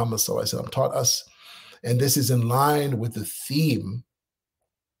Prophet Muhammad ﷺ taught us, and this is in line with the theme,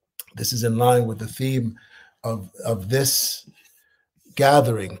 of this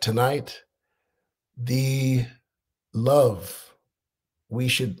gathering tonight, the love. We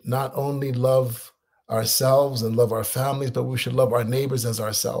should not only love ourselves and love our families, but we should love our neighbors as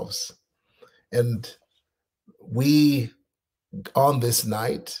ourselves. And we, on this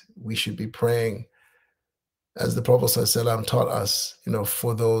night, we should be praying, as the Prophet ﷺ taught us,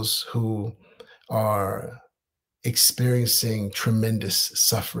 for those who are experiencing tremendous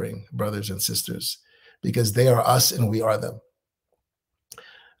suffering, brothers and sisters, because they are us and we are them.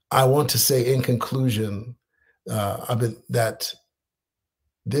 I want to say in conclusion that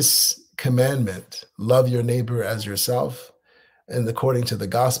this commandment, love your neighbor as yourself, and according to the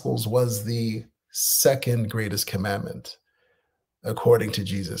Gospels, was the second greatest commandment, according to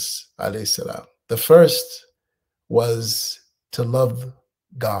Jesus, alayhi salam. The first was to love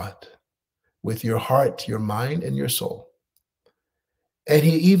God with your heart, your mind, and your soul. And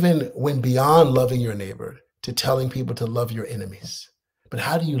he even went beyond loving your neighbor to telling people to love your enemies. But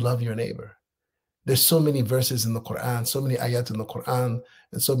how do you love your neighbor? There's so many verses in the Qur'an, so many ayat in the Qur'an,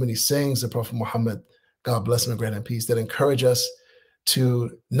 and so many sayings of Prophet Muhammad, God bless him and grant him peace, that encourage us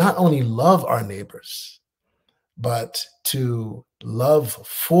to not only love our neighbors, but to love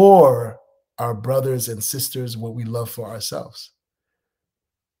for our brothers and sisters what we love for ourselves.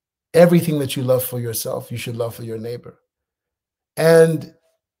 Everything that you love for yourself, you should love for your neighbor. And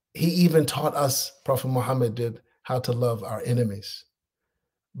he even taught us, Prophet Muhammad did, how to love our enemies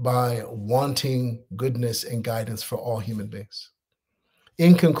by wanting goodness and guidance for all human beings.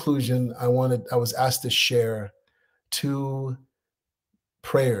 In conclusion, I was asked to share two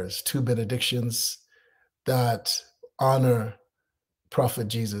prayers, two benedictions that honor Prophet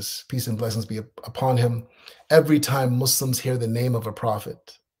Jesus, peace and blessings be upon him. Every time Muslims hear the name of a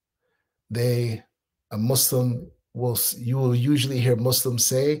prophet, you will usually hear Muslims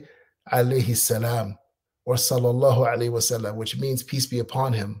say, alayhi salam, or sallallahu alayhi wasallam, which means peace be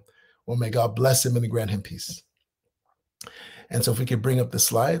upon him, or may God bless him and grant him peace. And so if we could bring up the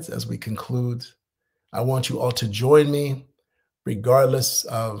slides as we conclude, I want you all to join me, regardless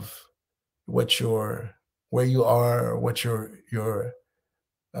of what where you are, or what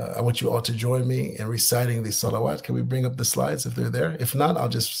I want you all to join me in reciting the salawat. Can we bring up the slides if they're there? If not, I'll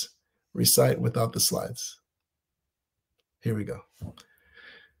just recite without the slides. Here we go.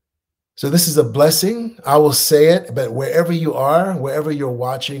 So this is a blessing. I will say it, but wherever you are, wherever you're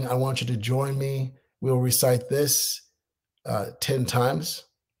watching, I want you to join me. We'll recite this 10 times.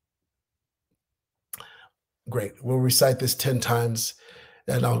 Great. We'll recite this 10 times.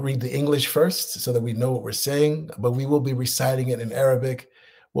 And I'll read the English first so that we know what we're saying, but we will be reciting it in Arabic.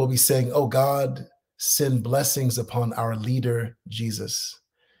 We'll be saying, "Oh God, send blessings upon our leader, Jesus,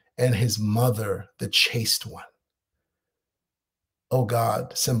 and his mother, the chaste one. Oh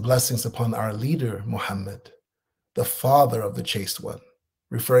God, send blessings upon our leader, Muhammad, the father of the chaste one,"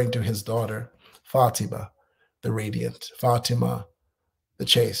 referring to his daughter, Fatima, the radiant, Fatima, the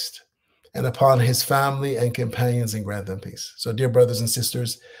chaste, "and upon his family and companions, and grant them peace." So, dear brothers and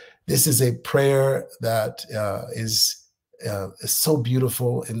sisters, this is a prayer that is so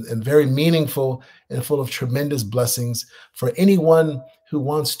beautiful and very meaningful and full of tremendous blessings for anyone who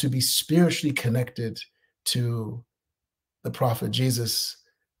wants to be spiritually connected to the Prophet Jesus,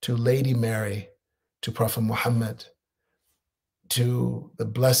 to Lady Mary, to Prophet Muhammad, to the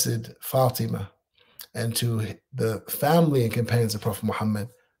Blessed Fatima, and to the family and companions of Prophet Muhammad,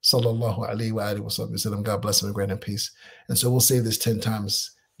 sallallahu alaihi wa alihi wa sallam. God bless him and grant him peace. And so we'll say this 10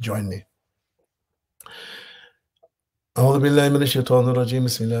 times. Join me. أعوذ بالله من الشيطان الرجيم.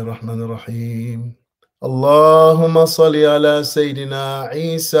 بسم الله الرحمن الرحيم. اللهم صل على سيدنا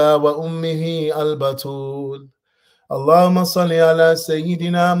عيسى وأمه البتول. اللهم صل على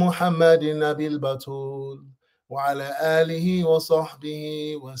سيدنا محمد النبي البتول وعلى آله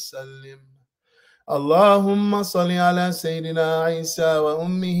وصحبه وسلم. اللهم صل على سيدنا عيسى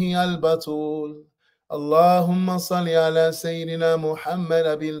وأمه البتول. اللهم صل على سيدنا محمد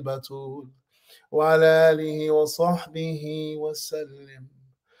أبي البتول وعلى آله وصحبه وسلم.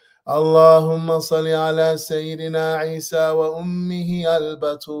 اللهم صل على سيدنا عيسى وأمه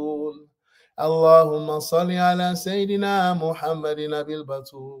البتول. اللهم صل على سيدنا محمد أبي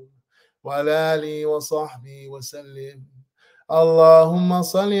البتول وعلى آله وصحبه وسلم. اللهم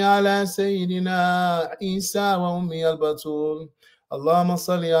صل على سيدنا عيسى وأمه البتول. اللهم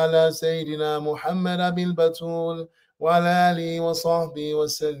صل على سيدنا محمد أبي البتول وعلى آله وصحبه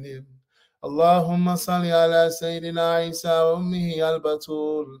وسلم. اللهم صل على سيدنا عيسى وأمه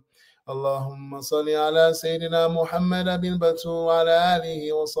البتول. اللهم صل على سيدنا محمد أبي البتول وعلى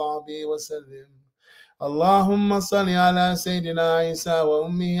آله وصحبه وسلم. اللهم صل على سيدنا عيسى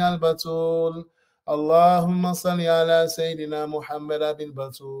وأمه البتول. اللهم صل على سيدنا محمد أبي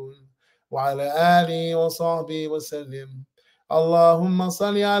البتول وعلى آله وصحبه وسلم. اللهم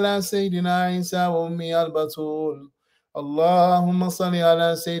صل على سيدنا عيسى وأمه البتول. اللهم صل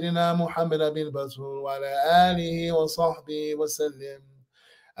على سيدنا محمد أبي البتول وعلى آله وصحبه وسلم.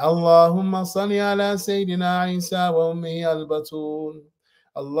 اللهم صل على سيدنا عيسى وأمه البتول.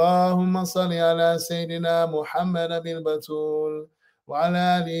 اللهم صل على سيدنا محمد أبي البتول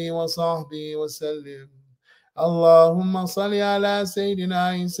وعلى آله وصحبه وسلم. اللهم صل على سيدنا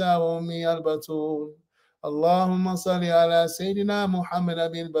عيسى وأمه البتول. اللهم صل على سيدنا محمد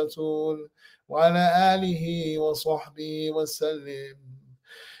أبي البتول وعلى آله وصحبه وسلم.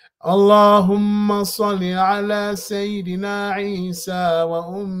 اللهم صل على سيدنا عيسى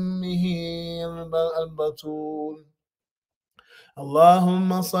وأمه البتول.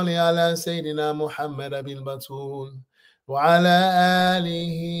 اللهم صل على سيدنا محمد أبي البتول وعلى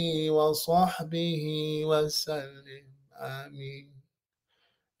آله وصحبه وسلم. Ameen.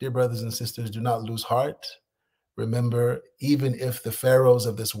 Dear brothers and sisters, do not lose heart. Remember, even if the pharaohs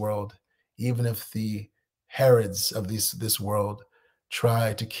of this world, even if the Herods of this world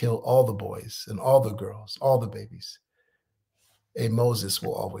try to kill all the boys and all the girls, all the babies, a Moses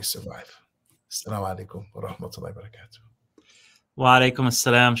will always survive. Assalamu alaikum wa rahmatullahi wa barakatuh. Wa alaikum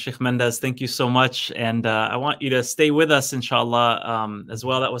assalam, Sheikh Mendes. Thank you so much. And I want you to stay with us, inshallah, as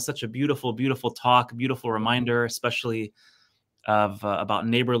well. That was such a beautiful, beautiful talk, beautiful reminder, especially of about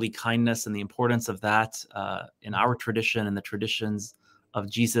neighborly kindness and the importance of that in our tradition and the traditions of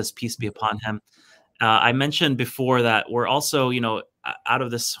Jesus, peace be upon him. I mentioned before that we're also, you know, out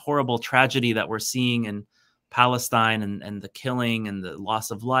of this horrible tragedy that we're seeing in Palestine and the killing and the loss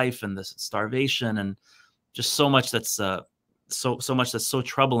of life and the starvation and just so much that's so much that's so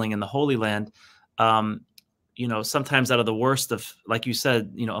troubling in the Holy Land. You know, sometimes out of the worst of, like you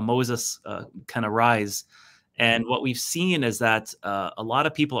said, you know, a Moses kind of rise. And what we've seen is that a lot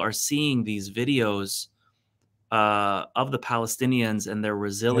of people are seeing these videos of the Palestinians and their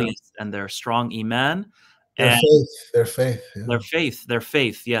resilience and their strong iman and their faith, yeah. their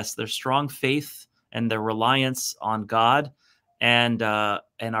faith, yes, their strong faith and their reliance on God, and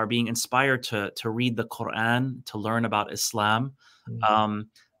are being inspired to read the Qur'an, to learn about Islam.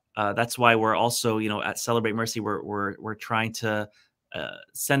 That's why we're also, at Celebrate Mercy, we're trying to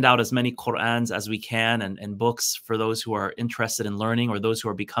send out as many Qur'ans as we can, and books for those who are interested in learning or those who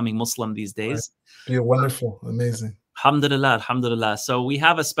are becoming Muslim these days. Right. You're wonderful, amazing. Alhamdulillah, alhamdulillah. So we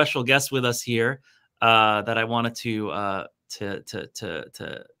have a special guest with us here that I wanted to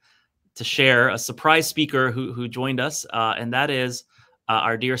share, a surprise speaker who joined us, and that is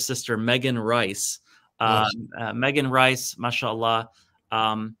our dear sister Megan Rice. Megan Rice, mashallah.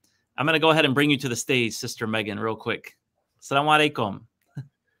 I'm going to go ahead and bring you to the stage, Sister Megan, real quick. Assalamu alaikum.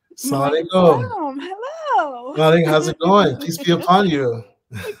 Assalamu alaikum. Hello. How's it going? Peace be upon you.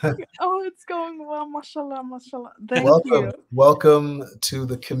 Oh, it's going well, mashallah, mashallah. Thank you. Welcome to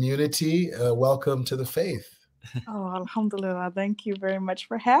the community. Welcome to the faith. Oh, alhamdulillah. Thank you very much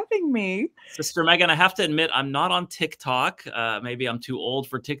for having me. Sister Megan, I have to admit, I'm not on TikTok. Maybe I'm too old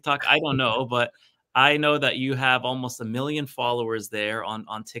for TikTok. I don't know, but I know that you have almost 1 million followers there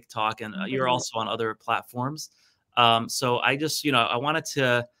on TikTok, and you're also on other platforms. So I just, I wanted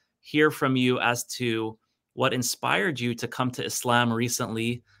to hear from you as to what inspired you to come to Islam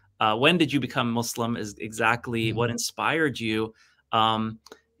recently. When did you become Muslim? Is exactly what inspired you?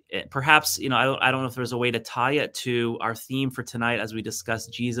 Perhaps, I don't know if there's a way to tie it to our theme for tonight as we discuss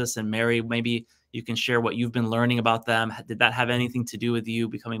Jesus and Mary. Maybe you can share what you've been learning about them. Did that have anything to do with you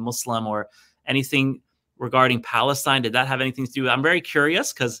becoming Muslim, or anything regarding Palestine? Did that have anything to do with? I'm very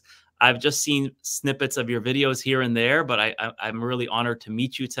curious because I've just seen snippets of your videos here and there, but I'm really honored to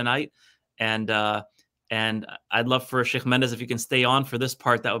meet you tonight. And I'd love for Sheikh Mendes, if you can stay on for this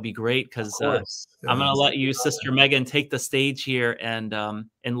part, that would be great, because I'm going to let you, Sister Megan, take the stage here and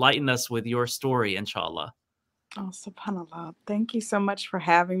enlighten us with your story, inshallah. Oh, subhanallah. Thank you so much for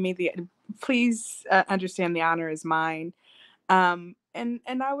having me. Please understand the honor is mine. And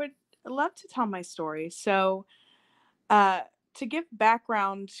I would love to tell my story. So to give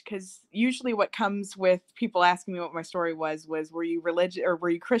background, because usually what comes with people asking me what my story was were you religious, or were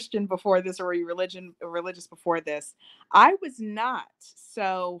you Christian before this, or were you religious before this? I was not.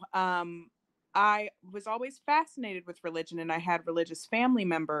 So I was always fascinated with religion, and I had religious family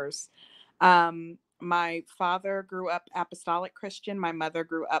members. My father grew up apostolic Christian. My mother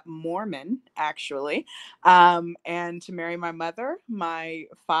grew up Mormon, actually. And to marry my mother, my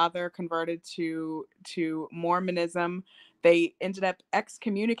father converted to Mormonism. They ended up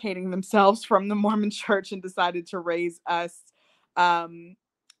excommunicating themselves from the Mormon church and decided to raise us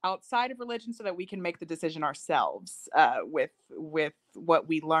outside of religion so that we can make the decision ourselves with what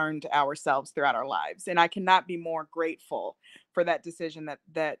we learned ourselves throughout our lives. And I cannot be more grateful for that decision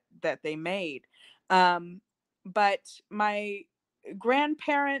that they made. But my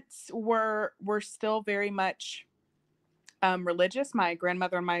grandparents were still very much religious. My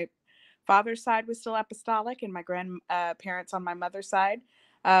grandmother on my father's side was still apostolic, and my grandparents on my mother's side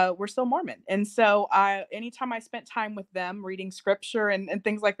were still Mormon. And so anytime I spent time with them, reading scripture and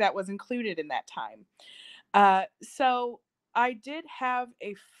things like that was included in that time. So I did have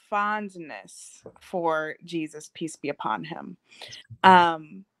a fondness for Jesus, peace be upon him.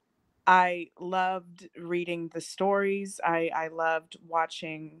 I loved reading the stories. I loved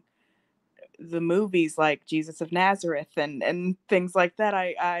watching the movies like Jesus of Nazareth and things like that.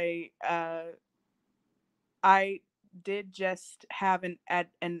 I did just have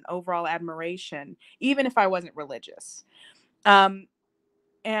an overall admiration, even if I wasn't religious. And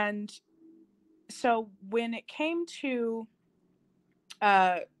so when it came to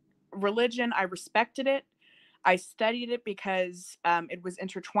religion, I respected it. I studied it because it was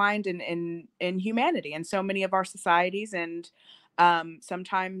intertwined in humanity and so many of our societies. And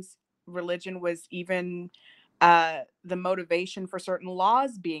sometimes religion was even the motivation for certain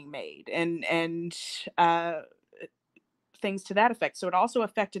laws being made and things to that effect. So it also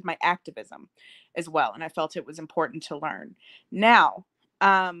affected my activism as well. And I felt it was important to learn. Now,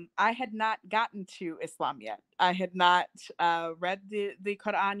 I had not gotten to Islam yet. I had not read the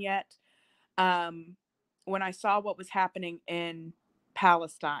Qur'an yet. When I saw what was happening in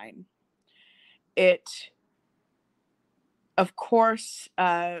Palestine, it, of course,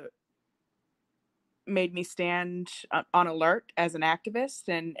 made me stand on alert as an activist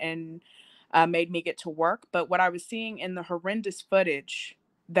and made me get to work. But what I was seeing in the horrendous footage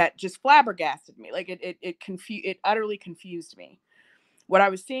that just flabbergasted me, like it utterly confused me. What I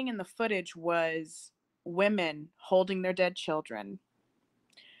was seeing in the footage was women holding their dead children,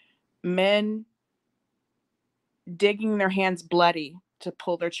 men digging their hands bloody to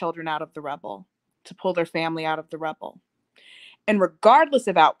pull their children out of the rubble, to pull their family out of the rubble. And regardless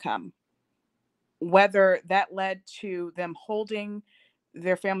of outcome, whether that led to them holding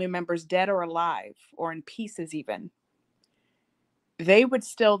their family members dead or alive or in pieces even, they would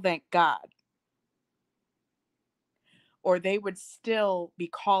still thank God, or they would still be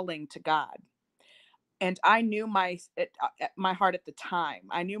calling to God. And I knew my heart at the time.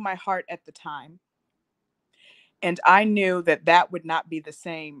 I knew my heart at the time. And I knew that that would not be the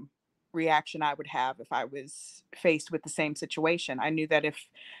same reaction I would have if I was faced with the same situation. I knew that if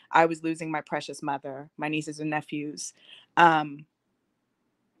I was losing my precious mother, my nieces and nephews, I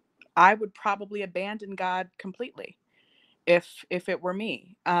would probably abandon God completely if it were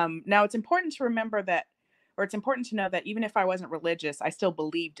me. Now, it's important to remember that, or it's important to know that even if I wasn't religious, I still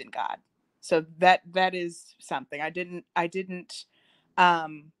believed in God. So that is something. I didn't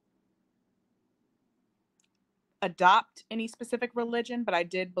adopt any specific religion, but I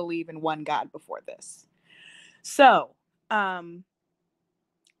did believe in one God before this. So,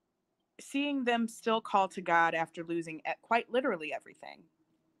 seeing them still call to God after losing quite literally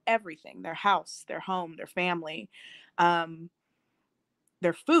everything, their house, their home, their family,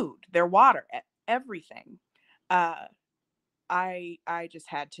 their food, their water, everything. I just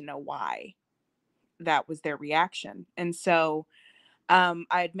had to know why that was their reaction. And so I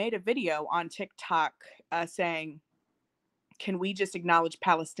had made a video on TikTok saying, can we just acknowledge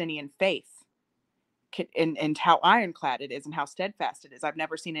Palestinian faith and how ironclad it is and how steadfast it is? I've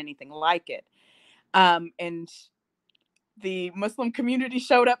never seen anything like it. And the Muslim community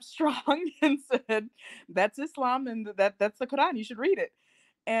showed up strong and said, that's Islam and that's the Qur'an. You should read it.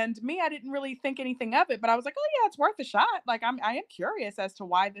 And me, I didn't really think anything of it, but I was like, oh yeah, it's worth a shot. Like I am curious as to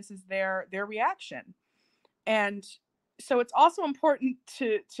why this is their reaction. And so it's also important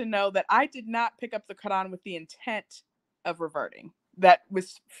to know that I did not pick up the Qur'an with the intent of reverting. That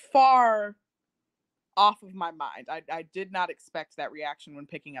was far off of my mind. I did not expect that reaction when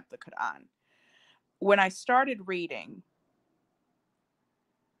picking up the Qur'an. When I started reading,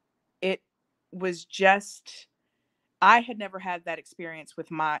 it was just, I had never had that experience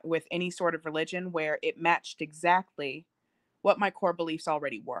with any sort of religion where it matched exactly what my core beliefs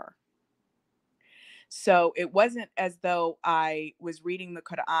already were. So it wasn't as though I was reading the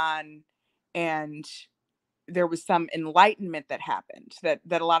Qur'an and there was some enlightenment that happened that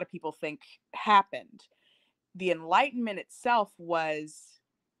a lot of people think happened. The enlightenment itself was,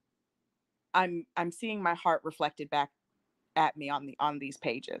 I'm seeing my heart reflected back at me on these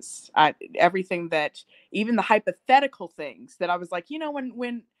pages. Everything that, even the hypothetical things that I was like,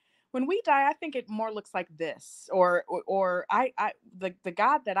 when we die, I think it more looks like this, or the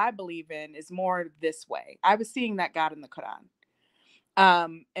God that I believe in is more this way. I was seeing that God in the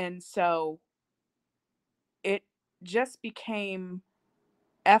Quran. And so it just became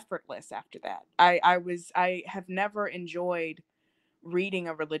effortless after that. I have never enjoyed reading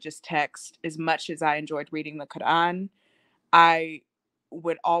a religious text as much as I enjoyed reading the Quran. I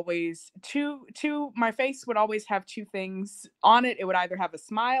would always my face would always have two things on it. It would either have a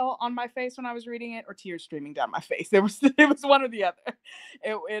smile on my face when I was reading it or tears streaming down my face. It was one or the other.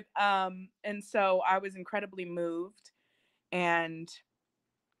 And so I was incredibly moved, and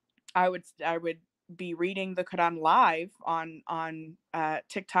I would be reading the Quran live on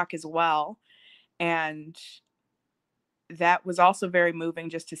TikTok as well, and that was also very moving,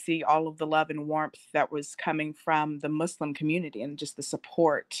 just to see all of the love and warmth that was coming from the Muslim community and just the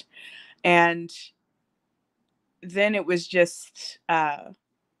support. And then it was just an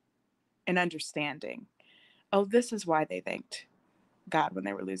understanding. Oh, this is why they thanked God when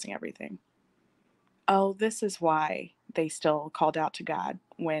they were losing everything. Oh, this is why they still called out to God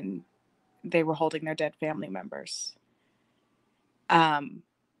when they were holding their dead family members. And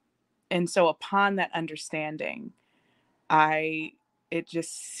so upon that understanding, it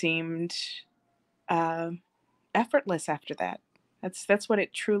just seemed effortless after that. That's what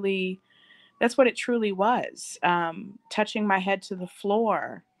it truly was. Touching my head to the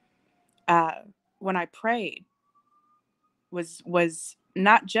floor when I prayed was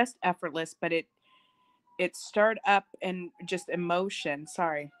not just effortless, but it stirred up and just emotion.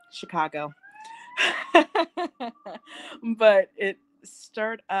 Sorry, Chicago. But it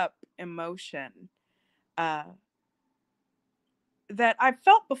stirred up emotion that I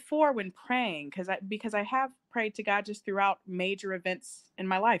felt before when praying, because I have prayed to God just throughout major events in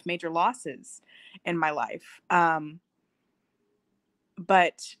my life, major losses in my life.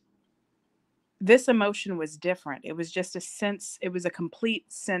 But this emotion was different. It was just it was a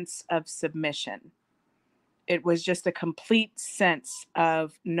complete sense of submission. it was just a complete sense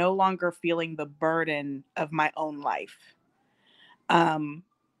of no longer feeling the burden of my own life.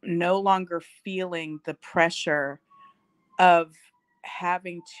 No longer feeling the pressure of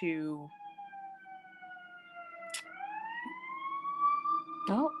having to,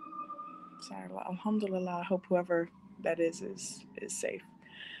 oh, sorry, alhamdulillah, I hope whoever that is safe.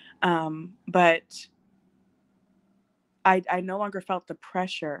 But I no longer felt the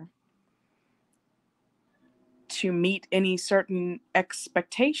pressure to meet any certain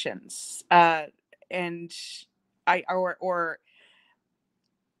expectations. And or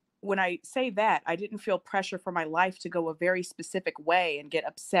when I say that, I didn't feel pressure for my life to go a very specific way and get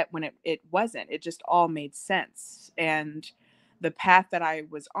upset when it wasn't. It just all made sense. And the path that I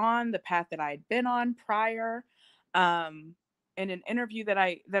was on, the path that I had been on prior, in an interview that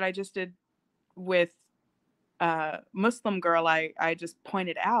I just did with a Muslim girl, I just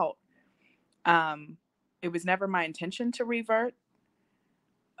pointed out, it was never my intention to revert.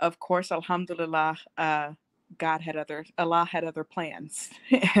 Of course, alhamdulillah, Allah had other plans,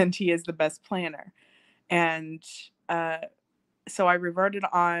 and He is the best planner. And so I reverted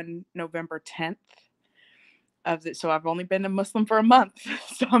on November 10th so I've only been a Muslim for a month,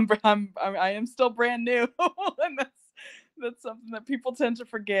 so I am still brand new, and that's something that people tend to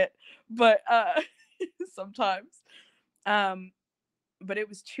forget, but sometimes. But it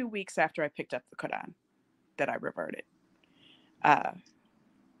was 2 weeks after I picked up the Qur'an that I reverted.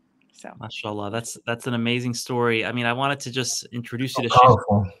 So, mashallah, that's an amazing story. I mean, I wanted to just introduce you to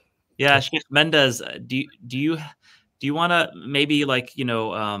Powerful. Shaykh. Yeah, Shaykh Mendes. Do you want to maybe, like,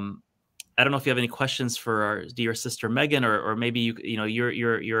 I don't know if you have any questions for our dear sister Megan, or maybe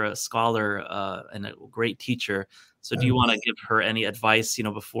you're a scholar and a great teacher. So do you want to give her any advice,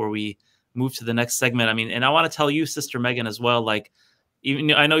 before we move to the next segment? I mean, and I want to tell you, Sister Megan, as well, like,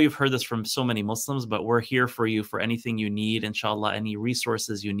 even I know you've heard this from so many Muslims, but we're here for you for anything you need, inshallah, any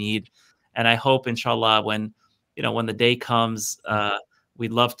resources you need. And I hope, inshallah, when the day comes,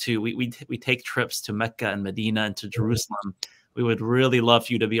 we'd love to, we take trips to Mecca and Medina and to Jerusalem. We would really love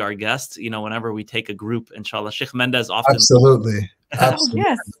for you to be our guest, whenever we take a group, inshallah. Shaykh Mendes often. Absolutely. Absolutely. Oh,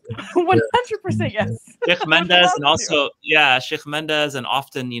 yes. 100% yes. Shaykh Mendes, and also, Shaykh Mendes, and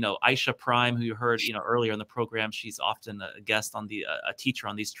often, Aisha Prime, who you heard, earlier in the program, she's often a guest on a teacher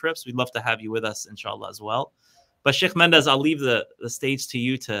on these trips. We'd love to have you with us, inshallah, as well. But Shaykh Mendes, I'll leave the stage to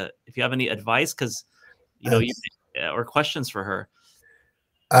you if you have any advice, because, or questions for her.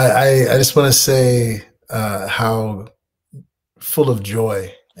 I just want to say how full of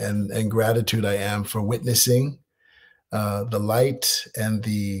joy and gratitude I am for witnessing the light and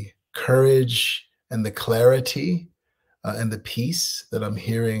the courage and the clarity and the peace that I'm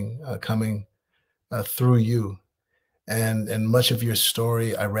hearing coming through you. And much of your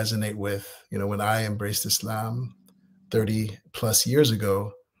story I resonate with. When I embraced Islam 30 plus years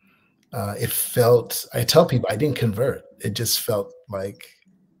ago, it felt, I tell people I didn't convert. It just felt like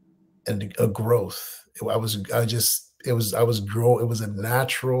a growth. It was a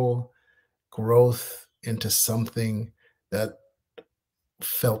natural growth into something that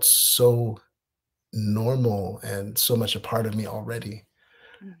felt so normal and so much a part of me already.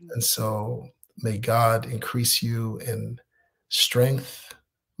 Mm-hmm. And so may God increase you in strength.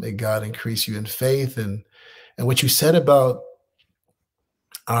 May God increase you in faith. And what you said about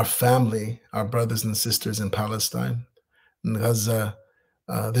our family, our brothers and sisters in Palestine, in Gaza,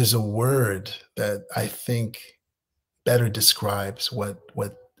 there's a word that I think better describes what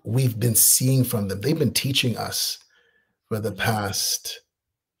we've been seeing from them. They've been teaching us for the past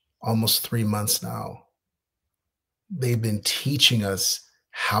almost 3 months now. They've been teaching us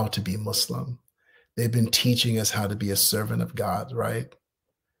how to be Muslim. They've been teaching us how to be a servant of God, right?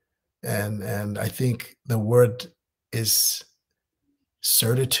 And I think the word is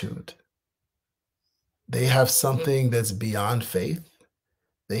certitude. They have something that's beyond faith.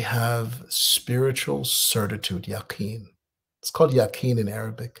 They have spiritual certitude, yaqeen. It's called yaqeen in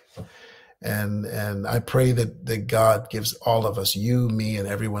Arabic. And I pray that God gives all of us, you, me, and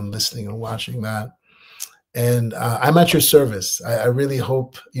everyone listening and watching that. And I'm at your service. I really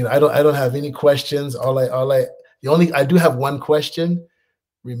hope, I don't have any questions. I do have one question.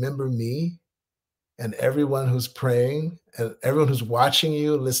 Remember me and everyone who's praying and everyone who's watching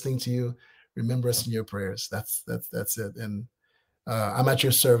you, listening to you, remember us in your prayers. That's it. And I'm at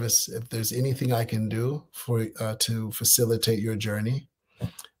your service. If there's anything I can do to facilitate your journey,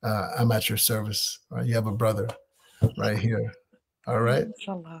 I'm at your service. You have a brother right here. All right.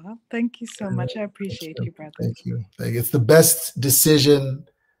 Inshallah. Thank you so much. I appreciate you, brother. Thank you. It's the best decision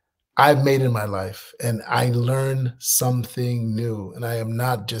I've made in my life. And I learn something new. And I am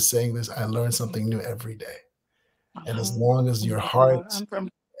not just saying this. I learn something new every day. And as long as your heart,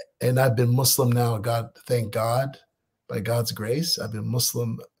 and I've been Muslim now, God, thank God, by God's grace, I've been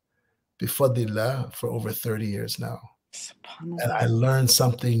Muslim bifadlillah for over 30 years now. And I learn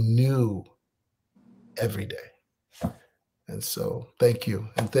something new every day. And so thank you.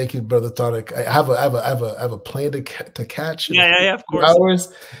 And thank you, Brother Tariq. I have a plane to catch in a few of course.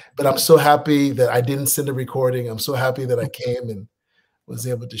 hours, but I'm so happy that I didn't send a recording. I'm so happy that I came and was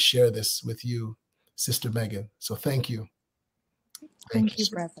able to share this with you, Sister Megan. So thank you. Thank you,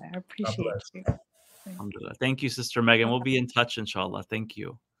 brother. I appreciate you. Alhamdulillah. Thank you, Sister Megan. We'll be in touch, inshallah. Thank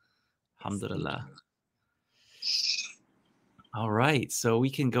you. Alhamdulillah. All right, so we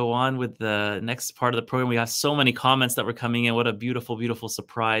can go on with the next part of the program. We have so many comments that were coming in. What a beautiful, beautiful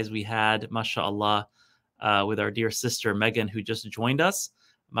surprise we had, mashallah, with our dear sister Megan, who just joined us,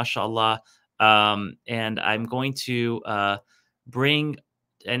 mashallah. And I'm going to bring,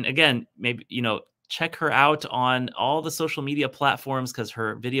 and again, maybe, check her out on all the social media platforms, because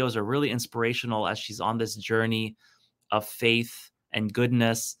her videos are really inspirational as she's on this journey of faith and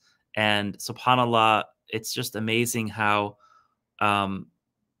goodness. And subhanallah, it's just amazing how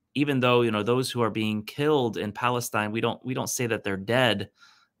even though those who are being killed in Palestine, we don't say that they're dead.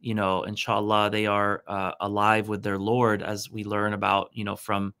 Inshallah, they are alive with their Lord, as we learn about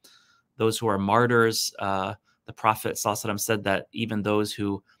from those who are martyrs. The Prophet ﷺ said that even those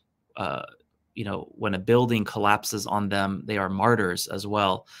who when a building collapses on them, they are martyrs as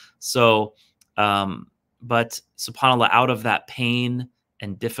well. So but subhanallah, out of that pain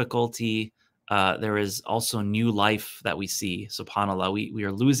and difficulty, there is also new life that we see. Subhanallah, we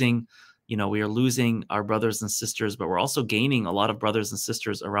are losing, we are losing our brothers and sisters, but we're also gaining a lot of brothers and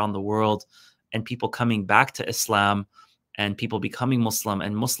sisters around the world, and people coming back to Islam, and people becoming Muslim,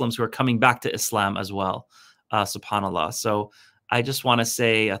 and Muslims who are coming back to Islam as well. Subhanallah. So I just want to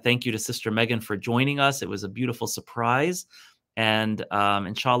say thank you to Sister Megan for joining us. It was a beautiful surprise, and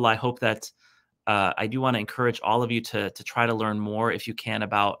inshallah, I hope that I do want to encourage all of you to try to learn more, if you can,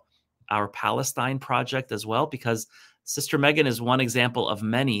 about our Palestine project as well, because Sister Megan is one example of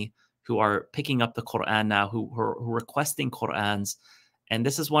many who are picking up the Qur'an now, who are requesting Qur'ans. And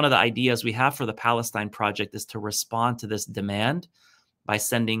this is one of the ideas we have for the Palestine project, is to respond to this demand by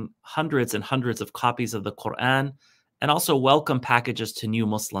sending hundreds and hundreds of copies of the Qur'an, and also welcome packages to new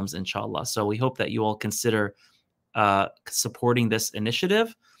Muslims, inshallah. So we hope that you all consider supporting this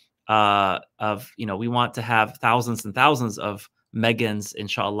initiative we want to have thousands and thousands of Megans,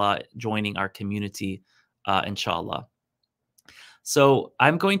 inshallah, joining our community, inshallah. So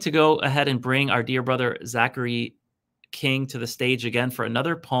I'm going to go ahead and bring our dear brother Zachary King to the stage again for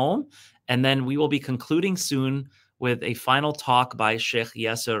another poem, and then we will be concluding soon with a final talk by Shaykh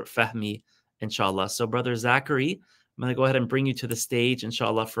Yasir Fahmy, inshallah. So brother Zachary, I'm going to go ahead and bring you to the stage,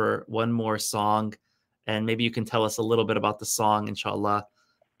 inshallah, for one more song, and maybe you can tell us a little bit about the song, inshallah,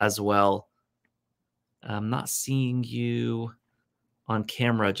 as well. I'm not seeing you on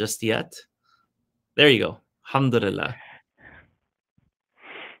camera just yet. There you go. Alhamdulillah.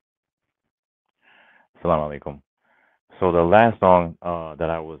 Assalamu alaikum. So the last song that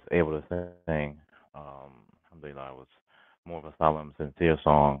I was able to sing, alhamdulillah, was more of a solemn, sincere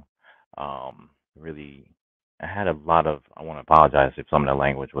song. Really, I had a lot of, I want to apologize if some of the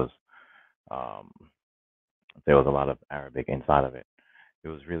language was, there was a lot of Arabic inside of it. It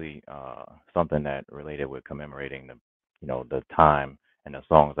was really something that related with commemorating the time and the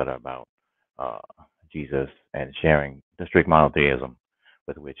songs that are about Jesus, and sharing the strict monotheism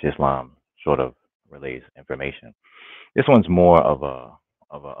with which Islam sort of relays information. This one's more of a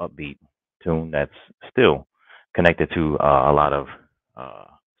upbeat tune that's still connected to a lot of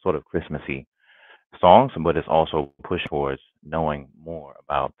sort of Christmassy songs, but it's also pushed towards knowing more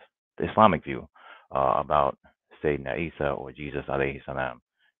about the Islamic view about Sayyidina Isa, or Jesus alayhi salam,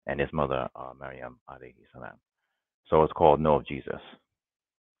 and his mother Maryam alayhi salam. So it's called Know of Jesus.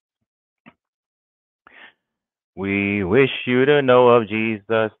 We wish you to know of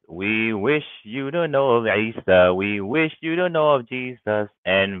Jesus. We wish you to know of Isa. We wish you to know of Jesus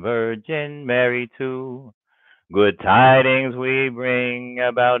and Virgin Mary too. Good tidings we bring,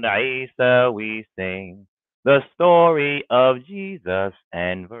 about Isa we sing. The story of Jesus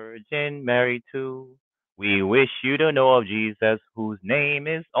and Virgin Mary too. We wish you to know of Jesus, whose name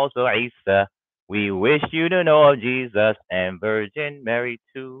is also Isa. We wish you to know of Jesus and Virgin Mary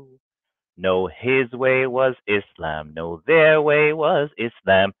too. No, his way was Islam. No, their way was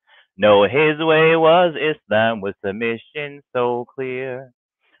Islam. No, his way was Islam, with the mission so clear.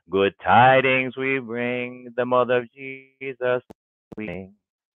 Good tidings we bring, the mother of Jesus we sing,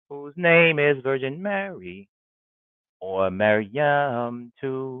 whose name is Virgin Mary, or Maryam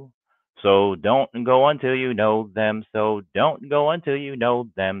too. So don't go until you know them. So don't go until you know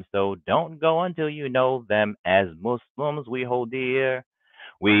them. So don't go until you know them. As Muslims we hold dear.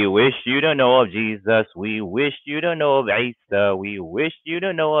 We wish you to know of Jesus. We wish you to know of Isa. We wish you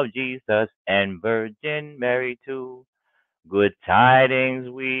to know of Jesus and Virgin Mary too. Good tidings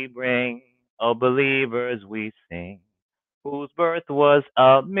we bring, of believers we sing, whose birth was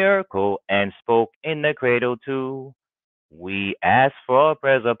a miracle and spoke in the cradle too. We ask for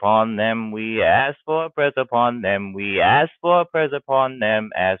prayers upon them. We ask for prayers upon them. We ask for prayers upon them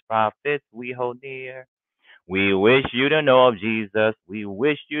as prophets we hold near. We wish you to know of Jesus. We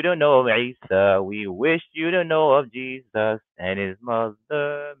wish you to know of Isa. We wish you to know of Jesus and his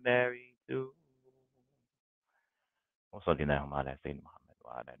mother Mary too. وصلي اللهم على سيدنا محمد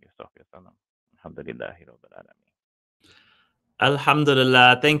وعلى آله وصحبه وسلم. الحمد لله رب العالمين.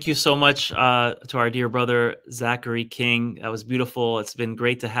 Alhamdulillah. Thank you so much to our dear brother Zachary King. That was beautiful. It's been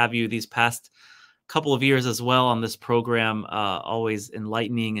great to have you these past couple of years as well on this program. Always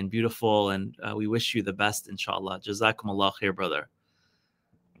enlightening and beautiful, and we wish you the best, inshallah. Jazakumullah khair, brother.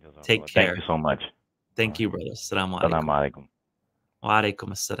 Take care. Thank you so much. Thank you, brother. Assalamu Assalamu alaikum. alaikum. Wa alaikum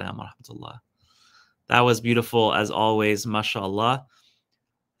assalam wa rahmatullah. That was beautiful as always, mashallah.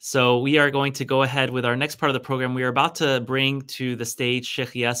 So we are going to go ahead with our next part of the program. We are about to bring to the stage Shaykh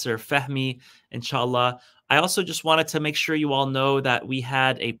Yasir Fahmy, inshallah. I also just wanted to make sure you all know that we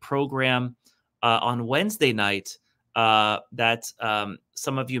had a program on Wednesday night that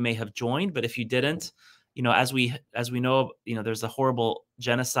some of you may have joined, but if you didn't, you know, as we know, you know, there's a horrible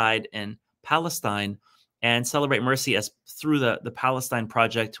genocide in Palestine, and Celebrate Mercy, as through the Palestine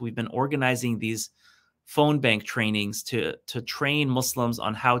Project, we've been organizing these phone bank trainings to train Muslims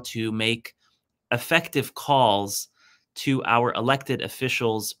on how to make effective calls to our elected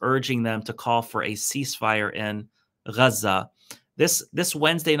officials, urging them to call for a ceasefire in Gaza. This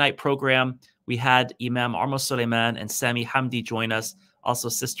Wednesday night program, we had Imam Armo Suleiman and Sami Hamdi join us, also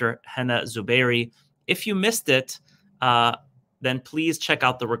Sister Henna Zubairi. If you missed it, then please check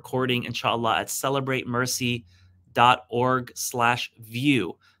out the recording, inshallah, at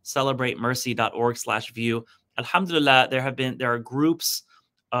celebratemercy.org/view. celebratemercy.org/view. Alhamdulillah, there are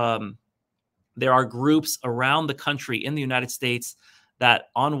groups around the country in the United States that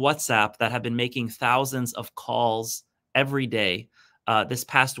on WhatsApp that have been making thousands of calls every day. This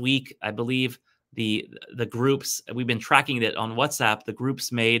past week, I believe the groups, we've been tracking it on WhatsApp, the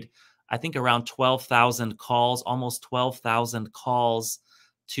groups made, I think, around 12,000 calls, almost 12,000 calls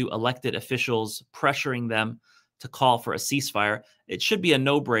to elected officials, pressuring them to call for a ceasefire. It should be a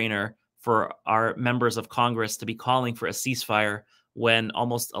no-brainer for our members of Congress to be calling for a ceasefire when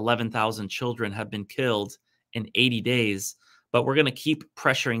almost 11,000 children have been killed in 80 days. But we're going to keep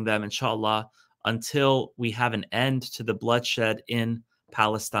pressuring them, inshallah, until we have an end to the bloodshed in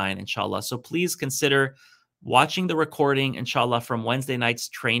Palestine, inshallah. So please consider watching the recording, inshallah, from Wednesday night's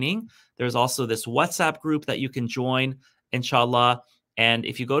training. There's also this WhatsApp group that you can join, inshallah. And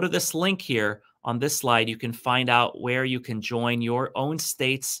if you go to this link here on this slide, you can find out where you can join your own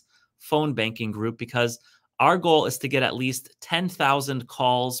state's phone banking group, because our goal is to get at least 10,000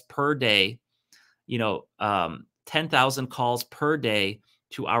 calls per day, 10,000 calls per day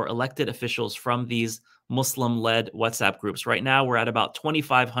to our elected officials from these Muslim-led WhatsApp groups. Right now, we're at about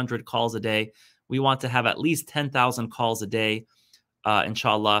 2,500 calls a day. We want to have at least 10,000 calls a day,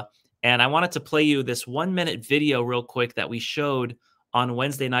 inshallah. And I wanted to play you this 1-minute video real quick that we showed on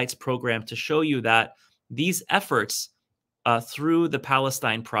Wednesday night's program to show you that these efforts through the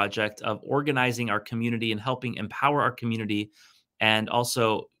Palestine Project of organizing our community and helping empower our community, and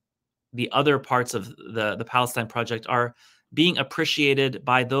also the other parts of the Palestine Project, are being appreciated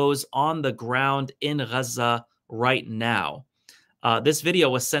by those on the ground in Gaza right now. This video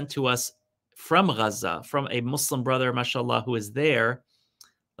was sent to us from Gaza, from a Muslim brother, mashallah, who is there.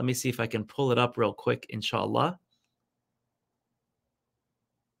 Let me see if I can pull it up real quick, inshallah.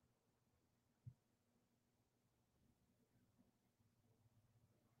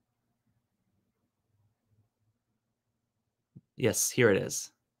 Yes, here it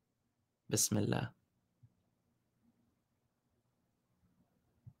is. Bismillah.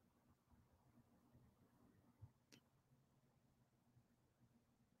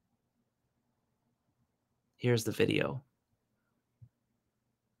 Here's the video.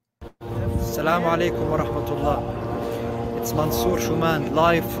 Assalamu alaikum wa rahmatullah. It's Mansour Shuman,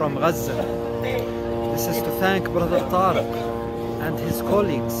 live from Gaza. This is to thank Brother Tariq and his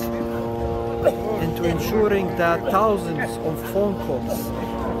colleagues into ensuring that thousands of phone calls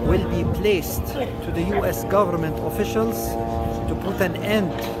will be placed to the US government officials to put an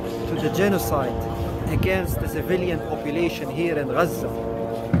end to the genocide against the civilian population here in Gaza.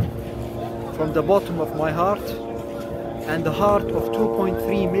 from the bottom of my heart and the heart of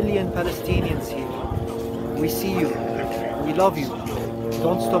 2.3 million Palestinians here. We see you. We love you.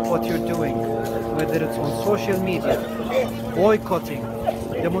 Don't stop what you're doing, whether it's on social media, boycotting,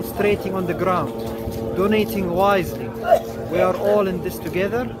 demonstrating on the ground, donating wisely. We are all in this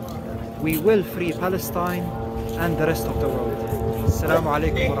together. We will free Palestine and the rest of the world. Assalamu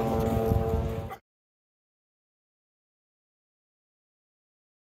alaikum wa rahmatullah.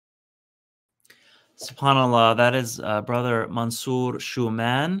 SubhanAllah, that is Brother Mansour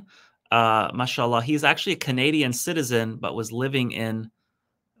Shuman. MashaAllah, he's actually a Canadian citizen, but was living in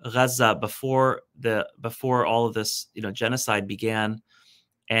Gaza before all of this, genocide began.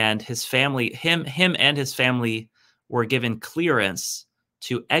 And his family, him and his family were given clearance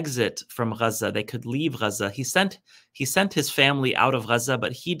to exit from Gaza. They could leave Gaza. He sent his family out of Gaza,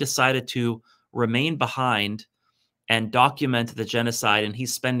 but he decided to remain behind and document the genocide. And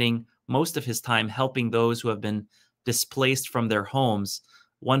he's spending most of his time helping those who have been displaced from their homes.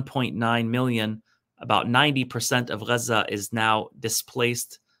 1.9 million, about 90% of Gaza is now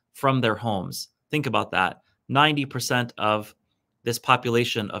displaced from their homes. Think about that. 90% of this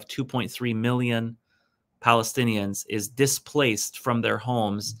population of 2.3 million Palestinians is displaced from their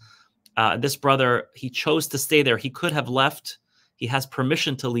homes. This brother, he chose to stay there. He could have left. He has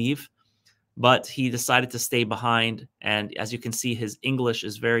permission to leave, but he decided to stay behind. And as you can see, his English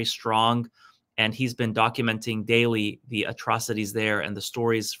is very strong, and he's been documenting daily the atrocities there and the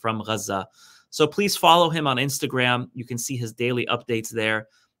stories from Gaza. So please follow him on Instagram. You can see his daily updates there.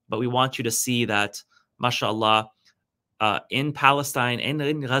 But we want you to see that, mashallah, in Palestine and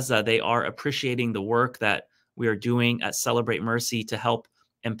in Gaza, they are appreciating the work that we are doing at Celebrate Mercy to help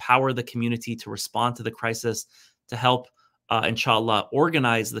empower the community to respond to the crisis, to help, inshallah,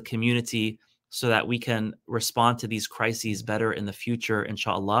 organize the community so that we can respond to these crises better in the future,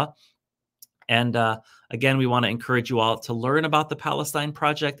 inshallah. And again, we want to encourage you all to learn about the Palestine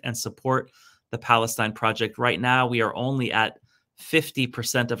Project and support the Palestine Project. Right now, we are only at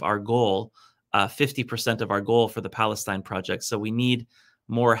 50% of our goal. 50% of our goal for the Palestine Project. So we need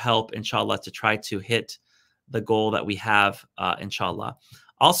more help, inshallah, to try to hit the goal that we have, inshallah.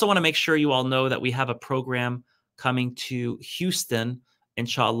 Also want to make sure you all know that we have a program coming to Houston,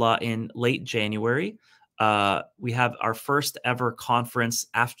 inshallah, in late January. We have our first ever conference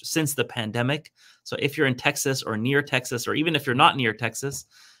since the pandemic. So if you're in Texas or near Texas, or even if you're not near Texas,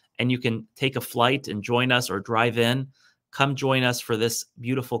 and you can take a flight and join us or drive in, come join us for this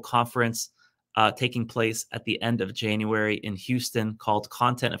beautiful conference taking place at the end of January in Houston called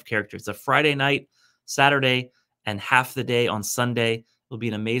Content of Character. It's a Friday night, Saturday, and half the day on Sunday. It'll be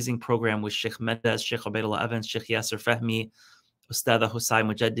an amazing program with Sheikh Mendes, Sheikh Ubaidullah Evans, Sheikh Yasir Fahmy, Ustada Husay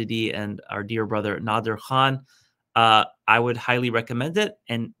Mujaddidi, and our dear brother Nadir Khan. I would highly recommend it.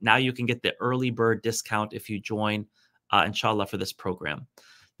 And now you can get the early bird discount if you join, inshallah, for this program.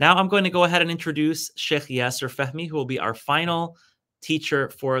 Now I'm going to go ahead and introduce Sheikh Yasir Fahmy, who will be our final teacher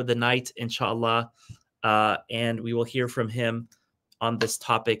for the night, inshallah, and we will hear from him on this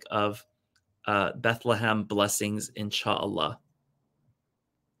topic of Bethlehem Blessings, inshallah.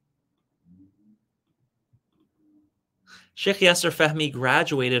 Sheikh Yasir Fahmy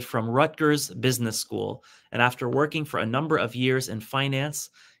graduated from Rutgers Business School, and after working for a number of years in finance,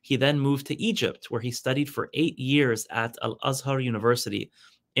 he then moved to Egypt, where he studied for 8 years at Al-Azhar University.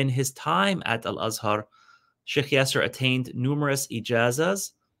 In his time at Al-Azhar, Sheikh Yasir attained numerous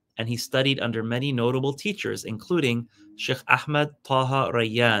ijazas, and he studied under many notable teachers, including Sheikh Ahmed Taha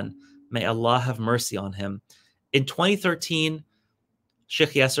Rayyan. May Allah have mercy on him. In 2013, Sheikh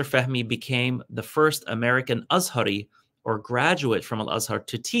Yasir Fahmy became the first American Azhari, or graduate from Al-Azhar,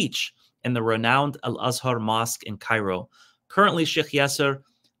 to teach in the renowned Al-Azhar Mosque in Cairo. Currently, Sheikh Yasir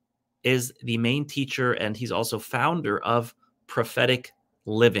is the main teacher, and he's also founder of Prophetic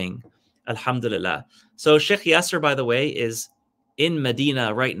Living. Alhamdulillah. So Sheikh Yasir, by the way, is in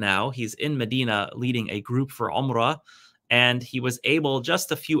Medina right now. He's in Medina leading a group for Umrah, and he was able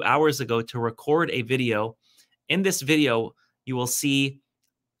just a few hours ago to record a video. In this video, you will see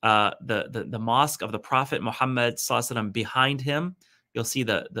the mosque of the Prophet Muhammad ﷺ behind him. You'll see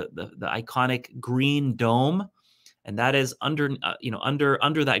the iconic green dome, and that is under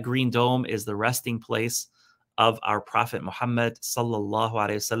that green dome is the resting place of our Prophet Muhammad sallallahu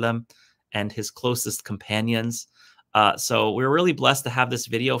alaihi wasallam and his closest companions. So we're really blessed to have this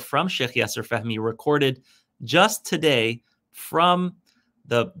video from Sheikh Yasir Fahmy recorded just today from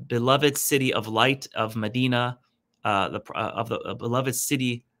the beloved city of light of Medina, of the beloved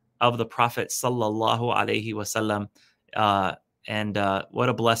city of the Prophet sallallahu alaihi wasallam. And what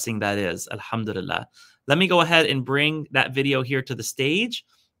a blessing that is. Alhamdulillah. Let me go ahead and bring that video here to the stage,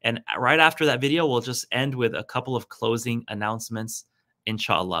 And right after that video, we'll just end with a couple of closing announcements,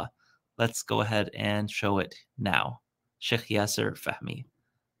 inshallah. Let's go ahead and show it now. Shaykh Yasir Fahmy.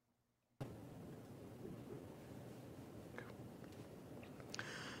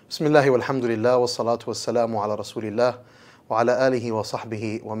 بسم الله والحمد لله والصلاة والسلام على رسول الله وعلى آله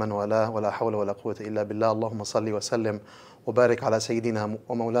وصحبه ومن والاه ولا حول ولا قوة إلا بالله اللهم صل وسلم وبارك على سيدنا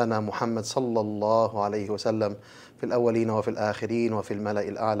ومولانا محمد صلى الله عليه وسلم في الأولين وفي الآخرين وفي الملأ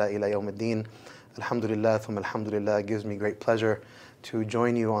الأعلى إلى يوم الدين. Alhamdulillah, ثم alhamdulillah. It gives me great pleasure to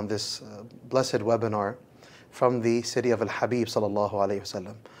join you on this blessed webinar from the city of Al-Habib sallallahu alayhi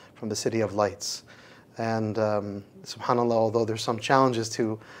wasallam, from the city of lights. And subhanAllah, although there's some challenges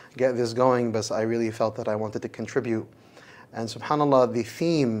to get this going, but I really felt that I wanted to contribute. And subhanAllah, the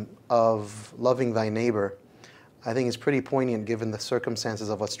theme of loving thy neighbor, I think is pretty poignant given the circumstances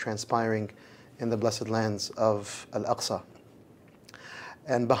of what's transpiring in the blessed lands of Al-Aqsa.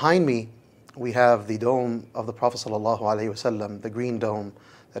 And behind me, we have the dome of the Prophet sallallahu alaihi wasallam, the green dome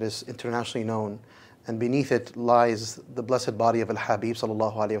that is internationally known. And beneath it lies the blessed body of Al-Habib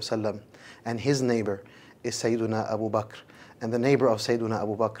sallallahu alaihi wasallam. And his neighbor is Sayyiduna Abu Bakr. And the neighbor of Sayyiduna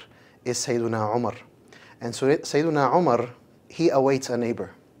Abu Bakr is Sayyiduna Umar. And so Sayyiduna Umar, he awaits a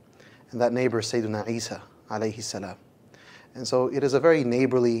neighbor. And that neighbor is Sayyiduna Isa alayhi salam. And so it is a very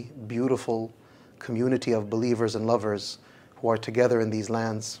neighborly, beautiful community of believers and lovers who are together in these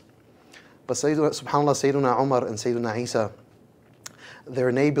lands. But subhanAllah, Sayyiduna Umar and Sayyiduna Isa,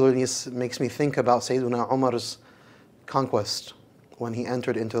 their neighborliness makes me think about Sayyiduna Umar's conquest when he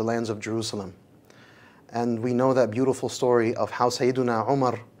entered into the lands of Jerusalem. And we know that beautiful story of how Sayyiduna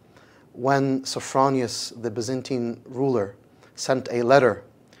Umar, when Sophronius, the Byzantine ruler, sent a letter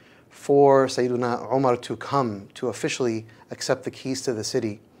for Sayyiduna Umar to come to officially accept the keys to the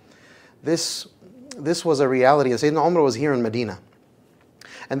city. This was a reality. Sayyiduna Umar was here in Medina.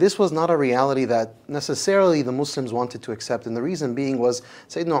 And this was not a reality that necessarily the Muslims wanted to accept. And the reason being was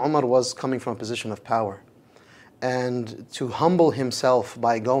Sayyiduna Umar was coming from a position of power. And to humble himself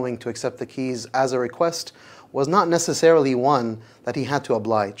by going to accept the keys as a request was not necessarily one that he had to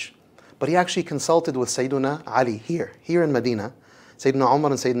oblige. But he actually consulted with Sayyiduna Ali here in Medina. Sayyiduna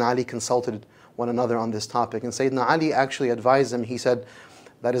Umar and Sayyiduna Ali consulted one another on this topic. And Sayyiduna Ali actually advised him, he said,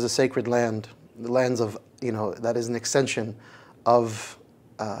 that is a sacred land, the lands of, that is an extension of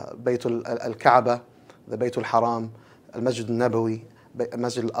Baytul al-Kaaba, the Baytul Haram, al-Masjid al-Nabawi,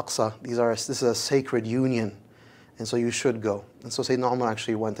 Masjid al-Aqsa. This is a sacred union. And so you should go. And so Sayyidina Umar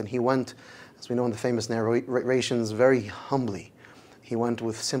actually went. And he went, as we know in the famous narrations, very humbly. He went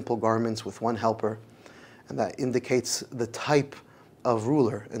with simple garments, with one helper. And that indicates the type of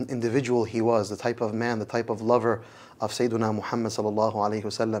ruler and individual he was, the type of man, the type of lover of Sayyiduna Muhammad sallallahu alayhi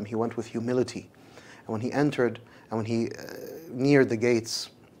wasallam. He went with humility. And when he entered, and when he neared the gates,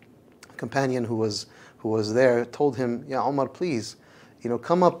 a companion who was there told him, "Ya Umar, please,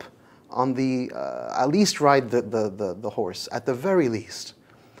 come up on the, at least ride the horse, at the very least."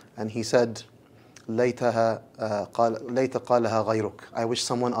 And he said, "Layta qalaha ghayruk." I wish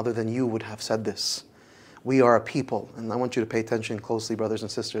someone other than you would have said this. We are a people, and I want you to pay attention closely, brothers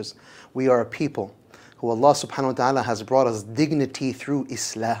and sisters. We are a people who Allah subhanahu wa ta'ala has brought us dignity through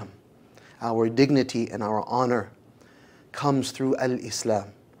Islam. Our dignity and our honor comes through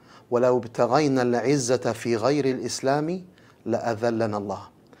al-Islam. وَلَوْ ابْتَغَيْنَا الْعِزَّةَ فِي غَيْرِ الْإِسْلَامِ لَأَذَلَّنَا اللَّهُ.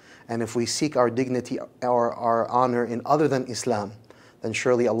 And if we seek our dignity or our honor in other than Islam, then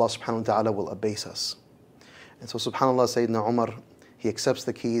surely Allah subhanahu wa ta'ala will abase us. And so subhanAllah, Sayyidina Umar, he accepts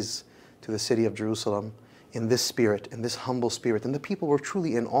the keys to the city of Jerusalem in this spirit, in this humble spirit. And the people were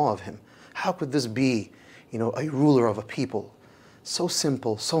truly in awe of him. How could this be, a ruler of a people? So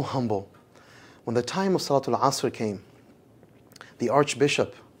simple, so humble. When the time of Salatul Asr came, the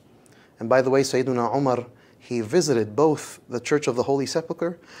Archbishop, and by the way, Sayyidina Umar, he visited both the Church of the Holy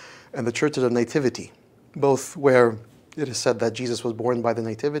Sepulchre and the Church of the Nativity, both where it is said that Jesus was born by the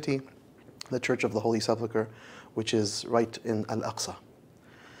Nativity, the Church of the Holy Sepulchre, which is right in Al-Aqsa.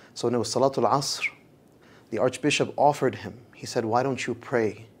 So when it was Salatul Asr, the Archbishop offered him, he said, "Why don't you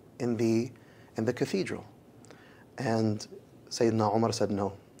pray in the cathedral?" And Sayyidina Umar said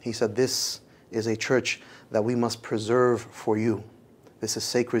no. He said, "This is a church that we must preserve for you. This is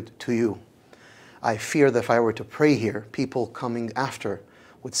sacred to you. I fear that if I were to pray here, people coming after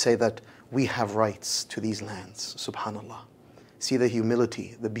would say that we have rights to these lands." Subhanallah. See the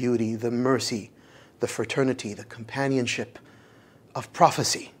humility, the beauty, the mercy, the fraternity, the companionship of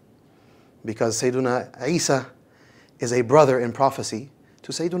prophecy. Because Sayyiduna Isa is a brother in prophecy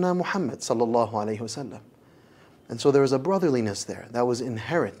to Sayyiduna Muhammad sallallahu alayhi wasallam. And so there was a brotherliness there that was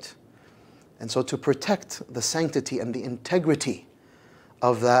inherent. And so to protect the sanctity and the integrity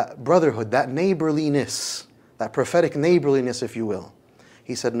of that brotherhood, that neighborliness, that prophetic neighborliness, if you will.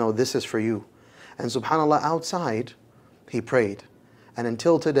 He said, no, this is for you. And subhanAllah, outside, he prayed. And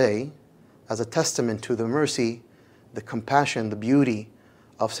until today, as a testament to the mercy, the compassion, the beauty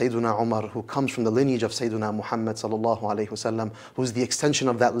of Sayyiduna Umar, who comes from the lineage of Sayyiduna Muhammad sallallahu alayhi wasallam, who's the extension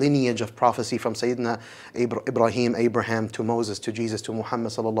of that lineage of prophecy from Sayyidina Ibrahim, Abraham, to Moses, to Jesus, to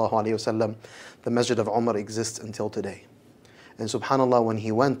Muhammad sallallahu alayhi wasallam. The Masjid of Umar exists until today. And subhanAllah, when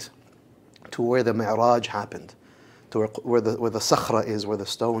he went to where the Mi'raj happened, to where the sakhra is, where the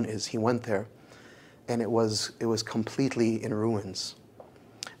stone is, he went there, and it was completely in ruins.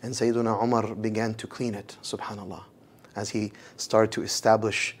 And Sayyiduna Umar began to clean it, subhanAllah, as he started to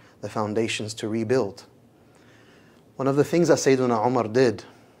establish the foundations to rebuild. One of the things that Sayyiduna Umar did,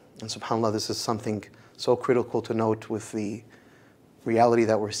 and subhanAllah, this is something so critical to note with the reality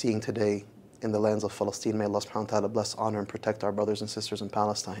that we're seeing today in the lands of Palestine. May Allah subhanahu wa ta'ala bless, honor, and protect our brothers and sisters in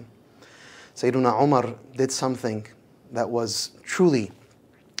Palestine. Sayyiduna Umar did something that was truly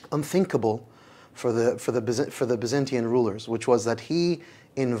unthinkable for the Byzantine rulers, which was that he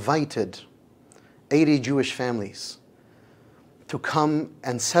invited 80 Jewish families to come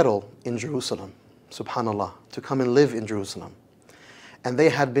and settle in Jerusalem, subhanAllah, to come and live in Jerusalem. And they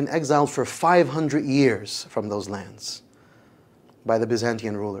had been exiled for 500 years from those lands by the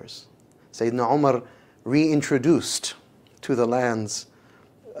Byzantine rulers. Sayyidina Umar reintroduced to the lands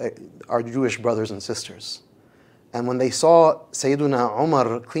our Jewish brothers and sisters. And when they saw Sayyiduna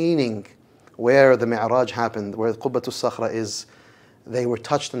Umar cleaning where the Mi'raj happened, where Qubbatul Sakhra is, they were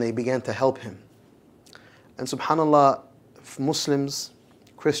touched and they began to help him. And subhanAllah, Muslims,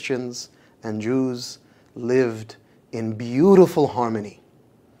 Christians, and Jews lived in beautiful harmony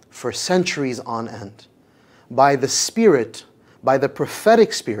for centuries on end by the spirit, by the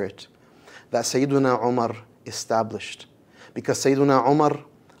prophetic spirit that Sayyiduna Umar established. Because Sayyiduna Umar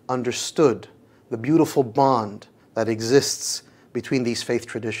understood the beautiful bond that exists between these faith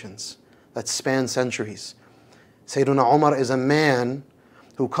traditions that span centuries. Sayyiduna Umar is a man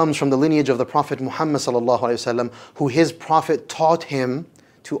who comes from the lineage of the Prophet Muhammad sallallahu alaihi wasallam, who his Prophet taught him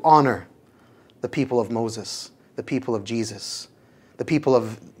to honor the people of Moses, the people of Jesus, the people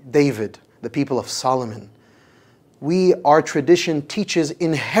of David, the people of Solomon. Our tradition teaches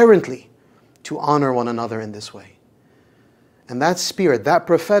inherently to honor one another in this way. And that spirit, that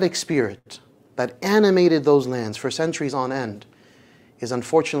prophetic spirit that animated those lands for centuries on end is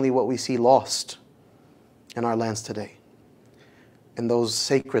unfortunately what we see lost in our lands today. In those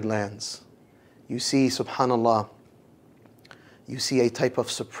sacred lands, you see, subhanAllah, you see a type of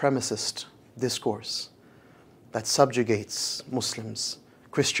supremacist discourse that subjugates Muslims,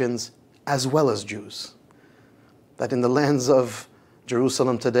 Christians, as well as Jews. That in the lands of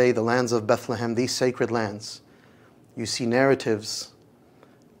Jerusalem today, the lands of Bethlehem, these sacred lands, you see narratives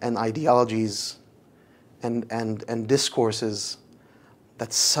and ideologies and discourses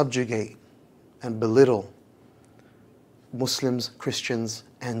that subjugate and belittle Muslims, Christians,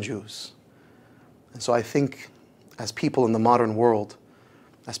 and Jews. And so I think as people in the modern world,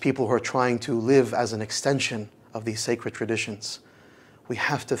 as people who are trying to live as an extension of these sacred traditions, we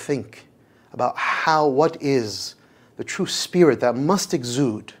have to think about what is the true spirit that must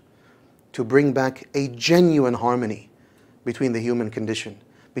exude to bring back a genuine harmony between the human condition,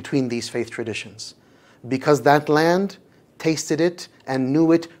 between these faith traditions. Because that land tasted it and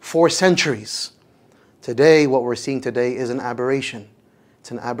knew it for centuries. Today, what we're seeing today is an aberration.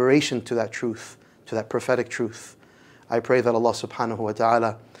 It's an aberration to that truth, to that prophetic truth. I pray that Allah subhanahu wa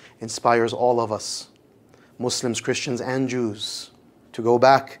ta'ala inspires all of us, Muslims, Christians, and Jews, to go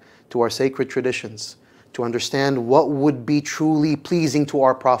back to our sacred traditions, to understand what would be truly pleasing to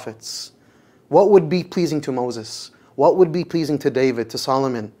our prophets, what would be pleasing to Moses, what would be pleasing to David, to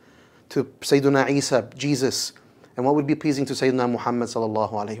Solomon, to Sayyiduna Isa, Jesus, and what would be pleasing to Sayyidina Muhammad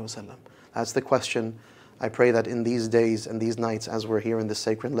sallallahu alayhi wasallam. That's the question. I pray that in these days and these nights, as we're here in this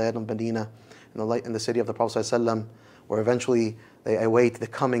sacred land of Medina, in the city of the Prophet ﷺ, where eventually they await the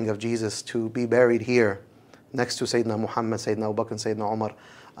coming of Jesus to be buried here, next to Sayyidina Muhammad, Sayyidina Abu Bakr, and Sayyidina Umar,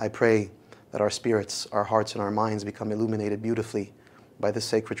 I pray that our spirits, our hearts, and our minds become illuminated beautifully by this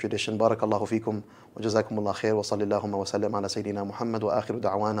sacred tradition. Barakallahu fikum, wa jazakumullah khair, wa sallallahu wa sallam ala Sayyidina Muhammad, wa akhiru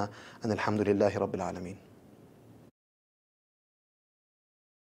da'wana, and alhamdulillahi rabbil alameen.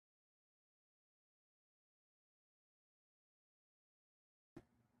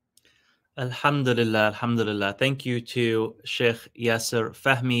 Alhamdulillah, alhamdulillah. Thank you to Shaykh Yasir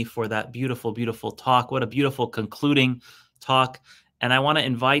Fahmy for that beautiful, beautiful talk. What a beautiful concluding talk. And I want to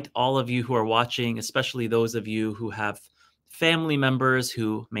invite all of you who are watching, especially those of you who have family members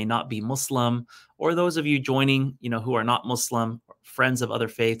who may not be Muslim, or those of you joining, who are not Muslim, friends of other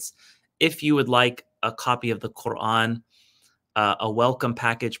faiths, if you would like a copy of the Qur'an, a welcome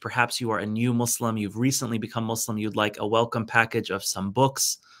package. Perhaps you are a new Muslim, you've recently become Muslim, you'd like a welcome package of some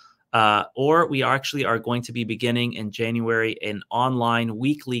books, or we actually are going to be beginning in January an online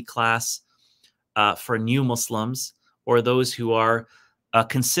weekly class for new Muslims, or those who are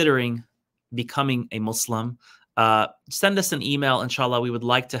considering becoming a Muslim. Send us an email, inshallah. We would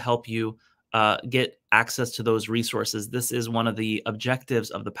like to help you get access to those resources. This is one of the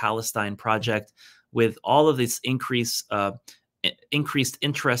objectives of the Palestine Project. With all of this increased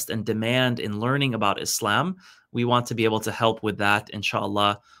interest and demand in learning about Islam, we want to be able to help with that,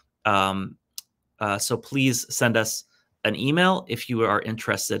 inshallah. So please send us an email if you are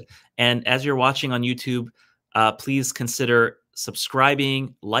interested. And as you're watching on YouTube, please consider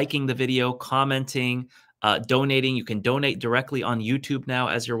subscribing, liking the video, commenting, donating. You can donate directly on YouTube now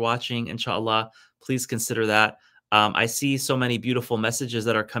as you're watching, inshallah. Please consider that. I see so many beautiful messages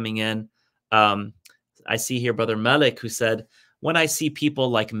that are coming in. I see here Brother Malik, who said, when I see people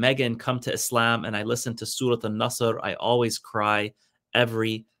like Megan come to Islam and I listen to Surah An-Nasr, I always cry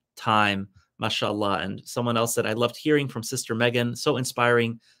every time. MashaAllah. And someone else said, I loved hearing from Sister Megan. So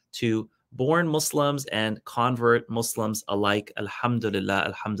inspiring to born Muslims and convert Muslims alike. Alhamdulillah,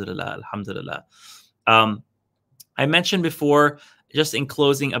 alhamdulillah, alhamdulillah. I mentioned before, just in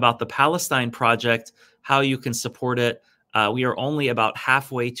closing, about the Palestine Project, how you can support it. We are only about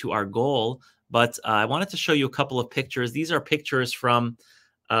halfway to our goal, but I wanted to show you a couple of pictures. These are pictures from,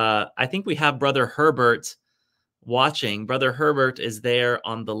 I think we have Brother Herbert watching. Brother Herbert is there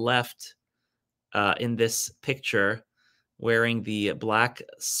on the left in this picture, wearing the black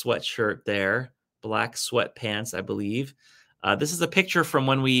sweatshirt there, black sweatpants, I believe. This is a picture from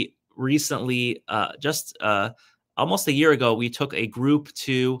when we recently, almost a year ago, we took a group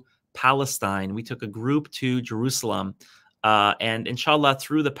to Palestine. We took a group to Jerusalem. And inshallah,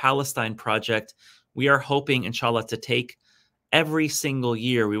 through the Palestine Project, we are hoping, inshallah, to take every single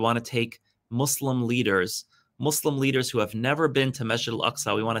year, we want to take Muslim leaders who have never been to Masjid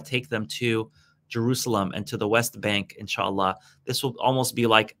al-Aqsa. We want to take them to Jerusalem and to the West Bank, inshallah. This will almost be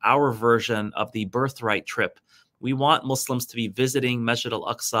like our version of the birthright trip. We want Muslims to be visiting Masjid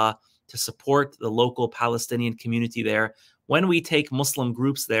al-Aqsa to support the local Palestinian community there. When we take Muslim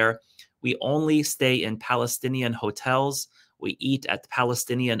groups there, we only stay in Palestinian hotels. We eat at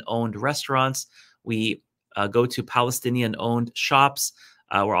Palestinian-owned restaurants. We go to Palestinian-owned shops.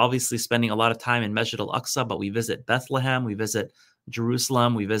 We're obviously spending a lot of time in Masjid al-Aqsa, but we visit Bethlehem, we visit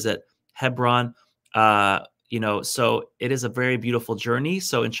Jerusalem, we visit Hebron. So it is a very beautiful journey.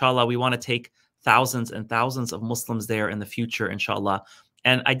 So inshallah, we want to take thousands and thousands of Muslims there in the future, inshallah.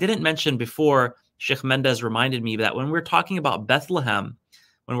 And I didn't mention before, Sheikh Mendes reminded me that when we're talking about Bethlehem,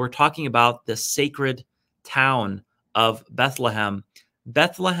 when we're talking about the sacred town of Bethlehem,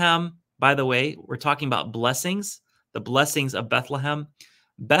 by the way, we're talking about blessings, the blessings of Bethlehem.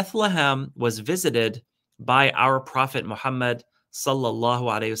 Bethlehem was visited by our Prophet Muhammad sallallahu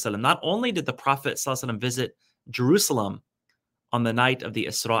alaihi wasallam. Not only did the Prophet sallallahu alaihi wasallam visit Jerusalem on the night of the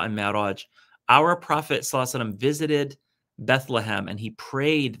Isra and Mi'raj, our Prophet sallallahu alaihi wasallam visited Bethlehem and he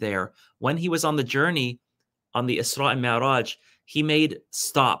prayed there. When he was on the journey on the Isra and Mi'raj, he made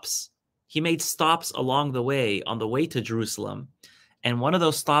stops. He made stops along the way, on the way to Jerusalem. And one of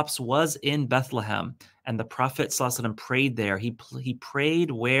those stops was in Bethlehem. And the Prophet ﷺ prayed there. He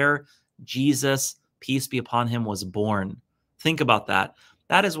prayed where Jesus, peace be upon him, was born. Think about that.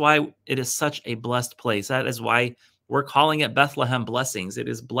 That is why it is such a blessed place. That is why we're calling it Bethlehem Blessings. It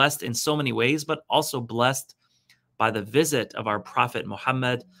is blessed in so many ways, but also blessed by the visit of our Prophet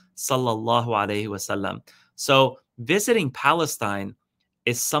Muhammad sallallahu alaihi wasallam. So visiting Palestine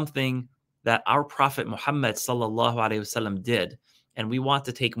is something that our Prophet Muhammad sallallahu alaihi wasallam did. And we want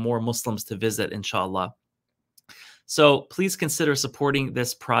to take more Muslims to visit, inshallah. So please consider supporting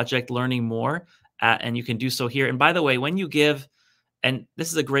this project, learning more, and you can do so here. And by the way, when you give, and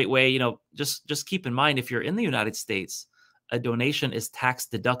this is a great way, just keep in mind, if you're in the United States, a donation is tax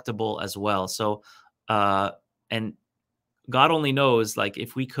deductible as well. So, and God only knows, like,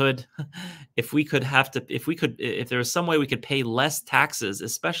 if there was some way we could pay less taxes,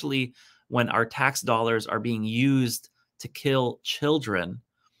 especially when our tax dollars are being used to kill children,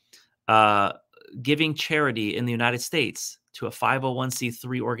 giving charity in the United States to a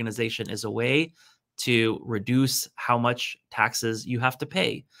 501c3 organization is a way to reduce how much taxes you have to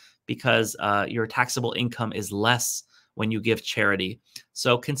pay, because your taxable income is less when you give charity.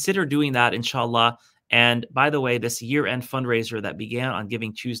 So consider doing that, inshallah. And by the way, this year-end fundraiser that began on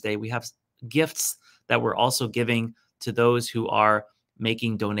Giving Tuesday, we have gifts that we're also giving to those who are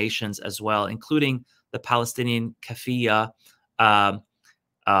making donations as well, including the Palestinian kafiyah,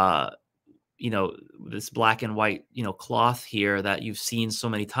 you know, this black and white, you know, cloth here that you've seen so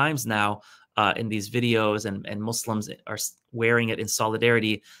many times now in these videos, and Muslims are wearing it in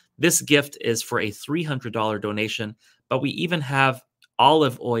solidarity. This gift is for a $300 donation, but we even have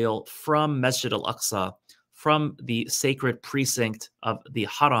olive oil from Masjid al-Aqsa, from the sacred precinct of the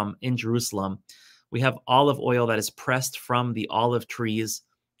Haram in Jerusalem. We have olive oil that is pressed from the olive trees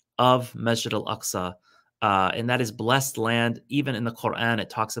of Masjid al-Aqsa, and that is blessed land. Even in the Qur'an, it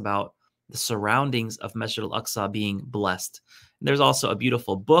talks about the surroundings of Masjid al-Aqsa being blessed. And there's also a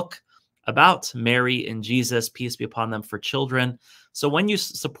beautiful book about Mary and Jesus, peace be upon them, for children. So when you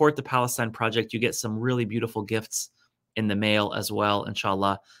support the Palestine Project, you get some really beautiful gifts in the mail as well,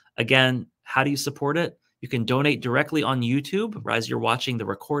 inshallah. Again, how do you support it? You can donate directly on YouTube, as you're watching the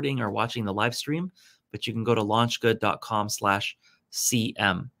recording or watching the live stream, but you can go to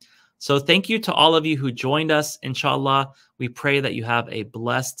launchgood.com/CM. So thank you to all of you who joined us, inshallah. We pray that you have a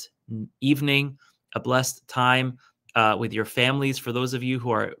blessed evening, a blessed time with your families, for those of you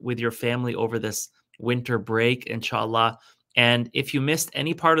who are with your family over this winter break, inshallah. And if you missed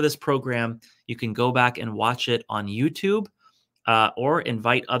any part of this program, you can go back and watch it on YouTube, or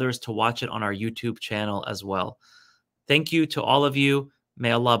invite others to watch it on our YouTube channel as well. Thank you to all of you.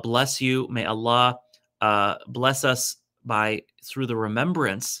 May Allah bless you. May Allah bless us through the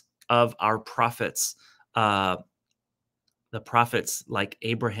remembrance of our prophets, the prophets like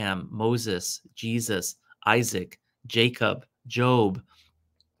Abraham, Moses, Jesus, Isaac, Jacob, Job,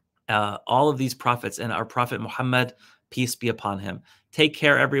 all of these prophets, and our prophet Muhammad, peace be upon him. Take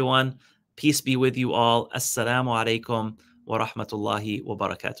care, everyone. Peace be with you all. Assalamu alaikum wa rahmatullahi wa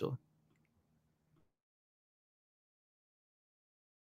barakatuh.